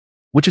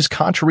 which is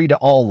contrary to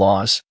all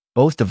laws,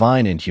 both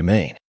divine and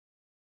humane.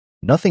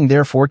 Nothing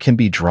therefore can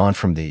be drawn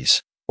from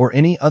these, or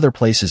any other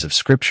places of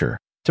Scripture,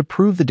 to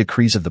prove the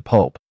decrees of the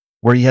Pope,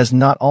 where he has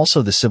not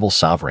also the civil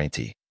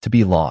sovereignty, to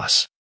be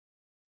laws.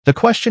 The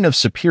question of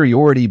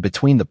superiority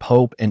between the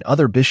Pope and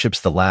other bishops,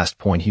 the last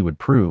point he would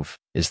prove,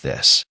 is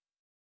this: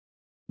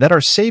 that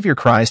our Savior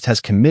Christ has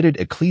committed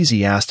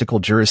ecclesiastical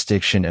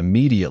jurisdiction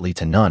immediately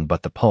to none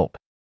but the Pope,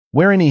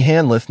 wherein he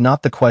handleth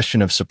not the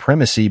question of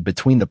supremacy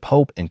between the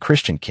Pope and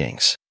Christian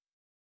kings,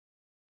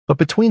 but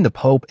between the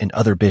Pope and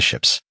other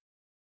bishops.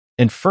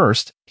 And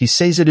first, he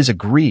says it is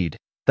agreed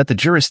that the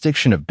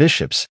jurisdiction of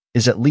bishops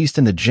is at least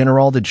in the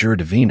general de jure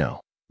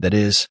divino, that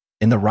is,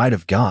 in the right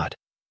of God,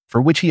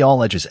 for which he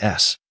alleges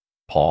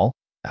Paul,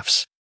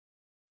 F's.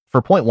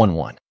 For point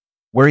 11,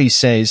 where he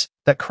says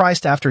that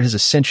Christ after his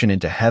ascension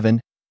into heaven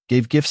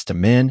gave gifts to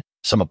men,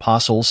 some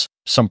apostles,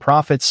 some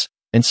prophets,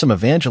 and some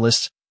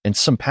evangelists, and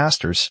some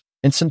pastors,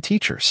 and some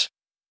teachers.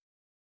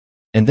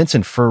 And thence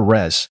infer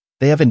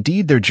they have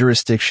indeed their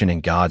jurisdiction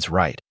in God's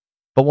right,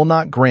 but will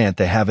not grant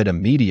they have it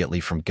immediately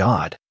from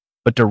God,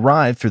 but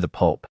derived through the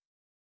Pope.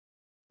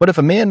 But if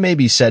a man may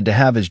be said to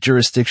have his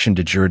jurisdiction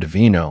de jure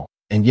divino,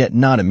 and yet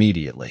not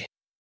immediately,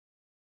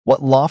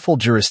 what lawful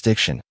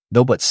jurisdiction,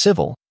 though but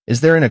civil,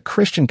 is there in a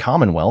Christian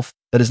commonwealth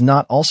that is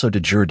not also de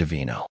jure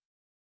divino?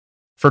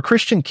 For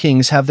Christian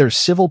kings have their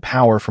civil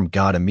power from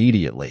God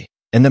immediately,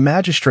 and the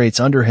magistrates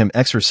under him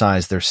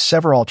exercise their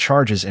several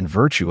charges in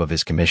virtue of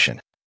his commission,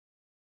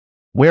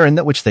 wherein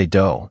that which they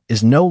do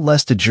is no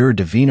less de jure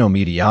divino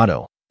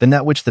mediato than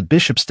that which the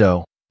bishops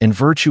do in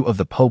virtue of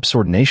the Pope's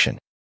ordination.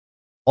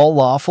 All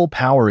lawful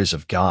power is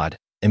of God,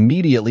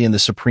 immediately in the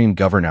supreme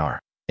governor,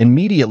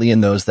 immediately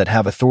in those that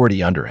have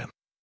authority under him.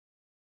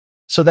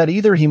 So that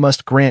either he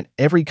must grant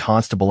every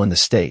constable in the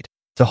state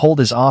to hold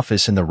his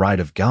office in the right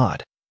of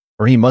God,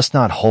 or he must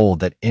not hold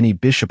that any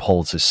bishop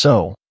holds as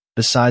so,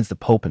 besides the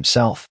Pope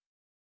himself.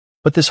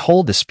 But this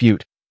whole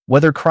dispute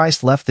whether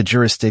Christ left the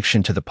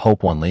jurisdiction to the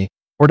Pope only,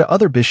 or to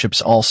other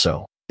bishops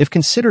also, if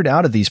considered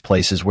out of these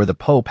places where the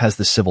Pope has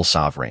the civil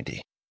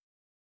sovereignty,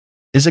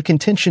 is a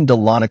contention de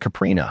lana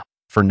caprina,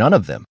 for none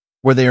of them,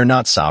 where they are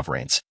not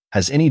sovereigns,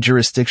 has any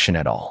jurisdiction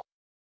at all.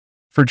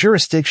 For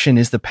jurisdiction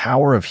is the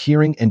power of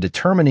hearing and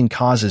determining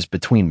causes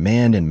between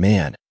man,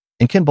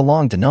 and can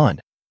belong to none,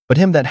 but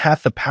him that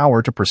hath the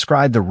power to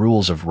prescribe the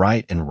rules of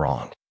right and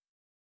wrong.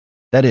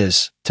 That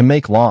is, to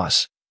make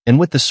laws, and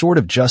with the sword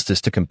of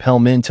justice to compel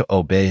men to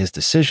obey his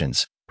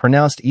decisions,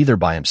 pronounced either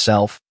by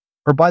himself,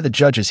 or by the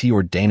judges he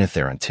ordaineth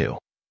thereunto,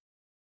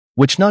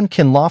 which none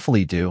can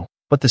lawfully do,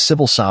 but the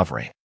civil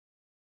sovereign.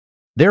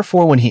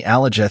 Therefore when he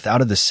allegeth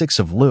out of the 6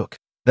 of Luke,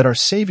 that our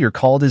Saviour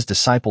called his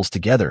disciples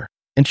together,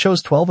 and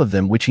chose 12 of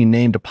them which he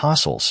named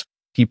apostles,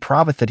 he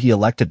proveth that he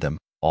elected them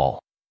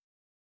all,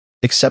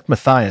 except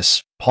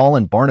Matthias, Paul,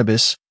 and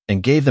Barnabas,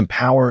 and gave them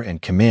power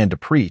and command to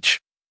preach,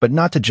 but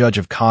not to judge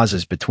of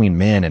causes between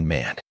man and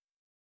man.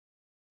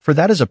 For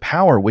that is a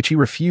power which he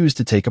refused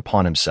to take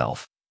upon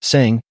himself,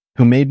 saying,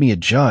 Who made me a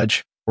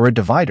judge, or a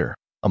divider,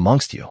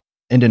 amongst you?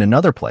 And in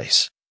another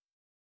place,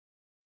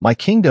 My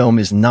kingdom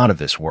is not of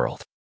this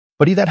world.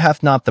 But he that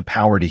hath not the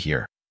power to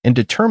hear, and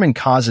determine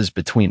causes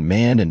between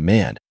man and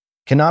man,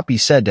 cannot be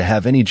said to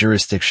have any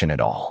jurisdiction at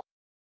all.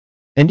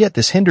 And yet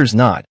this hinders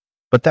not,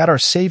 but that our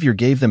Saviour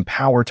gave them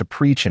power to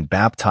preach and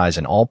baptize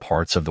in all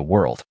parts of the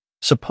world,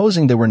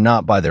 supposing they were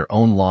not by their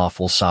own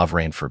lawful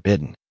sovereign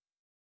forbidden.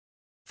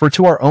 For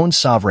to our own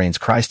sovereigns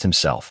Christ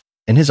himself,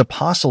 and his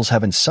apostles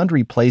have in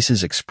sundry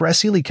places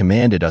expressly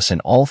commanded us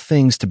in all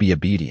things to be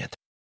obedient.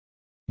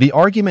 The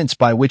arguments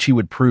by which he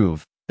would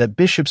prove that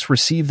bishops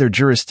receive their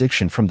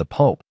jurisdiction from the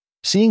Pope,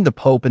 seeing the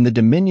Pope in the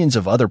dominions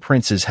of other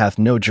princes hath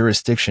no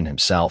jurisdiction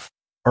himself,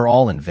 are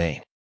all in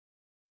vain.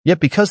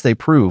 Yet because they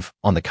prove,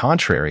 on the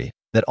contrary,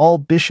 that all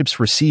bishops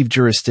receive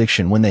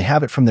jurisdiction when they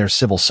have it from their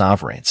civil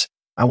sovereigns,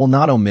 I will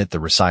not omit the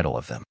recital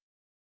of them.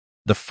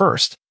 The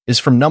first is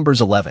from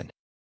Numbers 11,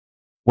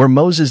 where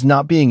Moses,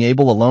 not being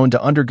able alone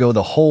to undergo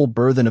the whole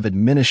burthen of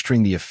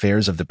administering the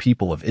affairs of the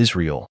people of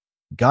Israel,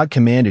 God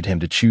commanded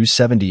him to choose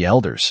 70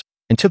 elders,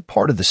 and took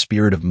part of the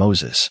spirit of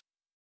Moses,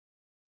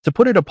 to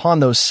put it upon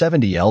those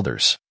 70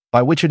 elders,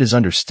 by which it is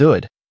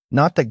understood,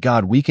 not that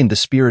God weakened the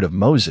spirit of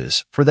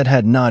Moses, for that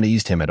had not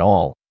eased him at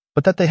all,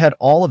 but that they had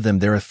all of them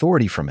their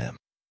authority from him.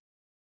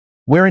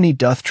 Wherein he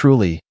doth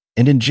truly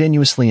and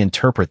ingenuously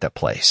interpret that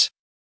place.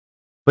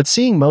 But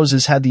seeing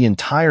Moses had the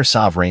entire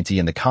sovereignty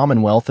in the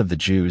commonwealth of the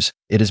Jews,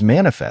 it is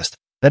manifest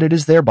that it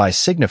is thereby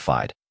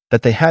signified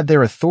that they had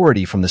their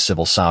authority from the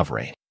civil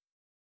sovereign.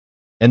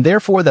 And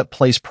therefore that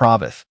place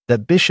proveth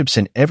that bishops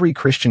in every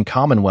Christian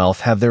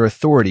commonwealth have their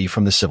authority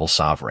from the civil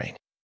sovereign,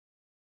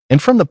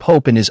 and from the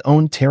Pope in his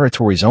own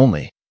territories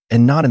only,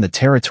 and not in the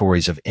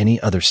territories of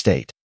any other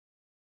state.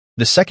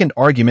 The second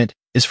argument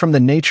is from the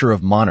nature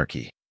of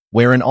monarchy,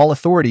 wherein all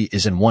authority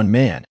is in one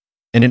man,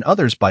 and in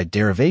others by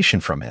derivation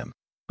from him.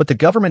 But the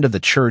government of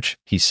the Church,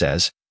 he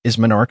says, is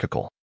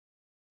monarchical.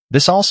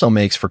 This also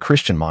makes for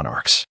Christian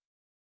monarchs.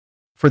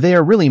 For they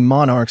are really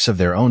monarchs of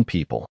their own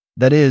people,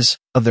 that is,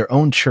 of their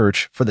own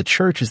church, for the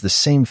Church is the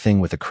same thing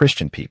with the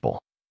Christian people.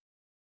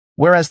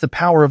 Whereas the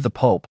power of the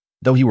Pope,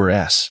 though he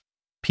were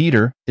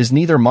Peter, is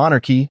neither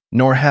monarchy,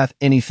 nor hath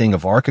anything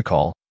of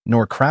archicall,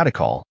 nor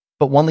cradicall,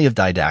 but only of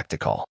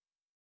didacticall.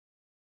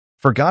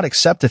 For God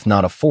accepteth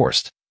not a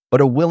forced,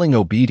 but a willing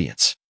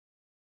obedience.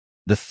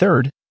 The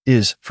third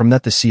is from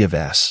that the see of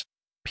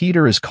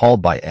Peter is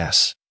called by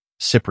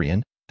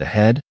Cyprian, the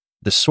head,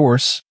 the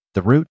source,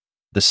 the root,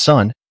 the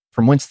son,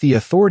 from whence the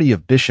authority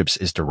of bishops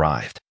is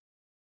derived.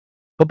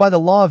 But by the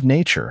law of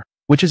nature,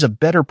 which is a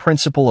better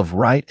principle of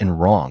right and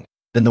wrong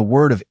than the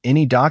word of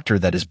any doctor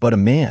that is but a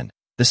man,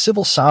 the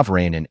civil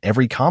sovereign in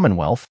every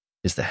commonwealth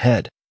is the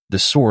head, the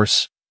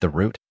source, the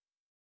root,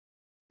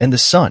 and the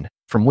son,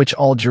 from which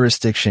all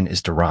jurisdiction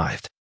is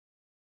derived.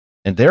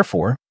 And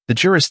therefore, the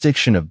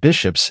jurisdiction of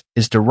bishops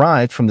is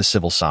derived from the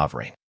civil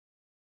sovereign.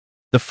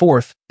 The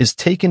fourth is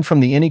taken from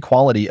the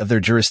inequality of their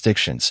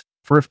jurisdictions,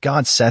 for if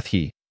God saith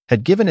he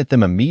had given it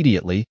them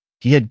immediately,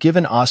 he had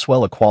given us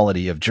well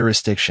equality of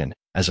jurisdiction,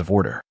 as of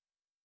order.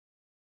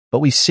 But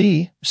we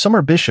see, some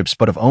are bishops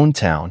but of own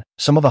town,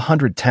 some of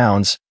 100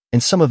 towns,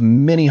 and some of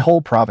many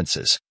whole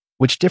provinces,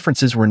 which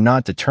differences were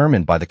not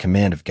determined by the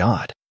command of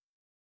God.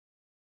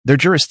 Their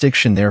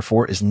jurisdiction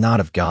therefore is not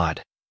of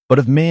God, but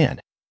of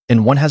man,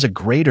 and one has a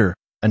greater,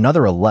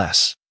 another a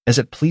less, as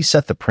it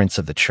pleaseth the prince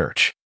of the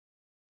church.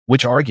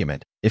 Which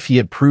argument, if he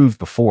had proved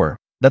before,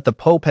 that the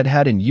Pope had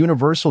had an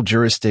universal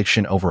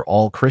jurisdiction over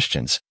all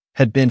Christians,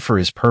 had been for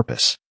his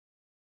purpose.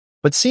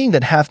 But seeing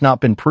that hath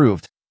not been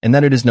proved, and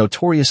that it is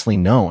notoriously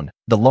known,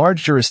 the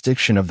large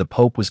jurisdiction of the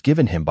Pope was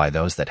given him by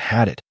those that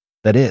had it,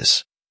 that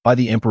is, by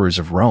the emperors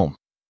of Rome.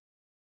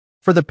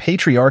 For the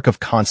Patriarch of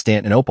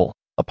Constantinople,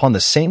 upon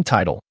the same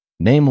title,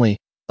 namely,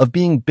 of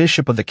being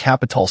bishop of the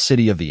capital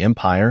city of the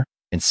empire,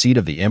 and seat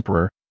of the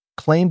emperor,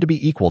 claimed to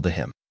be equal to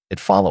him, it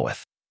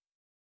followeth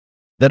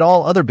that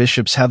all other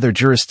bishops have their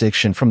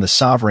jurisdiction from the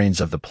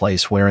sovereigns of the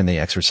place wherein they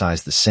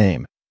exercise the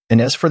same,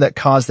 and as for that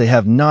cause they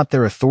have not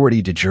their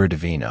authority de jure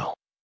divino.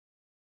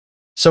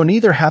 So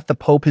neither hath the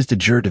Pope his de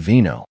jure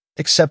divino,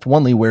 except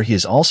only where he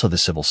is also the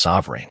civil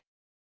sovereign.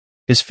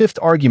 His fifth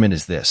argument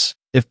is this: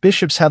 if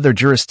bishops have their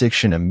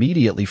jurisdiction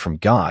immediately from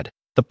God,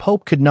 the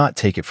Pope could not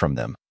take it from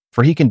them,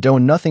 for he can do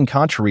nothing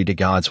contrary to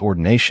God's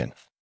ordination.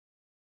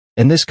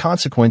 And this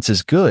consequence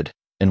is good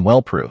and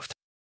well proved.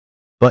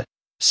 But,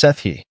 saith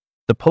he,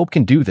 the Pope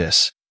can do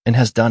this, and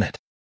has done it.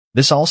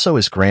 This also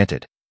is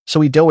granted,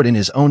 so he do it in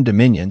his own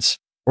dominions,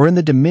 or in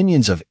the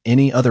dominions of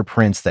any other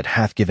prince that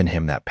hath given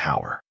him that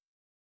power.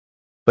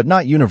 But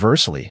not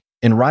universally,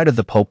 in right of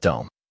the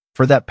popedom,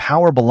 for that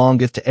power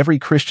belongeth to every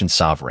Christian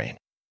sovereign,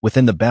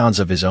 within the bounds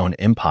of his own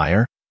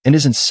empire, and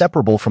is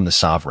inseparable from the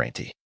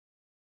sovereignty.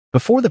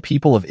 Before the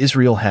people of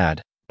Israel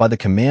had, by the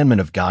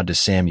commandment of God to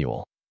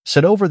Samuel,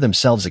 set over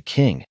themselves a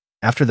king,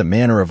 after the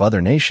manner of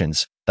other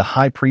nations, the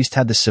high priest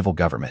had the civil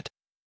government.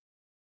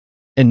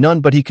 And none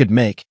but he could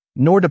make,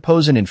 nor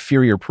depose an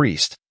inferior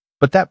priest,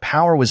 but that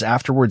power was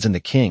afterwards in the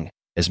king,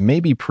 as may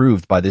be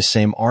proved by this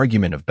same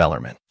argument of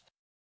Bellarmine.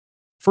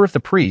 For if the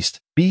priest,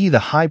 be he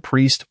the high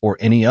priest or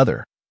any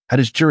other, had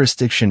his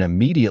jurisdiction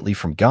immediately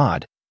from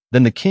God,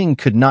 then the king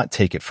could not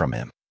take it from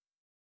him.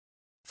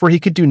 For he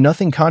could do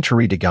nothing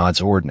contrary to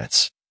God's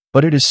ordinance,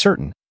 but it is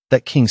certain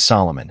that King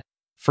Solomon,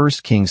 1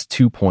 Kings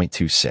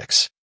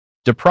 2.26,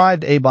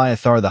 deprived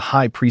Abiathar the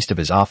high priest of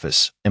his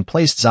office, and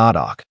placed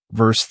Zadok,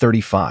 verse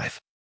 35,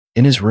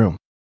 in his room.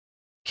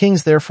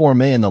 Kings therefore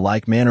may in the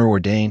like manner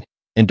ordain,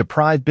 and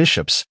deprive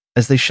bishops,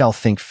 as they shall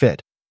think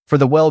fit, for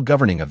the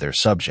well-governing of their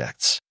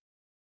subjects.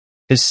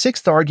 His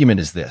sixth argument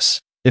is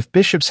this: if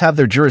bishops have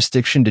their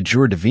jurisdiction de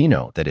jure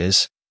divino, that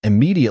is,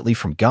 immediately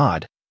from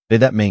God, they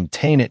that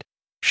maintain it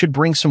should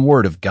bring some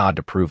word of God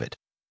to prove it.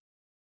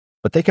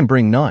 But they can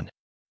bring none.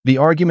 The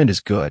argument is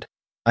good.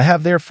 I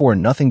have therefore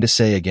nothing to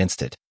say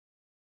against it.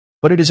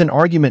 But it is an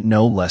argument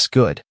no less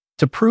good,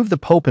 to prove the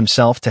Pope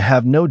himself to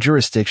have no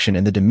jurisdiction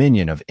in the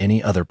dominion of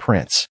any other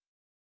prince.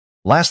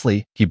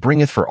 Lastly, he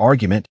bringeth for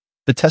argument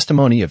the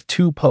testimony of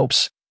two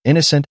popes,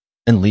 Innocent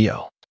and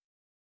Leo.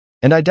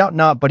 And I doubt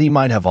not but he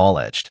might have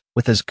alleged,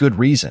 with as good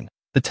reason,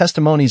 the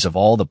testimonies of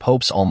all the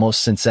popes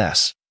almost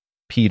since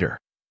Peter.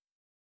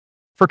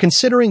 For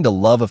considering the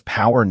love of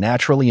power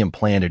naturally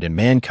implanted in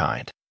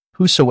mankind,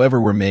 whosoever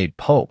were made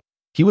pope,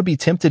 he would be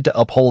tempted to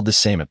uphold the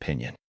same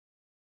opinion.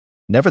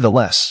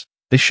 Nevertheless,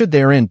 they should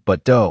therein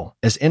but do,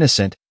 as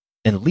Innocent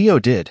and Leo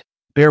did,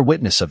 bear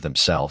witness of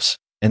themselves,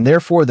 and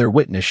therefore their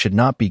witness should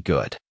not be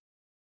good.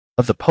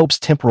 Of the Pope's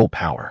temporal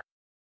power.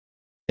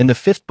 In the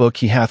fifth book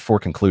he hath four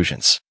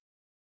conclusions.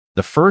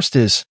 The first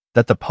is,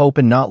 that the Pope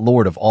is not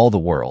Lord of all the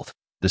world.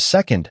 The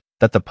second,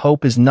 that the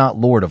Pope is not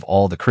Lord of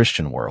all the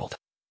Christian world.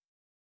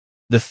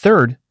 The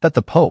third, that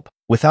the Pope,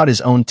 without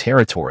his own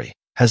territory,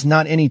 has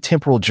not any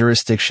temporal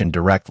jurisdiction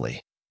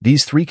directly.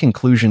 These three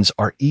conclusions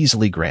are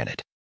easily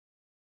granted.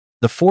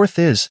 The fourth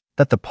is,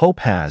 that the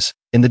Pope has,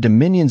 in the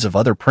dominions of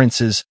other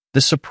princes,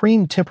 the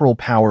supreme temporal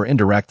power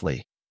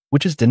indirectly,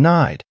 which is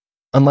denied,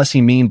 unless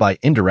he mean by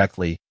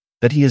indirectly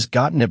that he has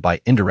gotten it by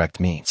indirect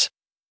means.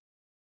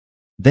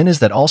 Then is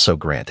that also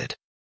granted.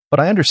 But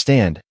I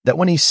understand that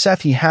when he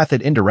saith he hath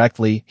it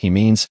indirectly, he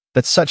means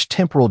that such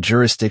temporal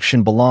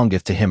jurisdiction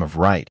belongeth to him of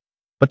right,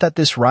 but that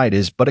this right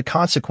is but a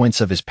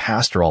consequence of his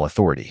pastoral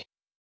authority,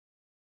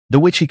 the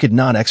which he could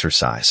not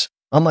exercise,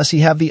 unless he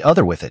have the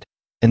other with it,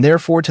 and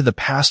therefore to the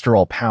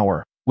pastoral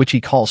power, which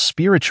he calls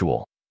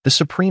spiritual, the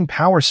supreme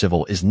power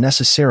civil is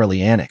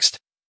necessarily annexed,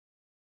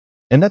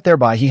 and that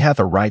thereby he hath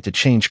a right to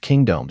change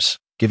kingdoms,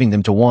 giving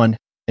them to one,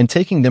 and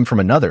taking them from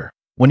another,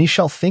 when he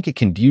shall think it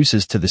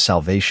conduces to the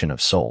salvation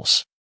of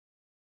souls.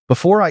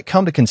 Before I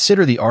come to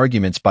consider the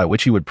arguments by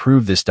which he would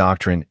prove this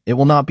doctrine, it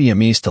will not be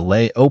amiss to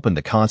lay open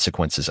the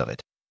consequences of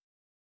it.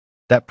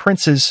 That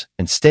princes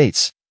and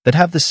states that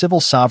have the civil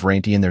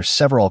sovereignty in their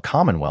several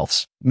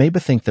commonwealths may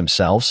bethink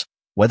themselves,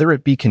 whether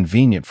it be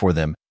convenient for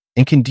them,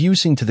 and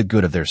conducing to the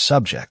good of their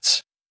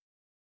subjects,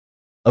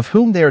 of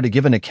whom they are to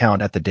give an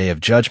account at the day of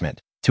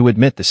judgment, to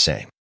admit the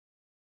same.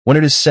 When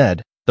it is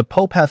said, the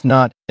Pope hath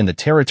not, in the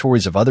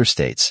territories of other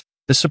states,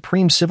 the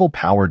supreme civil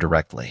power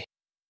directly,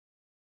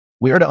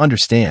 we are to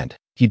understand,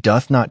 he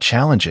doth not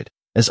challenge it,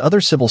 as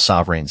other civil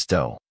sovereigns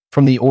do,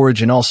 from the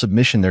original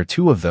submission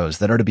thereto of those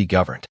that are to be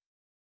governed.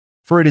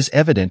 For it is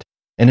evident,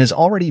 and has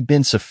already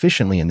been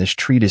sufficiently in this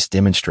treatise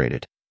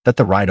demonstrated, that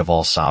the right of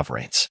all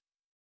sovereigns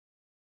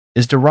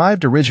is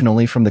derived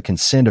originally from the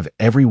consent of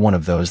every one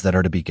of those that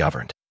are to be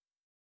governed.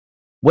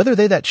 Whether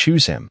they that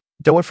choose him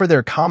do it for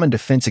their common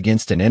defense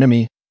against an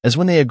enemy, as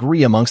when they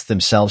agree amongst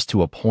themselves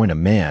to appoint a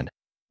man,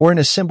 or an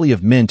assembly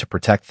of men to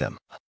protect them,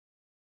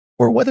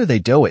 or whether they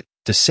do it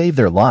to save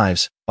their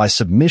lives by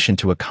submission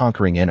to a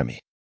conquering enemy.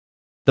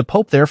 The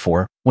Pope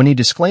therefore, when he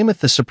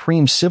disclaimeth the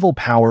supreme civil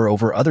power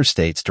over other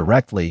states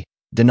directly,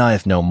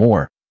 denieth no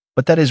more,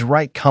 but that his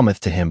right cometh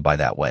to him by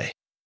that way.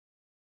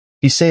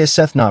 He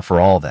saith not for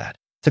all that,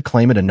 to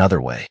claim it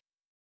another way.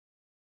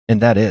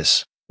 And that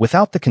is,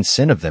 without the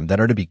consent of them that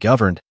are to be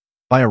governed,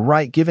 by a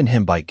right given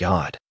him by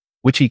God,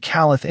 which he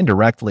calleth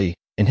indirectly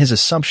in his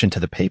assumption to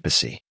the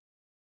papacy.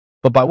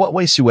 but by what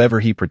way soever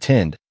he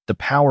pretend, the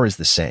power is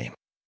the same.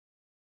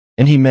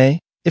 And he may,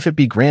 if it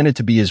be granted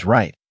to be his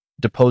right,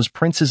 depose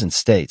princes and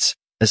states,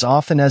 as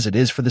often as it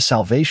is for the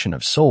salvation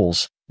of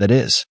souls, that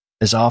is,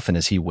 as often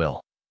as he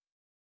will.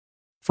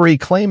 For he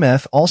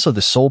claimeth also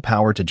the sole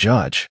power to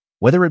judge,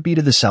 whether it be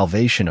to the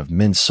salvation of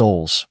men's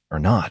souls or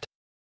not.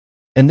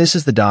 And this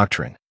is the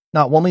doctrine,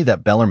 not only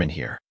that Bellarmine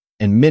here,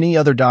 and many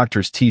other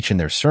doctors teach in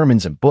their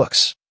sermons and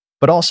books,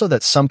 but also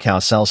that some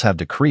councils have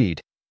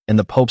decreed, and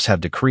the popes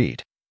have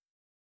decreed.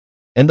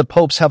 And the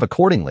popes have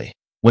accordingly,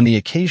 when the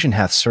occasion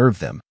hath served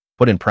them,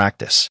 put in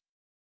practice.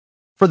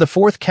 For the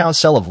 4th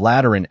Council of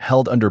Lateran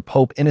held under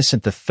Pope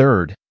Innocent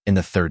III in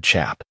the 3rd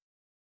chap.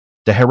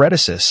 De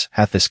Hereticis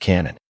hath this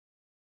canon.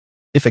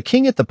 If a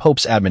king at the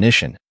Pope's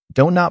admonition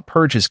do not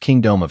purge his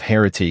kingdom of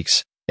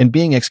heretics, and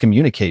being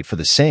excommunicate for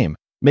the same,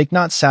 make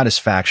not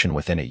satisfaction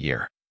within a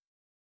year,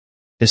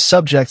 his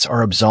subjects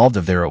are absolved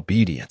of their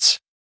obedience.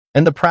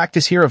 And the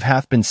practice hereof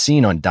hath been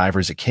seen on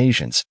divers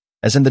occasions,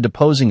 as in the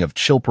deposing of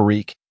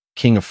Chilperic,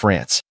 king of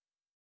France,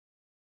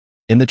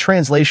 in the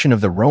translation of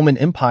the Roman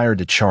Empire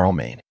to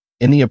Charlemagne,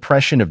 in the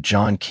oppression of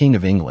John, king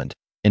of England,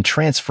 in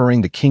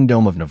transferring the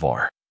kingdom of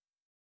Navarre,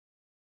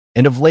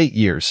 and of late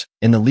years,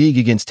 in the league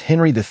against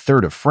Henry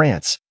III of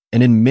France,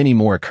 and in many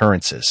more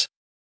occurrences.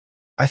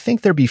 I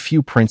think there be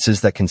few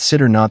princes that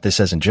consider not this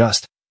as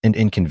unjust and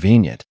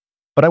inconvenient,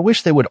 but I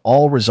wish they would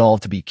all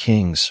resolve to be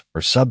kings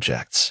or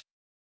subjects.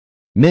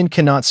 Men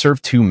cannot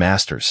serve 2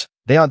 masters,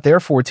 they ought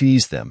therefore to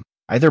ease them,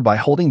 either by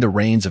holding the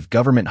reins of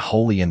government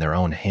wholly in their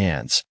own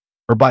hands,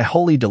 or by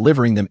wholly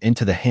delivering them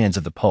into the hands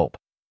of the Pope,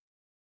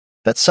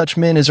 that such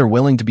men as are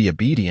willing to be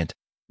obedient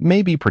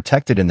may be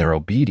protected in their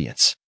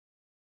obedience.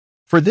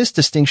 For this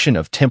distinction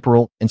of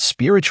temporal and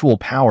spiritual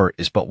power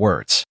is but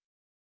words.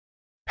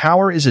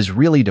 Power is as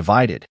really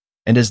divided,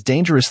 and as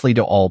dangerously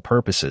to all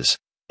purposes,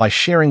 by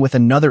sharing with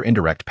another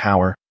indirect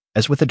power,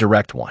 as with a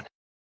direct one.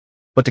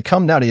 But to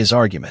come now to his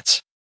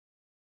arguments.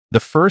 The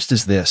first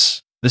is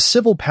this: the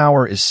civil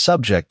power is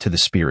subject to the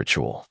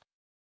spiritual.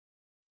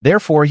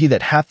 Therefore he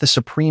that hath the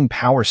supreme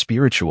power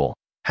spiritual,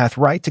 hath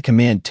right to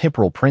command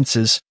temporal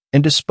princes,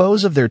 and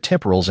dispose of their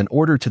temporals in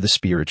order to the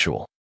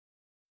spiritual.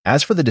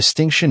 As for the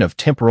distinction of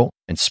temporal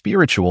and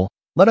spiritual,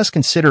 let us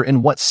consider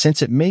in what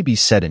sense it may be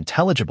said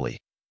intelligibly,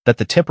 that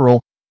the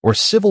temporal or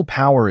civil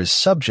power is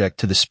subject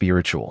to the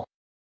spiritual.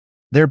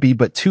 There be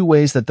but 2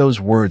 ways that those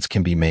words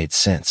can be made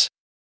sense.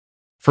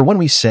 For when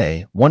we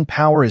say one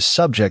power is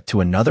subject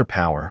to another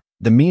power,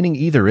 the meaning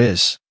either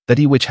is that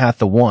he which hath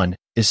the one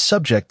is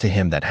subject to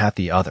him that hath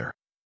the other,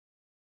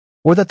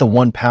 or that the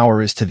one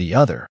power is to the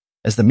other,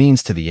 as the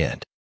means to the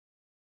end.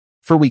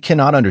 For we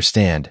cannot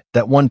understand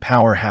that one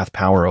power hath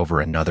power over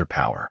another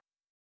power,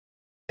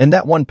 and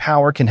that one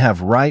power can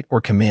have right or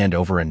command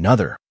over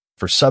another,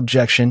 for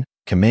subjection,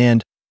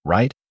 command,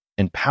 right,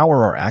 and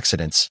power are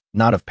accidents,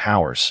 not of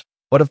powers,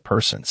 but of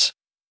persons.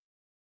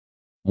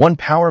 One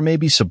power may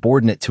be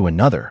subordinate to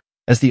another,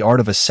 as the art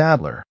of a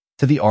saddler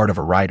to the art of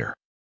a rider.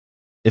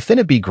 If then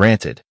it be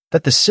granted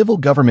that the civil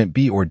government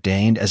be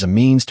ordained as a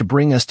means to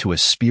bring us to a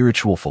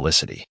spiritual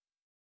felicity,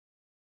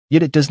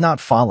 yet it does not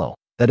follow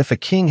that if a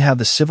king have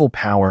the civil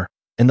power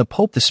and the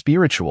Pope the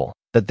spiritual,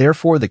 that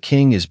therefore the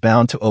king is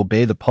bound to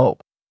obey the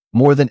Pope,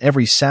 more than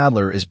every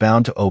saddler is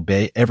bound to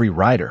obey every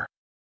rider.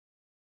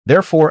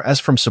 Therefore, as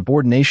from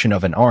subordination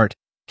of an art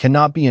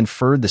cannot be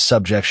inferred the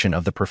subjection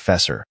of the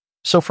professor,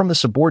 so from the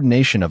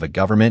subordination of a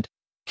government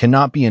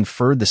cannot be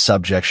inferred the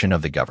subjection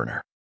of the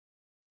governor.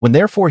 When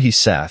therefore he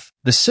saith,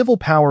 the civil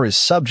power is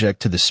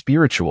subject to the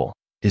spiritual,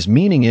 his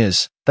meaning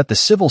is that the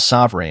civil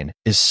sovereign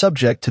is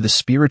subject to the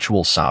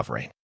spiritual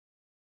sovereign.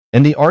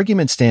 And the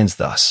argument stands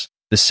thus: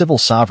 the civil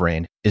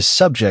sovereign is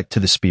subject to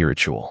the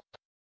spiritual.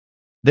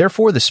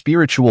 Therefore the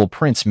spiritual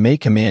prince may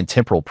command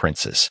temporal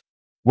princes,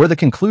 where the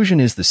conclusion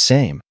is the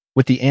same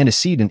with the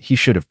antecedent he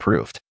should have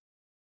proved.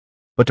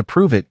 But to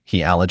prove it,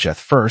 he allegeth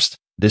first,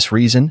 this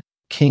reason,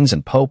 kings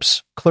and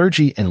popes,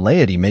 clergy and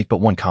laity make but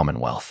one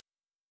commonwealth.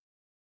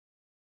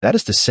 That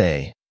is to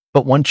say,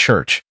 but one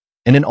church,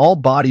 and in all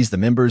bodies the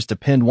members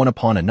depend one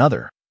upon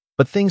another,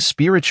 but things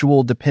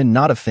spiritual depend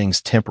not of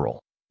things temporal,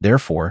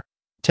 therefore,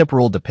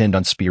 temporal depend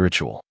on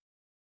spiritual,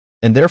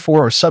 and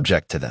therefore are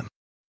subject to them.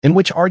 In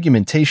which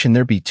argumentation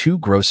there be 2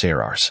 gross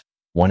errors.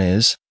 One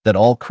is, that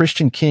all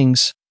Christian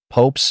kings,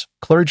 popes,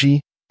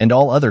 clergy, and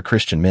all other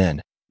Christian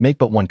men make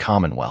but one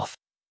commonwealth.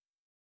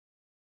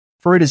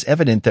 For it is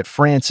evident that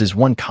France is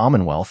one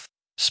commonwealth,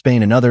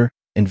 Spain another,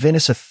 and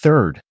Venice a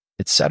third,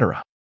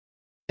 etc.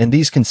 And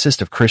these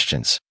consist of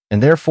Christians,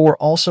 and therefore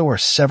also are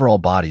several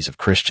bodies of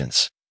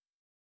Christians.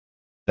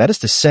 That is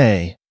to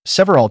say,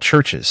 several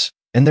churches,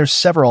 and their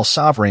several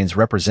sovereigns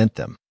represent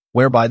them,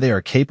 whereby they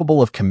are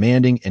capable of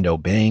commanding and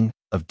obeying,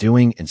 of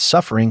doing and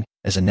suffering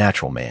as a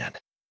natural man,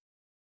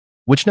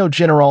 which no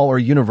general or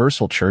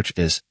universal church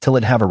is till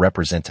it have a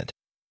representant,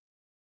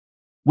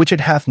 which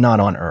it hath not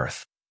on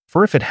earth.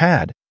 For if it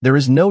had, there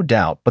is no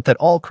doubt but that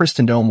all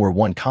Christendom were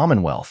one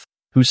commonwealth,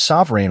 whose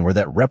sovereign were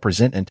that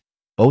representant,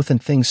 both in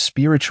things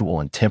spiritual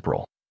and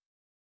temporal.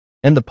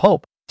 And the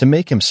Pope, to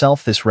make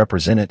himself this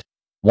representant,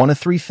 one of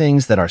three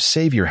things that our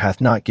Savior hath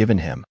not given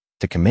him,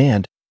 to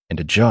command, and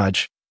to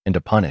judge, and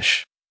to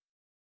punish.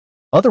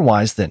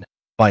 Otherwise than,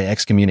 by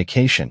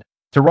excommunication,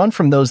 to run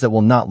from those that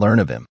will not learn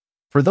of him.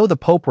 For though the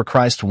Pope were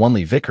Christ's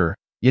only vicar,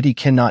 yet he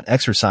cannot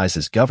exercise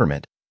his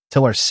government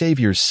till our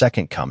Saviour's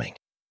second coming.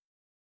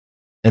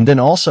 And then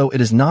also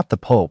it is not the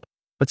Pope,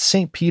 but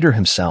St. Peter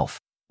himself,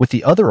 with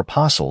the other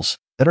apostles,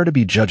 that are to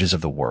be judges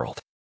of the world.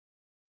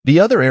 The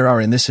other error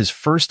in this his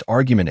first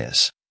argument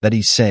is, that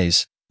he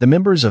says, the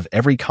members of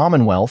every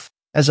commonwealth,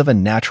 as of a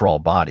natural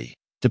body,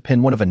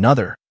 depend one of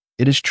another.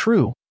 It is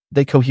true,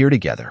 they cohere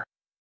together.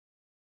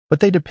 But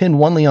they depend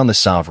only on the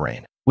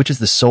sovereign, which is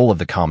the soul of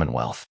the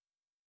commonwealth.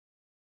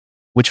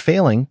 Which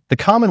failing, the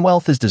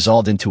commonwealth is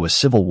dissolved into a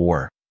civil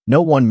war,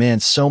 no one man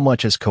so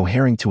much as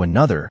cohering to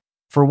another,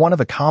 for one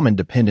of a common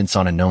dependence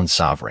on a known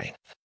sovereign.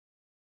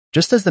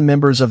 Just as the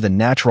members of the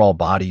natural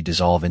body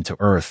dissolve into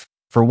earth,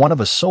 for one of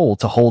a soul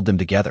to hold them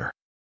together.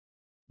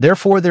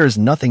 Therefore there is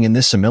nothing in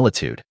this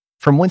similitude,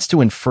 from whence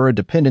to infer a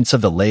dependence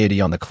of the laity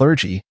on the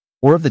clergy,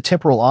 or of the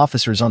temporal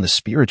officers on the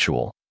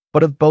spiritual,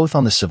 but of both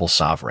on the civil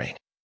sovereign,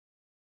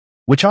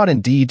 which ought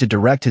indeed to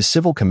direct his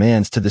civil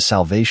commands to the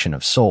salvation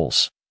of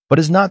souls, but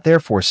is not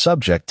therefore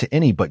subject to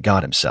any but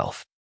God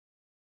himself.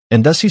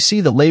 And thus you see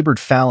the labored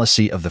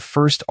fallacy of the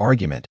first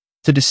argument,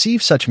 to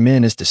deceive such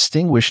men is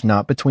distinguished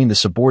not between the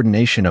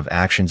subordination of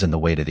actions and the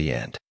way to the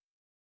end,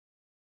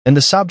 and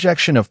the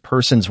subjection of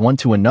persons one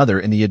to another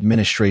in the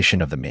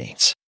administration of the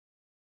means.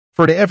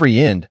 For to every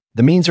end,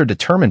 the means are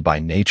determined by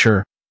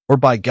nature, or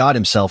by God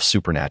himself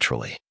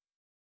supernaturally.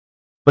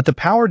 But the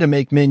power to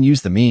make men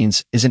use the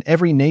means is in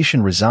every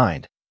nation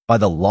resigned, by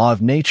the law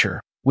of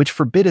nature, which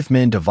forbiddeth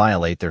men to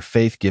violate their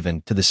faith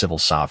given to the civil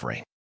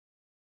sovereign.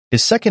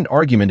 His second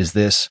argument is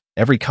this: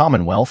 every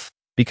commonwealth,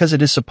 because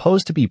it is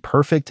supposed to be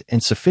perfect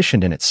and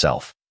sufficient in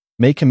itself,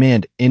 may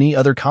command any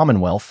other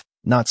commonwealth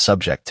not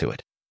subject to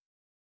it,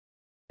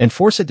 and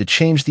force it to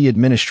change the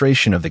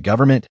administration of the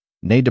government,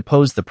 nay,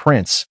 depose the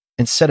prince,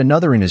 and set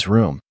another in his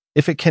room,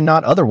 if it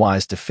cannot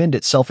otherwise defend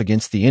itself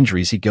against the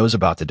injuries he goes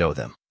about to do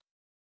them.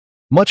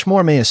 Much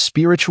more may a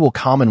spiritual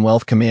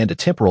commonwealth command a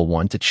temporal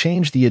one to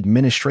change the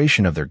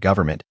administration of their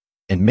government,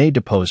 and may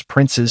depose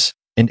princes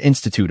and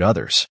institute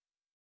others,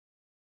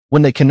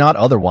 when they cannot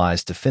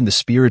otherwise defend the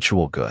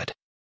spiritual good.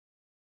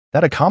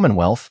 That a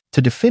commonwealth,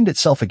 to defend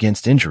itself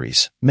against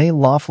injuries, may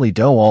lawfully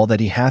do all that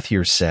he hath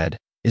here said,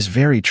 is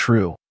very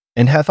true,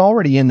 and hath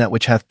already in that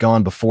which hath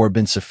gone before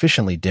been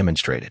sufficiently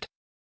demonstrated.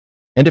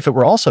 And if it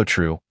were also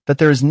true, that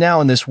there is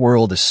now in this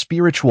world a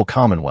spiritual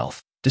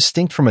commonwealth,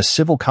 distinct from a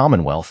civil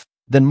commonwealth,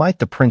 then might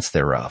the prince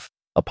thereof,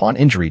 upon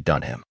injury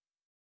done him,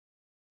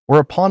 or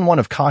upon one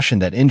of caution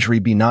that injury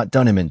be not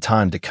done him in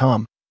time to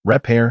come,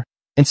 repair,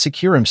 and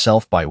secure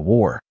himself by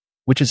war,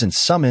 which is in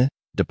summa,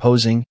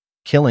 deposing,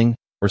 killing,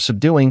 or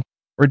subduing,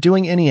 or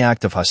doing any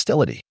act of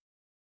hostility.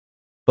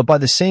 But by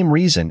the same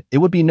reason it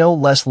would be no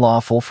less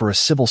lawful for a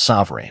civil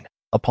sovereign,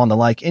 upon the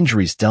like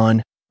injuries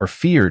done, or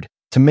feared,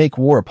 to make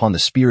war upon the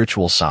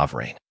spiritual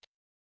sovereign,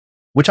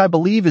 which I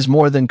believe is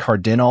more than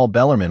Cardinal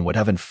Bellarmine would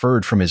have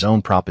inferred from his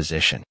own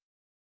proposition.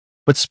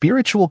 But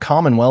spiritual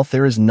commonwealth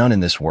there is none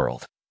in this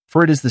world,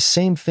 for it is the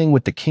same thing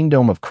with the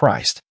kingdom of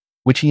Christ,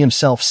 which he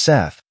himself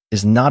saith,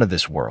 is not of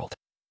this world,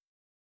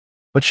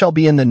 but shall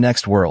be in the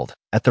next world,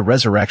 at the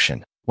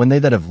resurrection, when they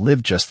that have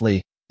lived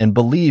justly, and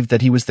believed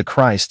that he was the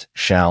Christ,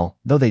 shall,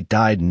 though they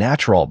died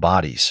natural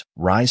bodies,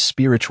 rise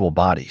spiritual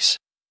bodies.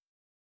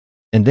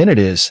 And then it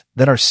is,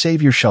 that our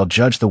Savior shall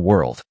judge the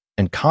world,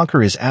 and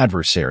conquer his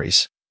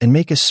adversaries, and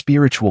make a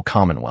spiritual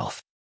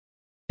commonwealth.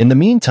 In the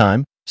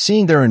meantime,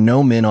 seeing there are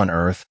no men on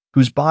earth,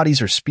 whose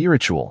bodies are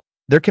spiritual,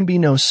 there can be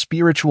no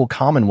spiritual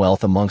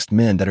commonwealth amongst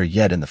men that are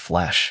yet in the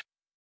flesh.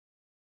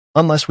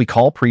 Unless we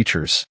call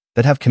preachers,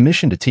 that have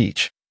commission to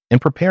teach,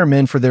 and prepare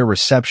men for their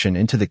reception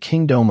into the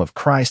kingdom of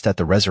Christ at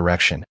the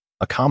resurrection,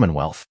 a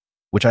commonwealth,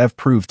 which I have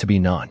proved to be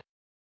none.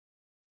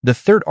 The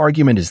third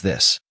argument is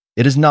this: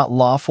 it is not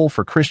lawful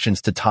for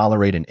Christians to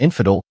tolerate an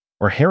infidel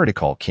or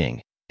heretical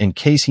king, in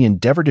case he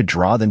endeavor to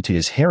draw them to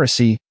his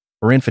heresy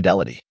or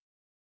infidelity.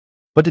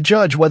 But to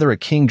judge whether a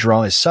king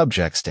draw his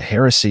subjects to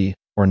heresy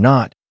or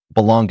not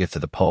belongeth to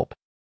the Pope.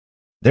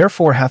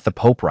 Therefore hath the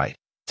Pope right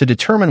to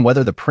determine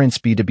whether the prince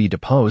be to be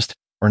deposed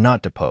or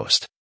not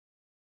deposed.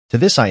 To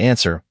this I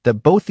answer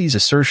that both these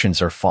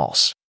assertions are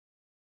false.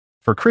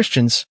 For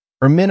Christians,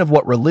 or men of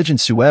what religion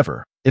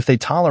soever, if they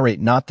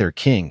tolerate not their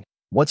king,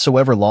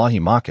 whatsoever law he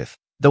mocketh,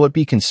 though it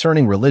be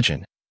concerning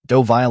religion,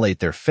 do violate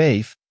their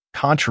faith,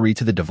 contrary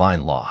to the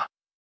divine law,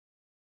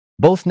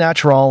 both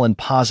natural and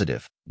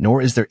positive,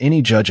 nor is there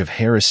any judge of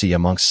heresy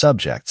amongst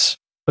subjects,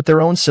 but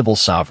their own civil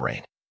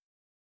sovereign.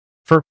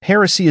 For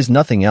heresy is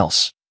nothing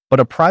else but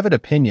a private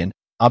opinion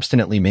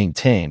obstinately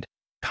maintained,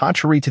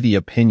 contrary to the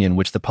opinion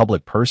which the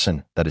public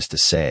person, that is to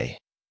say,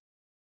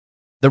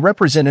 the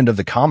representative of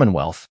the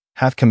commonwealth,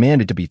 hath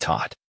commanded to be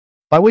taught,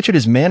 by which it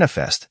is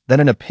manifest that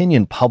an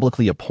opinion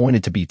publicly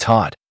appointed to be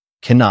taught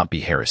cannot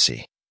be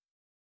heresy,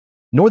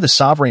 nor the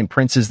sovereign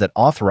princes that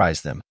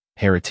authorize them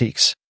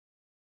heretiques.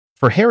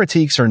 For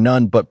heretiques are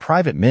none but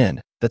private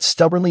men, that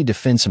stubbornly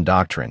defend some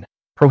doctrine,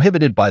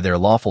 prohibited by their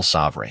lawful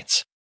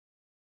sovereigns.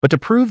 But to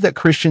prove that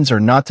Christians are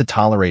not to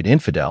tolerate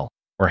infidel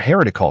or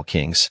heretical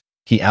kings,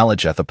 he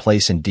allogeth a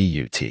place in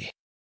Dut.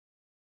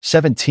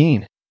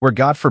 17, where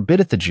God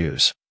forbiddeth the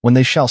Jews, when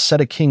they shall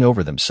set a king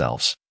over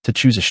themselves, to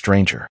choose a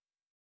stranger.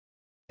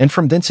 And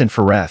from thence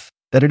inferreth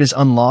that it is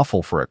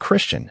unlawful for a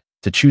Christian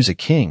to choose a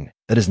king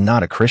that is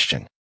not a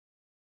Christian.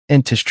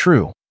 And 'tis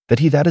true that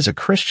he that is a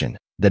Christian,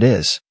 that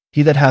is,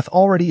 he that hath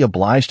already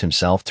obliged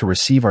himself to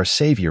receive our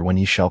Saviour when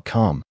he shall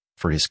come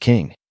for his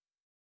king,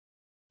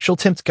 shall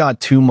tempt God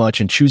too much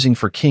in choosing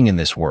for king in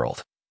this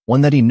world,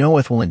 one that he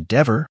knoweth will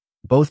endeavor,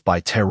 both by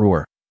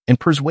terror and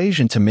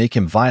persuasion, to make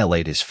him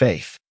violate his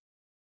faith.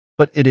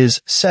 But it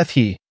is, saith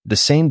he, the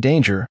same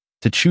danger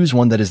to choose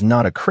one that is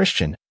not a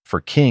Christian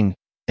for king,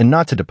 and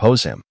not to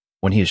depose him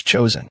when he is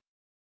chosen.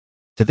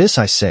 To this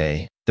I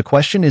say, the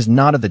question is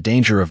not of the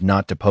danger of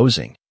not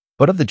deposing,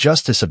 but of the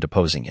justice of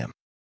deposing him.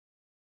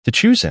 To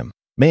choose him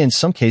may in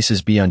some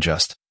cases be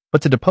unjust,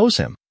 but to depose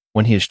him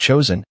when he is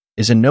chosen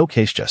is in no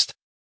case just.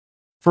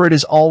 For it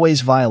is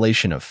always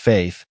violation of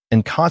faith,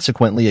 and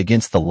consequently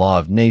against the law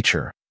of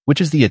nature,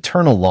 which is the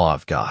eternal law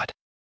of God.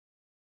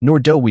 Nor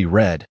do we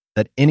read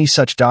that any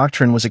such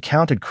doctrine was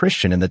accounted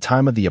Christian in the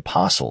time of the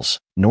apostles,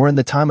 nor in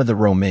the time of the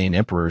Roman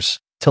emperors,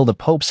 till the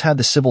popes had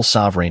the civil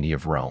sovereignty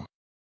of Rome.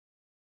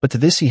 But to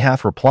this he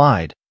hath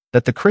replied,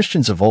 that the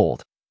Christians of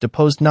old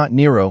deposed not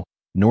Nero,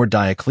 nor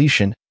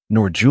Diocletian,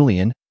 nor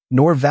Julian,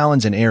 nor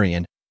Valens and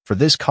Arian, for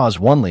this cause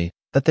only,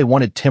 that they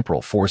wanted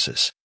temporal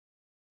forces.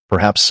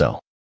 Perhaps so.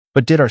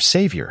 But did our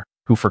Saviour,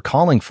 who for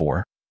calling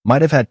for,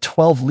 might have had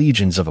 12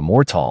 legions of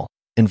immortal,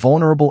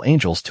 invulnerable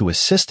angels to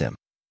assist him,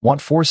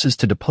 want forces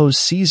to depose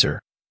Caesar,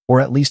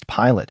 or at least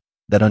Pilate,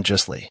 that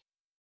unjustly,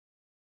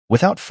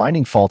 without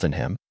finding fault in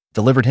him,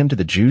 delivered him to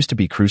the Jews to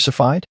be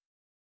crucified?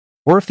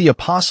 Or if the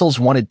apostles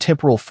wanted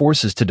temporal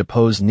forces to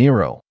depose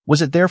Nero,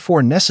 was it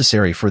therefore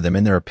necessary for them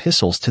in their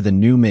epistles to the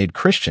new-made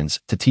Christians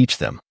to teach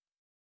them,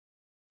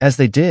 as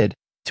they did,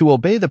 to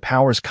obey the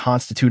powers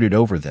constituted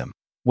over them,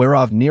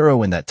 whereof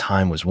Nero in that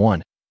time was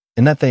one,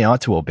 and that they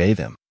ought to obey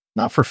them,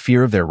 not for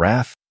fear of their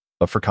wrath,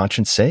 but for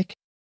conscience' sake?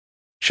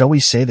 Shall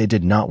we say they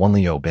did not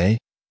only obey,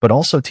 but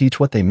also teach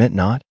what they meant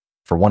not,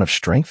 for want of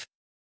strength?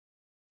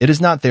 It is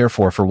not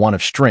therefore for want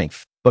of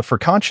strength, but for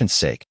conscience'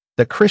 sake,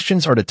 that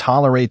Christians are to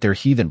tolerate their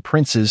heathen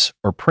princes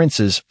or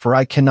princes, for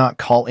I cannot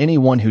call any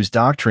one whose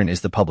doctrine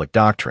is the public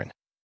doctrine,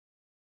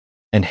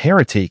 an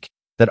heretic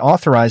that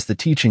authorize the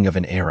teaching of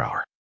an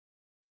error.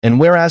 And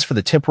whereas for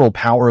the temporal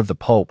power of the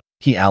Pope,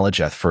 he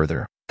allogeth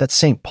further, that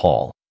St.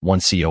 Paul, 1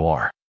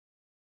 Cor.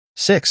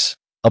 6,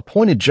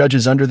 appointed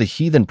judges under the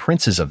heathen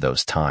princes of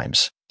those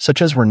times,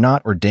 such as were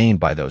not ordained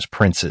by those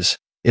princes,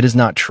 it is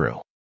not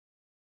true.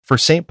 For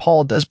St.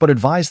 Paul does but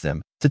advise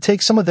them to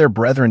take some of their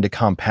brethren to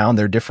compound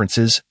their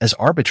differences as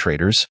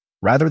arbitrators,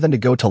 rather than to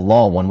go to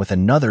law one with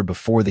another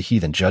before the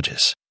heathen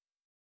judges.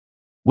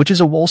 Which is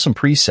a wholesome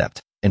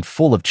precept, and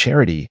full of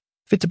charity,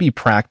 fit to be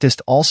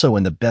practiced also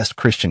in the best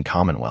Christian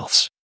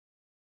commonwealths.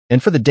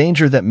 And for the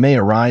danger that may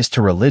arise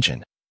to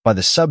religion, by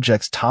the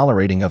subjects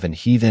tolerating of an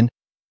heathen,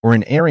 or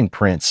an erring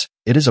prince,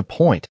 it is a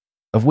point,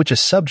 of which a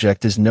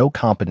subject is no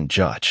competent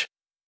judge.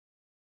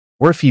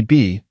 Or if he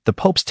be, the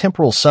Pope's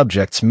temporal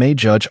subjects may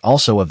judge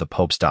also of the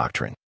Pope's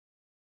doctrine.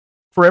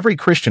 For every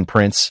Christian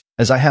prince,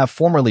 as I have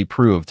formerly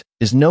proved,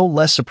 is no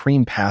less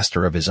supreme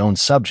pastor of his own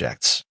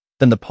subjects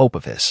than the Pope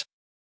of his.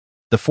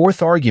 The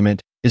fourth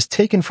argument is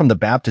taken from the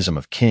baptism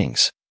of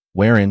kings,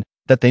 wherein,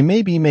 that they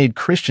may be made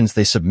Christians,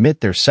 they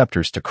submit their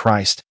scepters to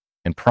Christ,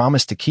 and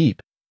promise to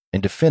keep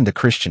and defend the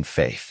Christian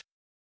faith.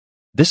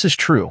 This is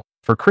true,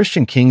 for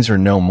Christian kings are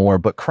no more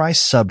but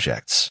Christ's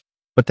subjects,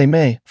 but they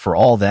may, for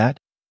all that,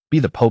 be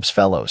the Pope's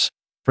fellows,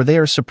 for they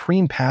are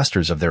supreme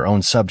pastors of their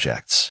own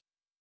subjects.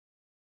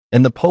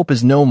 And the Pope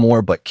is no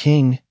more but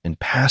king and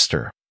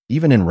pastor,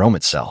 even in Rome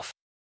itself.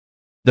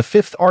 The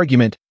fifth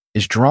argument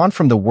is drawn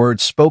from the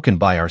words spoken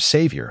by our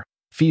Saviour,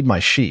 "Feed my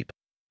sheep,"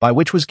 by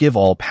which was give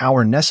all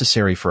power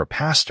necessary for a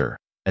pastor,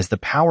 as the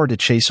power to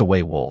chase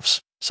away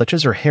wolves, such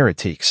as are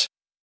heretics,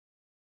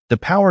 the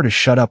power to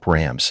shut up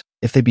rams,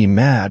 if they be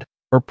mad,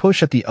 or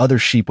push at the other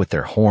sheep with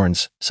their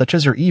horns, such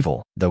as are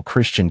evil, though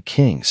Christian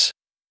kings,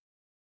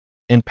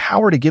 and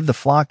power to give the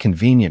flock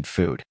convenient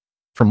food,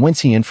 from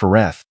whence he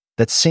inferreth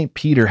that St.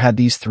 Peter had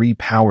these three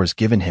powers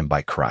given him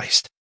by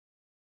Christ.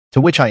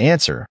 To which I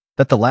answer,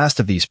 that the last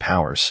of these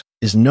powers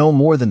is no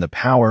more than the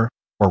power,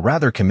 or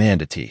rather command,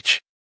 to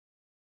teach.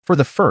 For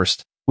the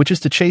first, which is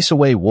to chase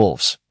away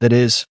wolves, that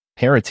is,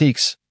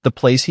 heretics, the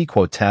place he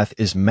quoteth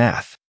is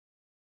Math.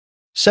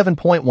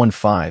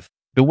 7.15,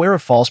 beware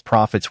of false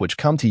prophets which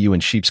come to you in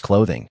sheep's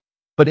clothing,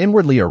 but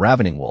inwardly are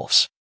ravening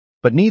wolves.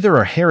 But neither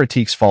are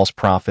heretics false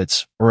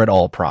prophets, or at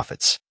all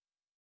prophets.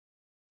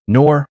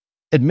 Nor,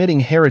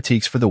 admitting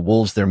heretics for the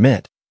wolves they're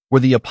meant,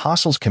 were the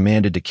apostles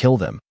commanded to kill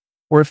them,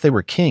 or if they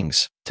were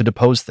kings, to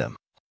depose them,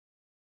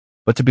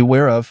 but to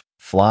beware of,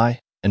 fly,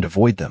 and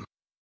avoid them.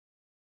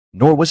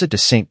 Nor was it to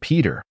St.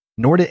 Peter,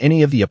 nor to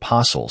any of the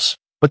apostles,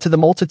 but to the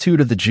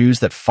multitude of the Jews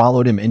that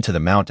followed him into the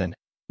mountain,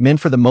 men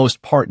for the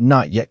most part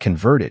not yet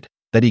converted,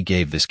 that he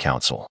gave this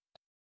counsel.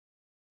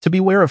 To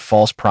beware of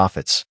false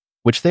prophets,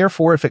 which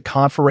therefore if it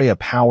conferre a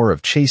power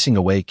of chasing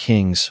away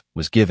kings,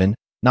 was given,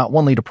 not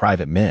only to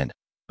private men,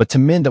 but to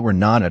men that were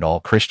not at all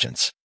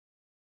Christians.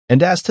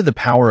 And as to the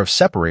power of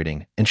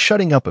separating and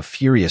shutting up of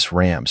furious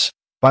rams,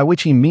 by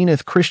which he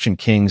meaneth Christian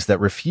kings that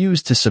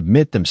refuse to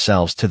submit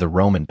themselves to the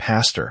Roman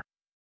pastor.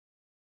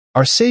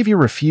 Our Savior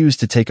refused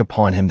to take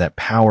upon him that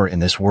power in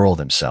this world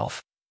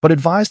himself, but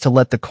advised to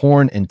let the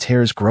corn and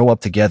tares grow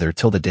up together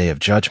till the day of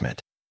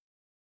judgment.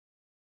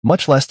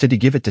 Much less did he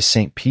give it to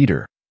St.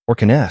 Peter, or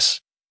Canes.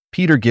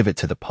 Peter give it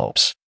to the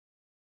popes.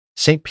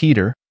 St.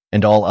 Peter,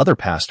 and all other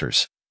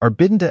pastors, are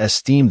bidden to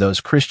esteem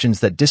those Christians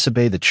that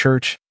disobey the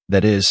church,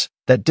 that is,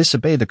 that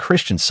disobey the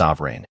Christian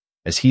sovereign,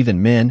 as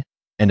heathen men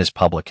and as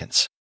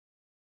publicans.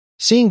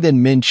 Seeing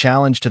then men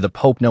challenge to the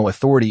Pope no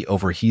authority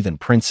over heathen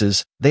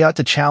princes, they ought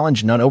to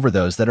challenge none over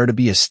those that are to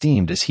be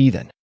esteemed as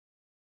heathen.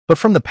 But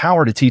from the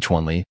power to teach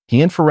only,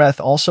 he inferreth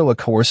also a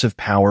coercive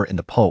power in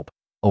the Pope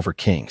over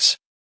kings.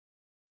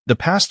 The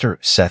pastor,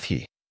 saith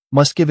he,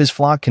 must give his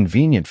flock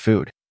convenient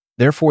food,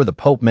 therefore the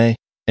Pope may,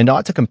 and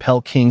ought to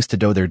compel kings to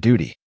do their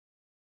duty.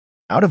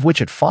 Out of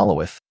which it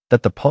followeth,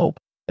 that the Pope,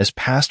 as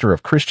pastor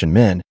of Christian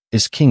men,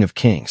 is King of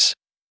kings.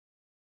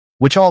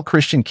 Which all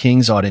Christian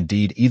kings ought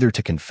indeed either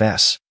to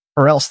confess,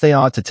 or else they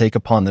ought to take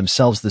upon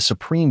themselves the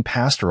supreme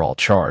pastoral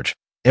charge,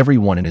 every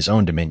one in his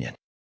own dominion.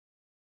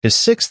 His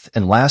sixth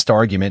and last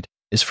argument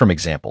is from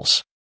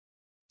examples.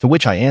 To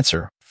which I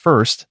answer,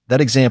 first,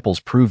 that examples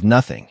prove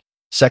nothing.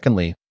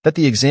 Secondly, that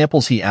the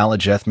examples he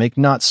allegeth make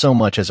not so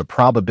much as a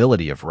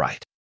probability of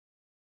right.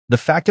 The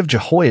fact of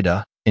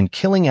Jehoiada, in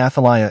killing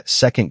Athaliah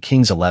 2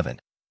 Kings 11,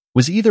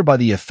 was either by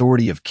the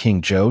authority of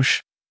King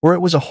Joash, or it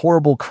was a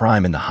horrible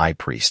crime in the high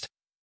priest,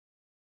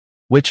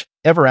 which,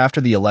 ever after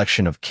the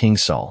election of King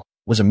Saul,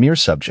 was a mere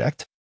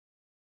subject.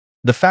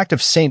 The fact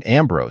of St.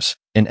 Ambrose,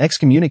 in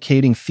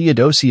excommunicating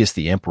Theodosius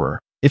the emperor,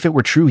 if it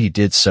were true he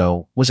did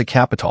so, was a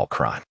capital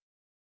crime.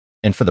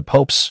 And for the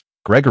popes,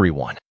 Gregory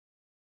I,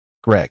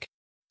 Greg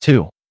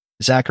II,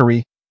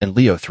 Zachary, and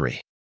Leo III,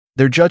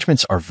 their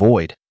judgments are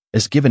void,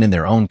 as given in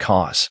their own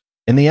cause,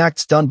 and the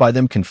acts done by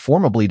them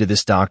conformably to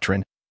this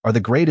doctrine are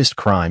the greatest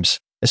crimes,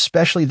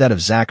 especially that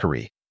of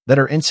Zachary, that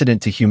are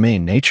incident to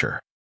humane nature,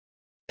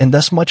 and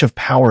thus much of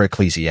power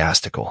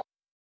ecclesiastical.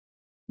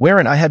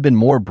 Wherein I had been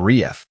more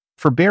brief,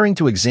 forbearing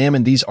to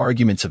examine these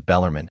arguments of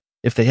Bellarmine,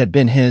 if they had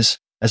been his,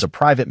 as a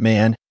private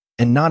man,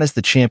 and not as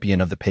the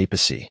champion of the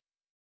papacy,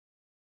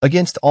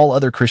 against all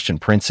other Christian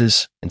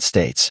princes and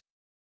states.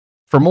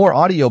 For more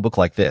audiobook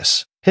like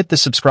this, hit the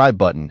subscribe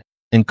button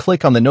and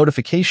click on the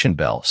notification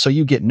bell so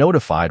you get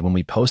notified when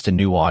we post a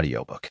new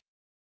audiobook.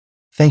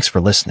 Thanks for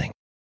listening.